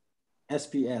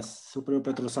S.P.S, superior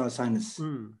petrosal sinus.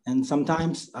 And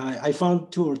sometimes I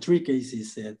found 2 or 3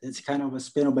 cases that it's kind of a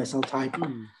spinobasal type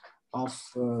of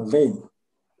vein.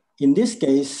 In this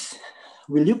case,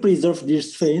 will you preserve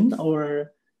this vein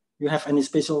or you have any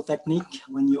special technique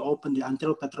when you open the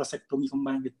anterior petrosectomy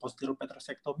combined with posterior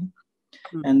petrosectomy?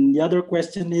 And the other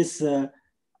question is,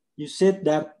 you said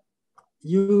that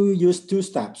you use 2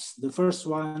 steps. The first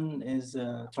one is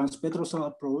a transpetrosal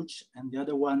approach and the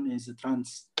other one is a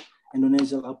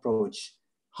trans-endonasal approach.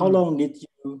 How long did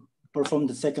you perform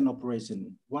the second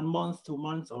operation? 1 month, 2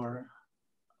 months, or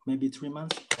maybe 3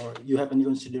 months? Or you have any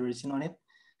consideration on it?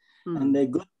 And the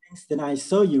good things that I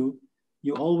saw you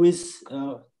always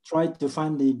try to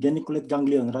find the geniculate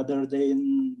ganglion rather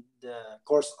than the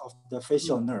course of the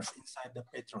facial nerve inside the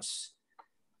petrous.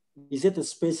 Is it a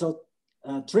special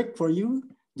trick for you?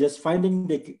 Just finding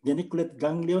the geniculate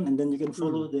ganglion and then you can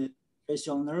follow the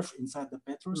facial nerve inside the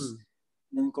petrous,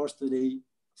 and then course to the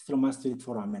stromastoid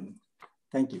foramen.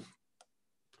 Thank you.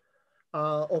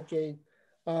 Okay.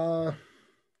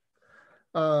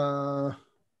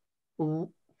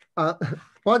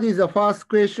 What is the first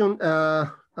question?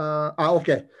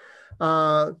 Okay.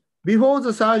 Before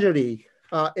the surgery,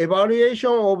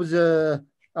 evaluation of the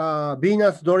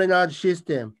venous drainage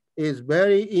system is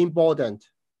very important.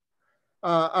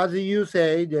 As you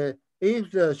said,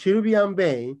 if the Sylvian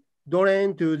vein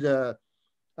drain to the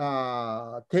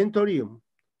tentorium,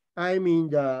 I mean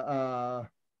the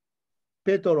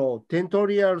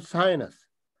petrotentorial sinus,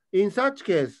 in such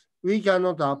case, we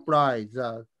cannot apply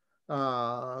the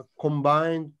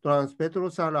combined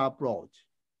transpetrosal approach.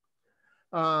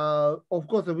 Of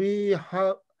course, we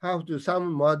have to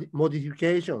some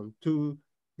modification to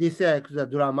dissect the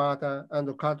dramata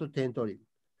and cut tentorium.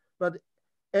 But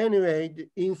anyway,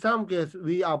 in some cases,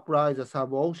 we apply the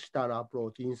suboccipital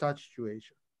approach in such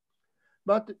situation.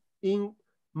 But in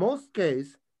most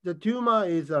cases, the tumor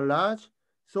is large,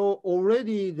 so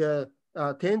already the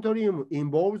tentorium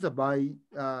involved by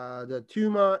the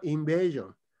tumor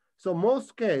invasion. So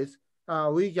most cases,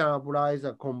 we can apply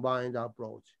the combined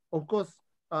approach. Of course,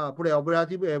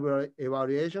 preoperative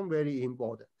evaluation very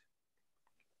important.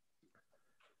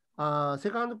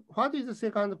 What is the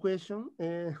second question?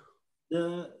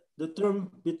 The term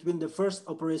between the first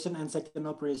operation and second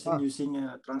operation using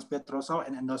transpetrosal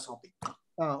and endoscopic.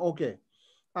 Okay.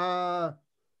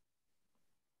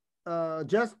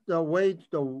 Just wait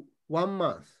 1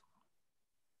 month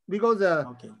because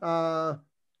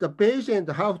the patient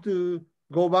have to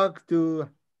go back to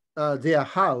their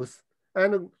house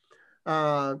and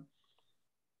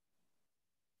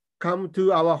come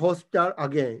to our hospital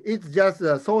again. It's just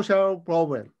a social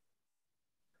problem.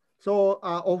 So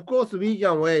of course we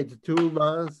can wait 2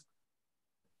 months.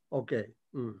 Okay.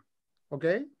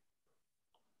 Okay.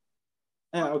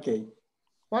 Okay.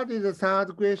 What is the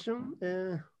third question?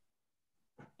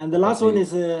 And the last one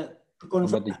is to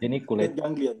confirm the geniculate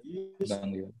ganglion. You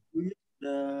use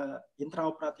the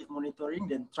intraoperative monitoring,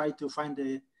 then try to find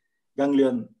the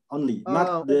ganglion only,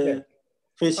 not the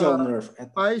facial nerve.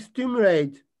 I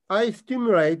stimulate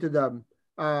the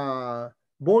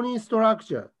bony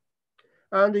structure,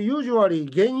 and usually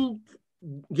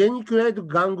geniculate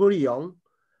ganglion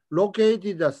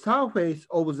located the surface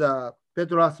of the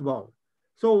petrous bone.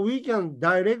 So we can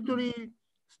directly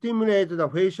stimulate the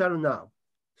facial nerve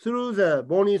through the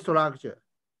bony structure.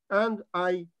 And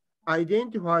I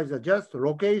identify the just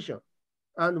location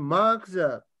and mark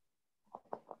the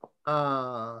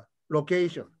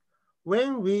location.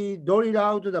 When we drill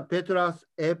out the petrous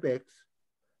apex,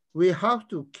 we have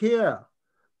to care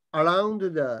around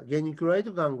the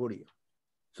geniculate ganglion.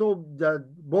 So the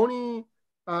bony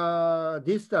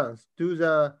distance to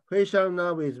the facial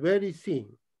nerve is very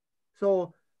thin.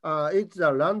 So it's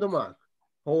a landmark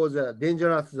for the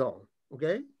dangerous zone.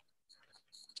 Okay.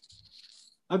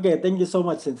 Okay. Thank you so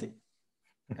much, Sensei.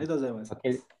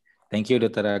 Okay. Thank you,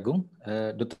 Dr. Agung.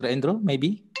 Dr. Endro,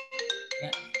 maybe?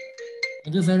 Yeah.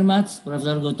 Thank you very much,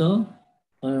 Professor Goto,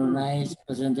 for a nice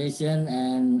presentation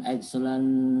and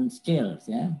excellent skills.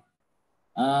 Yeah.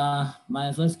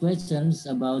 My first questions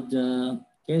about the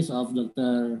case of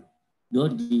Dr.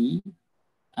 Dodi.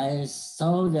 I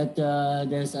saw that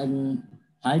there's an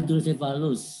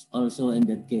hydrocephalus also in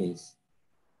that case.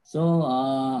 So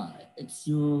it's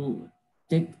you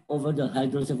take over the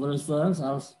hydrocephalus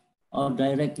first or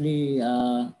directly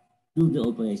do the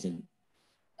operation.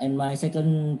 And my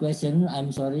second question,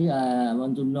 I'm sorry, I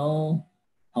want to know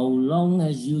how long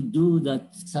as you do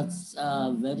that such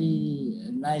a very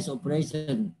nice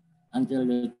operation until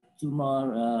the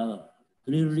tumor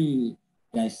clearly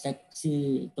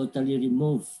dissected, totally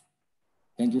removed.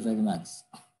 Thank you very much.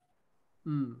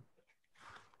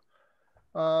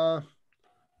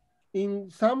 In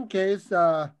some cases,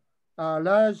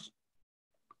 large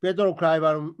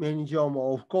petroclival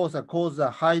meningioma, of course, cause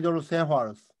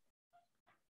hydrocephalus.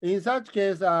 In such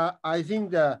case, I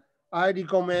think I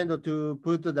recommend to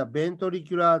put the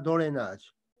ventricular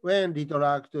drainage when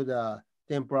retract to the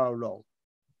temporal lobe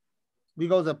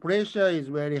because the pressure is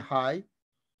very high.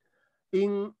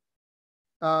 In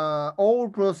all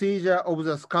procedure of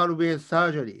the skull-base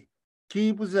surgery,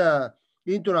 keep the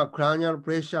intracranial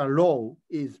pressure low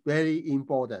is very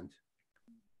important.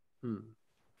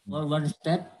 For one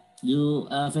step, you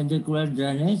ventricular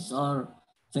drainage or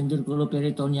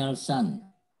ventriculoperitoneal shunt?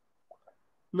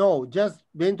 No, just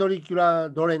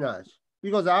ventricular drainage.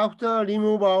 Because after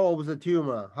removal of the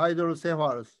tumor,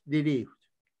 hydrocephalus relieved.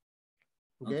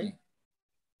 Okay?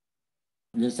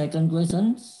 The second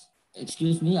question,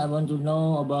 excuse me, I want to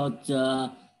know about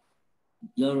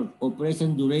your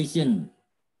operation duration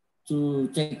to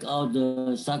take out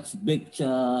the such big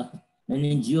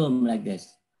meningioma like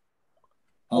this.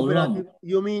 How long?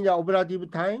 You mean the operative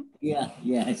time? Yeah,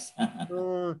 yes.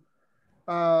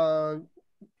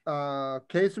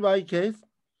 Case by case.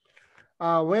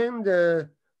 When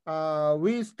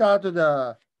we start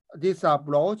this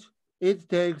approach, it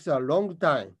takes a long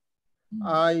time.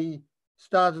 I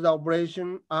start the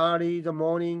operation early in the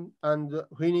morning and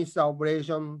finish the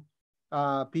operation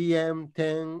PM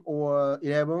 10 or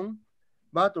 11.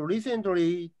 But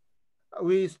recently,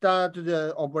 we start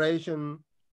the operation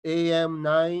AM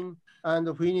 9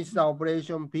 and finish the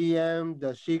operation PM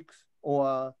the 6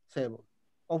 or 7.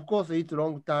 Of course, it's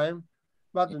long time,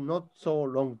 but not so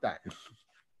long time.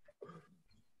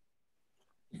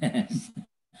 Yes.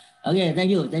 Okay, thank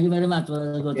you. Thank you very much.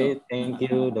 Okay, thank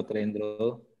you, Dr.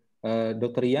 Endro.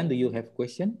 Dr. Ian, do you have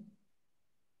question?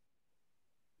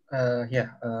 I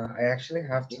actually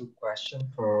have two questions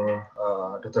for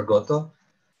Dr. Goto.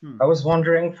 I was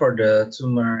wondering for the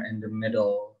tumor in the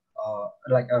middle,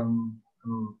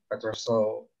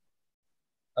 Petrosal,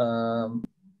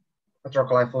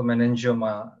 petroclival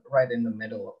meningioma right in the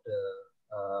middle of the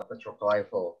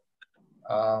petroclival.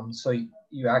 So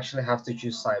you actually have to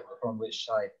choose side from which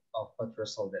side of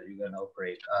Petrosal that you're going to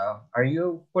operate. Are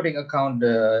you putting account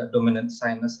the dominant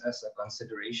sinus as a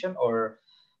consideration, or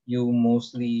you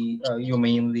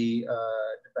mainly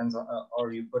depends on,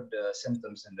 or you put the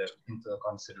symptoms into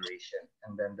consideration?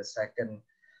 And then the second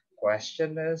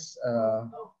question is,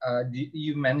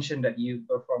 you mentioned that you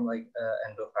perform like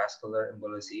endovascular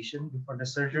embolization before the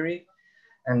surgery,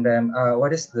 and then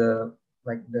what is the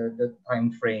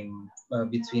time frame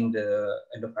between the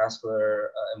endovascular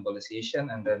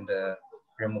embolization and then the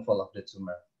removal of the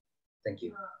tumor? Thank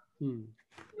you.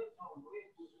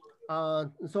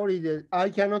 Sorry, I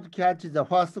cannot catch the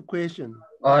first question.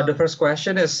 The first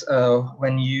question is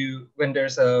when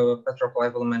there's a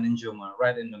petroclival meningioma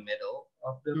right in the middle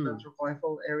of the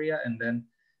petroclival area, and then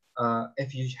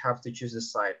if you have to choose a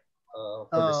site for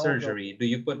the surgery, do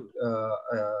you put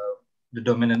the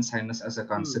dominant sinus as a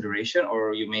consideration,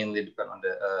 or you mainly depend on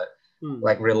the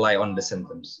rely on the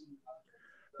symptoms?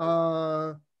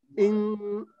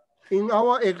 In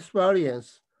our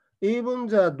experience, even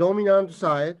the dominant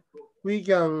side, we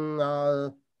can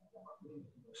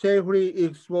safely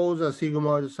expose the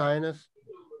sigmoid sinus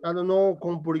and no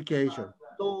complication.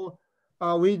 So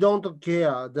we don't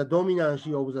care the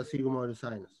dominancy of the sigmoid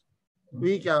sinus.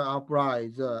 We can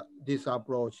apply this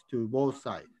approach to both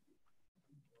sides.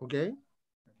 Okay?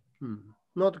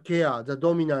 Not care the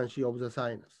dominancy of the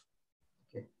sinus.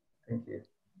 Okay, thank you.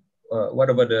 What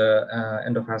about the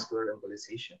endovascular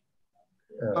embolization?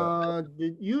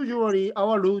 Usually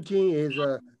our routine is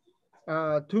 2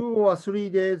 or 3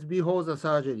 days before the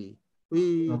surgery.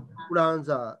 We plan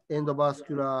the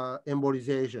endovascular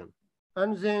embolization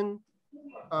and then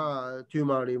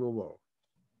tumor removal.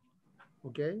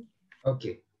 Okay?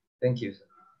 Okay, thank you.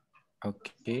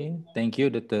 Okay, thank you,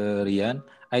 Dr. Rian.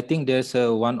 I think there's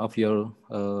one of your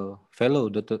fellow,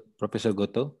 Dr. Professor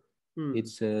Goto.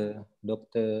 It's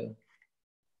Dr.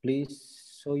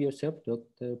 Please show yourself,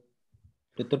 Dr.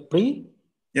 Pri.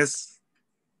 Yes.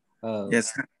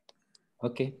 Yes.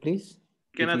 Okay, please.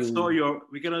 We cannot show your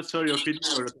video,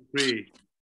 Dr. Pri.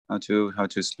 How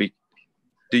to speak?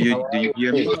 Do you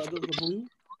hear me?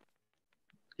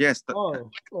 Yes. Okay.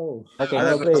 Hello.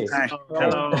 Hello.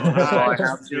 So I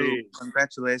have to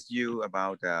congratulate you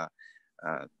about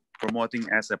promoting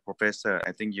as a professor.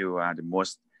 I think you are the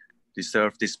most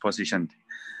deserve this position.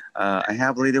 I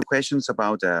have little questions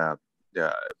about the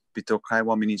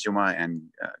Petrosal and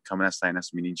common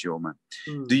sinus meningioma.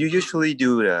 Do you usually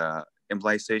do the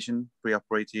embolization,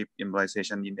 preoperative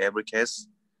embolization in every case?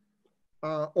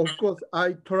 Of course,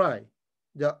 I try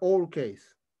the all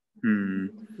case.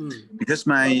 Because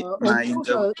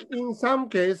in some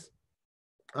case,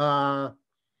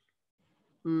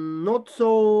 not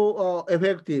so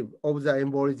effective of the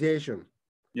embolization.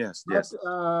 Yes, but,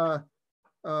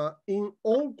 in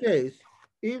all case,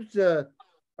 if the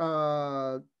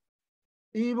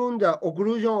even the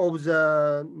occlusion of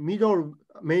the middle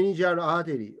meningeal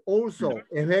artery also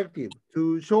effective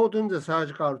to shorten the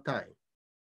surgical time.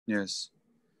 Yes.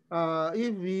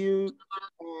 If you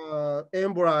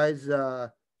embolize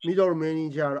the middle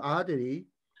meningeal artery,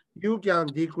 you can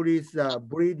decrease the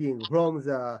bleeding from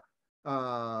the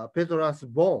petrous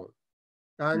bone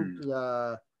and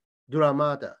the dura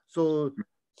mater. So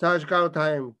surgical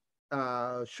time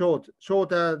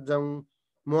shorter than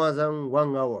more than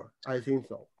 1 hour, I think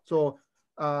so. So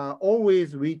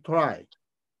always we try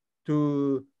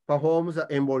to perform the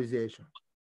embolization.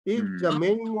 If the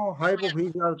meningeal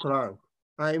hypophyseal trunk,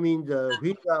 I mean the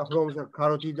fissure from the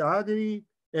carotid artery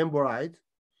embolized,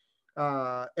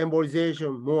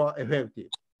 embolization more effective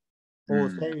or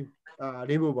safe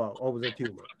removal of the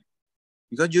tumor.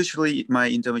 Because usually my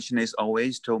interventionist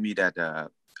always told me that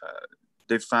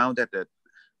they found that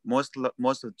most of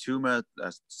the tumor,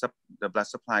 the blood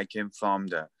supply came from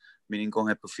the meningeal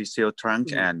hypophyseal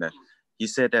trunk, and he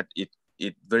said that it's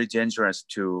very dangerous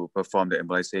to perform the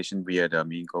embolization via the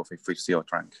meningeal hypophyseal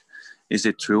trunk. Is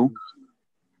it true?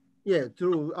 Yeah,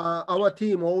 true. Our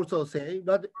team also say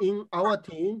that in our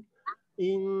team,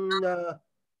 in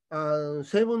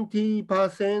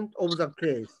 70% of the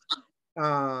case,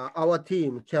 our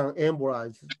team can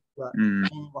embolize the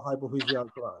hypophyseal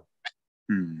trunk.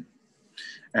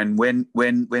 And when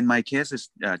my cases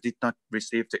did not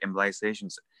receive the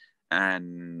embolizations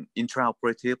and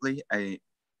intraoperatively,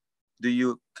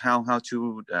 how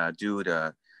to do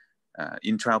the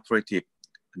intraoperative,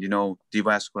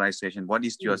 devascularization? What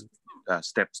is your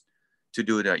steps to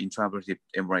do the intraoperative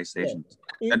embolization?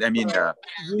 And I mean the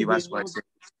devascularization.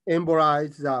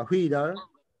 Embolize the feeder.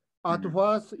 At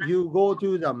first, you go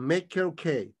to the Meckel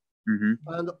cave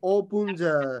and open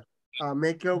the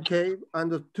Meckel cave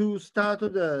and to start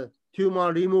the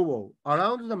tumor removal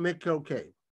around the Meckel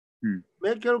cave.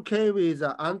 Meckel cave is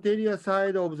the anterior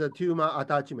side of the tumor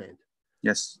attachment.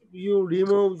 Yes. You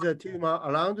remove the tumor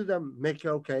around the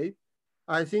Meckel cave.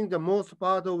 I think the most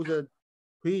part of the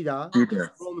feeder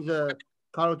from the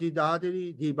carotid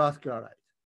artery devascularized.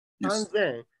 And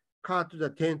then cut the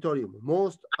tentorium,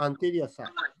 most anterior side.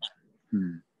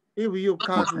 If you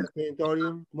cut the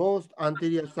tentorium, most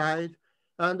anterior side,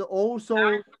 and also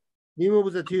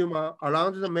remove the tumor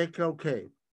around the Meckel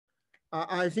cave,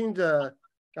 I think the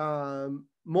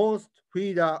most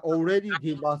feeder already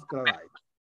devascularized.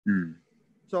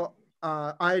 So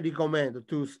I recommend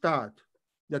to start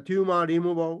the tumor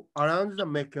removal around the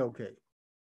Meckel cave.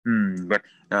 But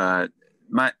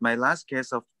my last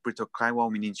case of Petrosal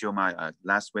meningioma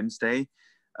last Wednesday,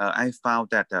 I found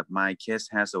that my case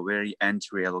has a very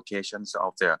anterior locations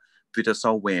of the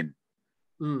Petrosal vein,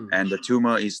 and the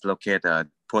tumor is located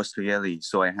posteriorly.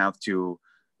 So I have to,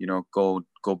 go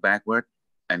backward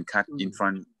and cut in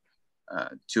front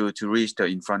to reach the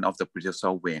in front of the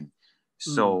Petrosal vein.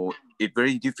 So it's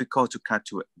very difficult to cut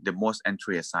to the most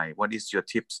anterior side. What is your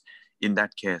tips in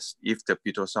that case if the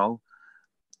Petrosal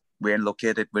vein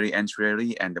located very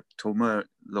anteriorly and the tumor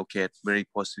located very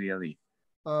posteriorly?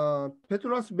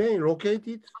 Petrosal vein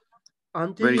located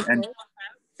anterior side?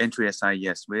 Anterior side,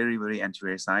 yes, very, very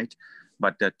anterior side.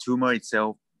 But the tumor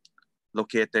itself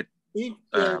located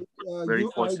very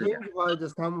you posterior. identify the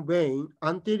some vein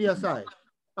anterior side,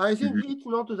 I think it's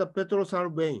not the Petrosal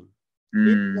vein.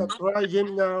 It's a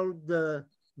trigeminal the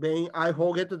vein. I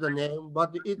forget the name,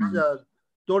 but it's a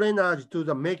drainage to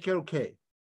the M.Kes.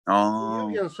 Oh.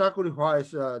 You can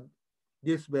sacrifice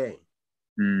this vein.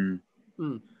 In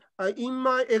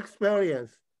my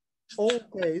experience, all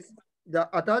case the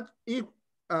attach if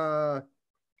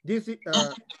this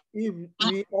if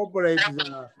we operate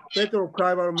the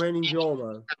petroclival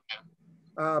meningioma,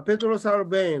 petrosal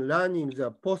vein running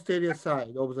the posterior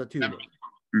side of the tumor.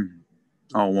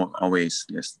 Oh, always,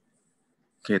 yes.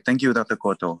 Okay, thank you, Dr.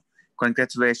 Goto.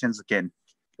 Congratulations again.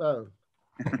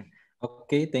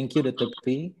 Okay, thank you, Dr.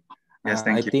 P. Yes,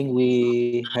 thank I you. think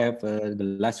we have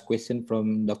the last question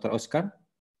from Dr. Oscar.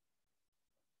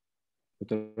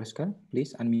 Dr. Oscar,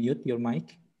 please unmute your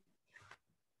mic.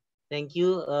 Thank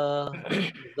you,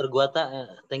 Dr. Guata.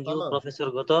 Thank you,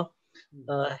 Professor Goto.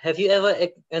 Have you ever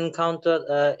encountered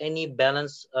any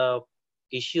balance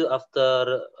issue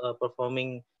after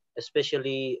performing,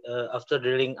 especially after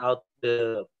drilling out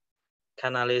the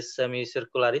canalis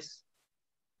semicircularis,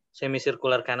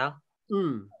 semicircular canal?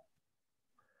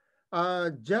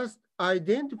 Just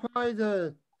identify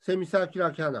the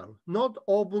semicircular canal, not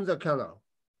open the canal.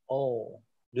 Oh,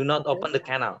 do not open the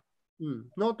canal.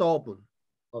 Not open.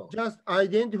 Just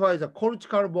identify the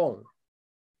cortical bone.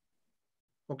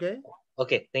 Okay?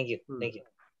 Okay, thank you. Thank you.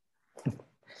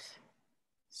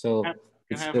 So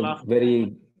it's a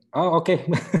very... Oh, okay.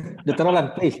 Dr.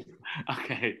 Roland, please.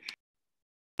 Okay.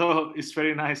 So it's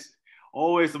very nice.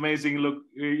 Always amazing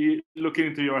looking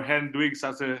into your hand, doing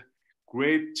such a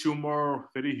great tumor,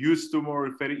 very huge tumor,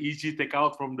 very easy take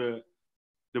out from the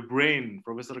brain,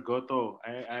 Professor Goto.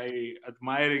 I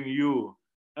admiring you.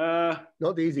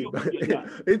 Not easy, but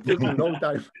it took a long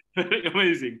time. Very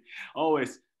amazing.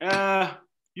 Always.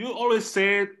 You always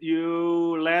said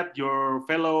you let your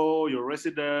fellow, your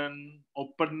resident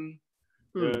open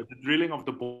the drilling of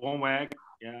the bone wax,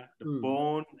 the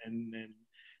bone, and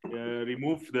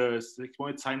remove the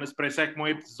sigmoid sinus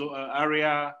presigmoid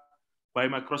area by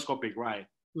microscopic, right?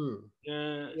 Do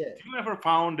you ever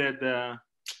found that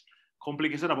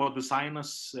complication about the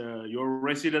sinus, your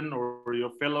resident or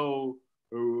your fellow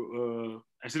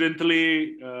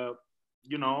accidentally,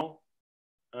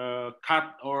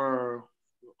 cut or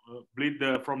bleed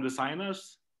from the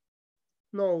sinus?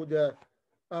 No,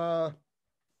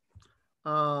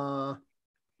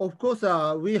 of course,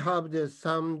 we have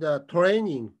some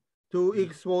training to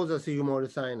expose the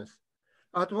sigmoid sinus.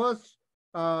 At first,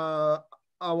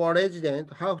 our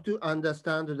resident have to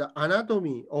understand the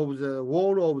anatomy of the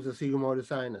wall of the sigmoid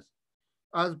sinus.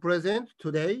 As present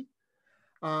today,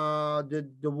 the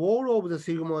wall of the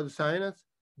sigmoid sinus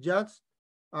just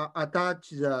attach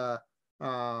the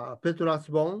petrous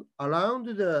bone around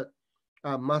the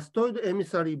mastoid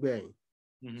emissary vein.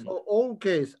 So all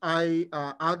case, I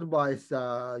advise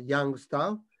young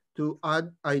staff to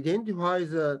identify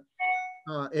the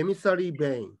emissary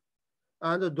vein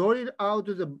and drill out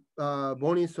the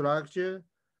bony structure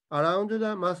around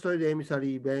the mastoid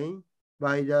emissary vein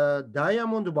by the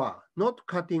diamond bar, not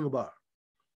cutting bar.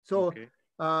 So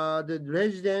the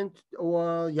resident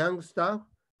or young staff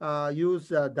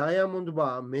use a diamond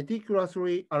bar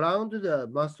meticulously around the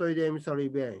mastoid emissary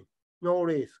vein. No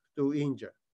risk to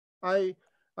injure. I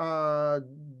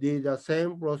did the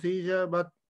same procedure,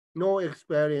 but no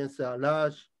experience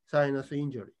large sinus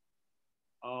injury.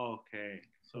 Okay.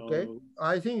 So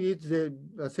I think it's a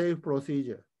safe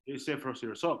procedure. It's safe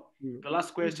procedure. So the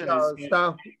last question is: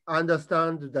 staff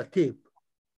understand the tip.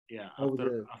 Yeah,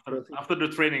 after the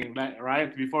training,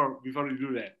 right? Before you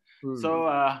do that. So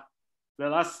the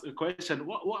last question: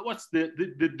 what's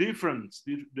the difference?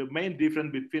 The main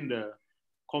difference between the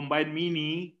combined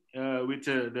mini with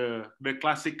the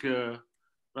classic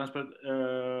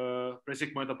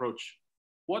presigmoid approach?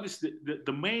 What is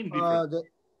the main difference?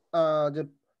 The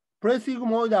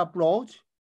presigmoid approach,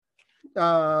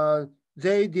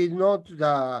 they did not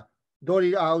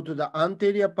drill out the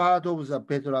anterior part of the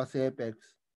petrous apex.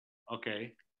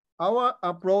 Okay. Our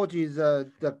approach is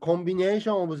the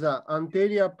combination of the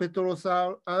anterior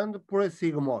petrosal and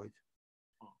presigmoid.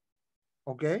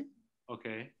 Okay.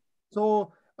 Okay.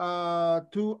 So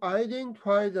to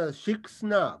identify the sixth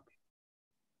nerve,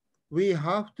 we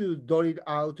have to drill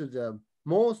out the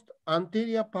most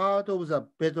anterior part of the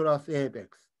petrous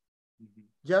apex,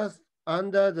 just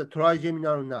under the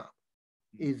trigeminal nerve.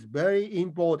 Is very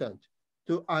important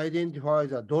to identify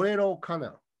the Dorero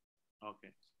canal. Okay.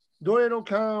 Dorero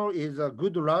canal is a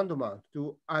good landmark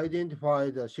to identify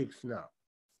the sixth nerve.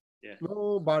 Yeah.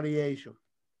 No variation.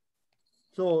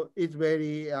 So it's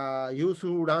very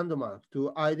useful landmark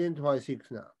to identify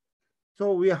sixth nerve.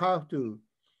 So we have to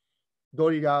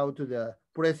drill out the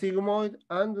presigmoid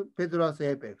and petrosal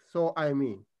apex. So I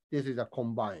mean, this is a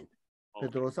combined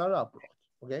petrosal approach.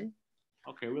 Okay.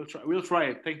 Okay, we'll try. We'll try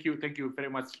it. Thank you. Thank you very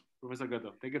much, Professor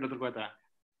Goto. Thank you, Dr. Guata.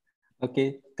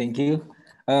 Okay, thank you.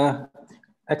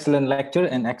 Excellent lecture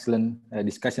and excellent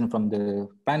discussion from the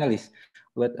panelists.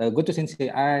 But Goto Sensei,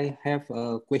 I have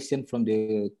a question from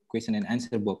the question and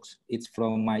answer box. It's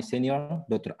from my senior,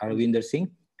 Dr. Arvinder Singh.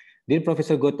 Dear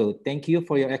Professor Goto, thank you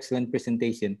for your excellent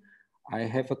presentation. I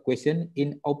have a question.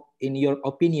 In your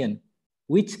opinion,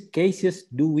 which cases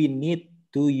do we need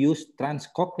to use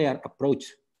transcochlear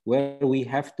approach where we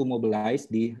have to mobilize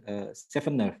the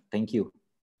seventh nerve? Thank you.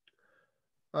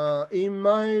 In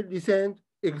my recent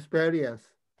experience,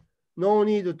 no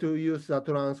need to use a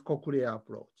transcochlear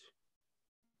approach.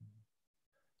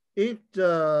 If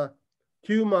the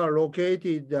tumor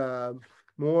located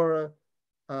more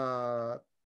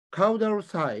caudal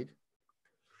side,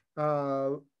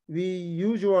 we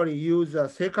usually use a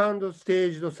second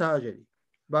stage surgery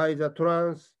by the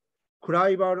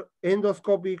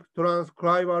endoscopic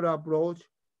transcribal approach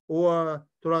or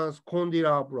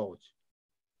transcondylar approach.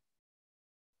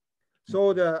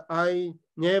 So that I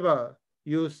never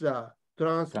use the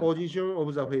transposition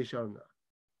of the facial nerve.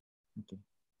 Okay.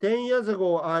 10 years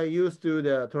ago, I used to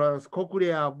the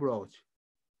transcochlear approach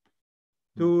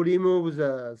to remove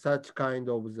such kind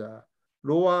of the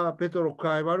lower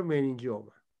petroclival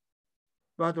meningioma.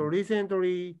 But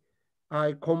recently,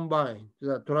 I combined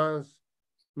the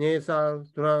transnasal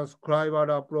transcribal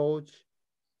approach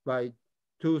by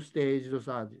two-stage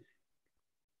surgery.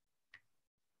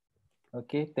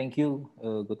 Okay, thank you,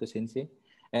 Goto Sensei.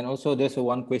 And also there's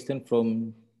one question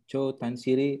from Cho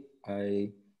Tansiri.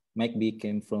 Mike B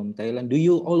came from Thailand. Do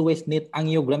you always need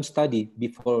angiogram study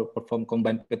before perform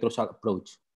combined petrosal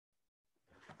approach?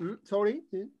 Sorry?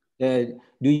 Do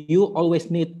you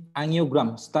always need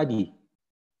angiogram study?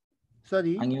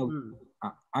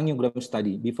 Angiogram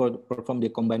study before perform the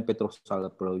combined petrosal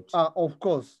approach? Of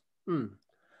course.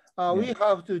 We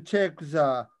have to check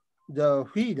the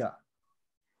feeder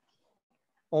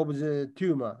of the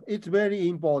tumor. It's very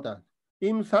important.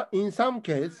 In some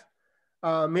cases,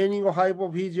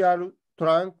 meningohypophyseal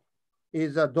trunk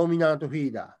is a dominant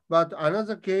feeder, but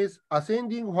another case,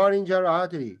 ascending pharyngeal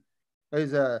artery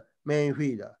is a main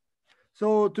feeder.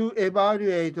 So to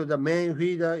evaluate the main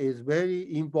feeder is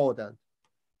very important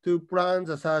to plan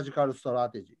the surgical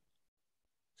strategy.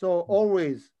 So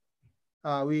always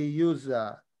we use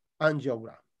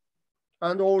angiogram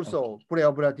and also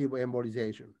preoperative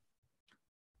embolization.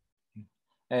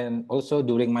 And also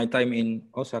during my time in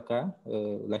Osaka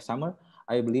last summer,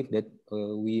 I believe that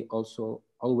we also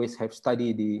always have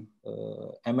studied the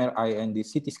MRI and the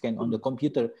CT scan on the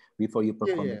computer before you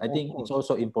perform it. I think it's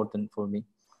also important for me.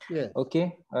 Yeah.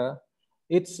 Okay.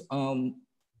 It's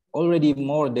already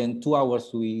more than 2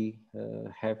 hours we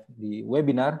have the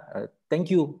webinar.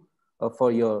 Thank you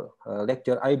for your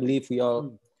lecture. I believe we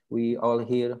all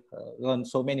here learn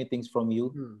so many things from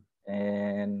you.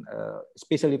 And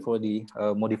especially for the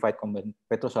modified combined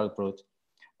petrosal approach.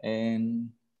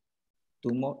 And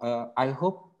tomorrow, I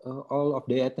hope all of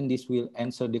the attendees will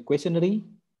answer the questionnaire.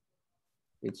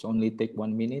 It's only take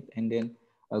 1 minute. And then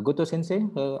Goto Sensei,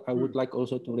 I would like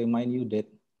also to remind you that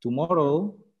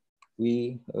tomorrow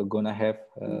we are gonna have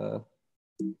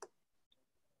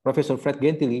Professor Fred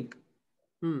Gentili.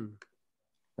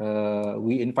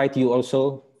 We invite you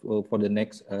also for the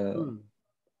next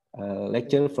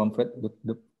lecture from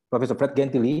Professor Fred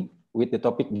Gentili with the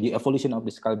topic the evolution of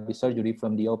the Skullbase surgery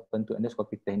from the open to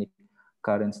endoscopic technique,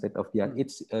 current state of the art.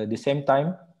 It's the same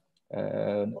time,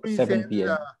 7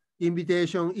 p.m.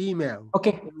 Invitation email.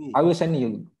 Okay, I will send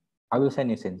you. I will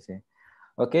send you, Sensei.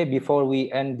 Okay, before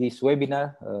we end this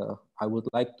webinar, I would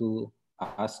like to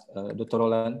ask Dr.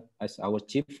 Roland as our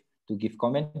chief to give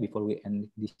comment before we end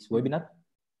this webinar.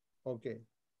 Okay.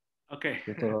 Okay.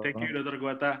 Thank you, Dr.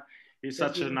 Guata. It's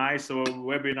such a nice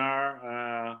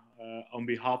webinar on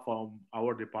behalf of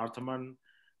our department,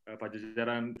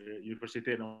 Padjadjaran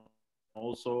University, and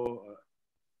also,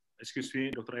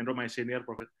 Dr. Endro, my senior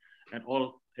prophet, and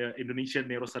all Indonesian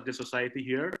Neurosurgery Society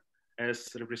here, as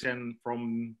represent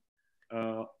from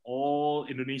all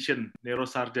Indonesian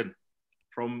neurosurgeon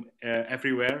from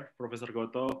everywhere. Professor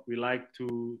Goto, we like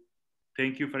to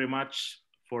thank you very much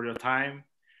for your time.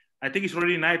 I think it's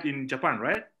already night in Japan,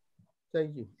 right?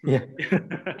 Thank you. Yeah.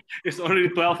 It's already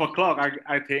 12 o'clock,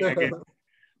 I think, again.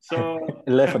 So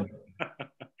 11.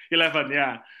 11,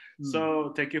 yeah.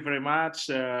 So thank you very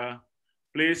much.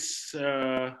 Please,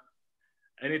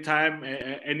 anytime,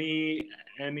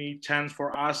 any chance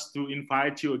for us to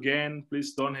invite you again,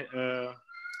 please don't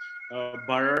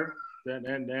bother.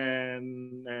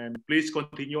 And and please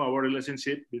continue our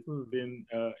relationship between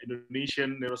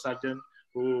Indonesian neurosurgeon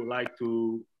who like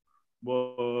to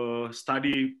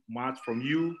study much from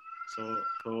you.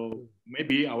 So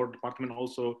maybe our department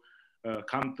also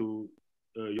come to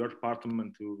your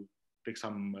department to take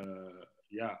some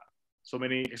so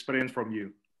many experience from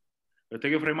you.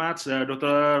 Thank you very much,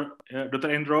 Dr.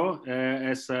 Endro,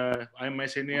 as I'm my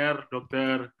senior,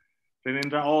 Dr.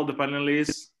 Renendra, all the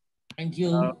panelists. Thank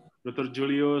you. Dr.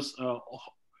 Julius,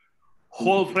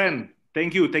 whole friend.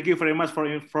 Thank you very much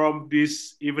from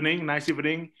this evening, nice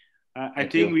evening. I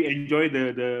think we enjoyed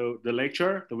the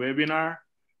lecture, the webinar.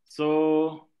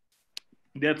 So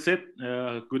that's it.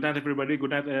 Good night, everybody.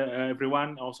 Good night,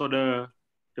 everyone. Also the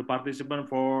participant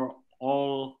for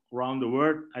all around the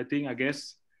world, I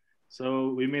guess.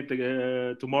 So we meet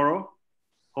tomorrow.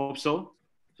 Hope so.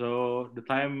 So the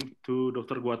time to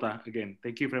Dr. Guata again.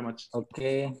 Thank you very much.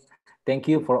 Okay. Thank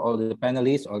you for all the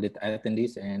panelists, all the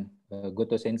attendees, and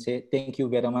Goto Sensei. Thank you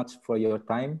very much for your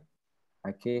time.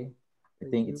 Okay. I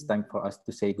think it's time for us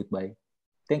to say goodbye.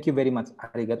 Thank you very much.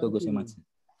 Arigatou gozaimasu.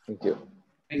 Thank you.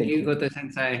 Thank you, Goto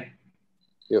Sensei.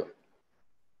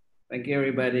 Thank you,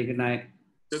 everybody. Good night.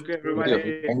 Thank you,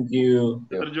 everybody. Thank you.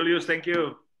 Dr. Julius, thank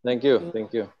you. Thank you.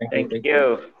 Thank you. Thank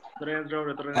you. Dr. Endro,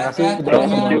 Dr. Terima kasih,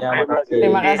 Dok.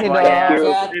 Terima kasih, Dok.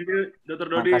 Dr.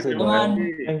 Dodi, terima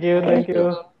kasih. Thank you.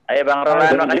 Ayo Bang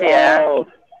Roland, makasih ya.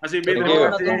 Makasih, Bin.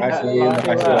 Terima kasih.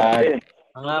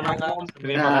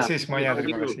 Terima kasih semuanya.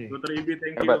 Terima kasih. Dr. Ibi,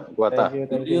 thank you. Hebat, Guata.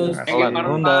 Thank you, Pak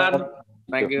Roland.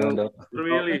 Thank you. Dr.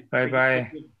 Willy.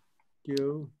 Bye-bye. Thank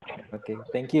you. Okay,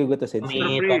 thank you, Goto Sensei.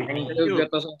 Dr. Pri, Thank you,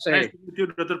 Goto Sensei. Nice to meet you,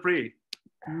 Dr. Pri.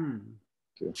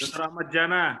 Dr. Ahmad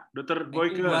Jana, Dr.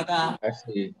 Boyke. Terima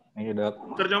kasih. Thank you, Dok.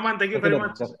 Dr. Nyoman, thank you very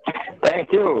much.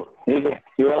 Thank you.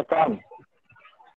 You're welcome.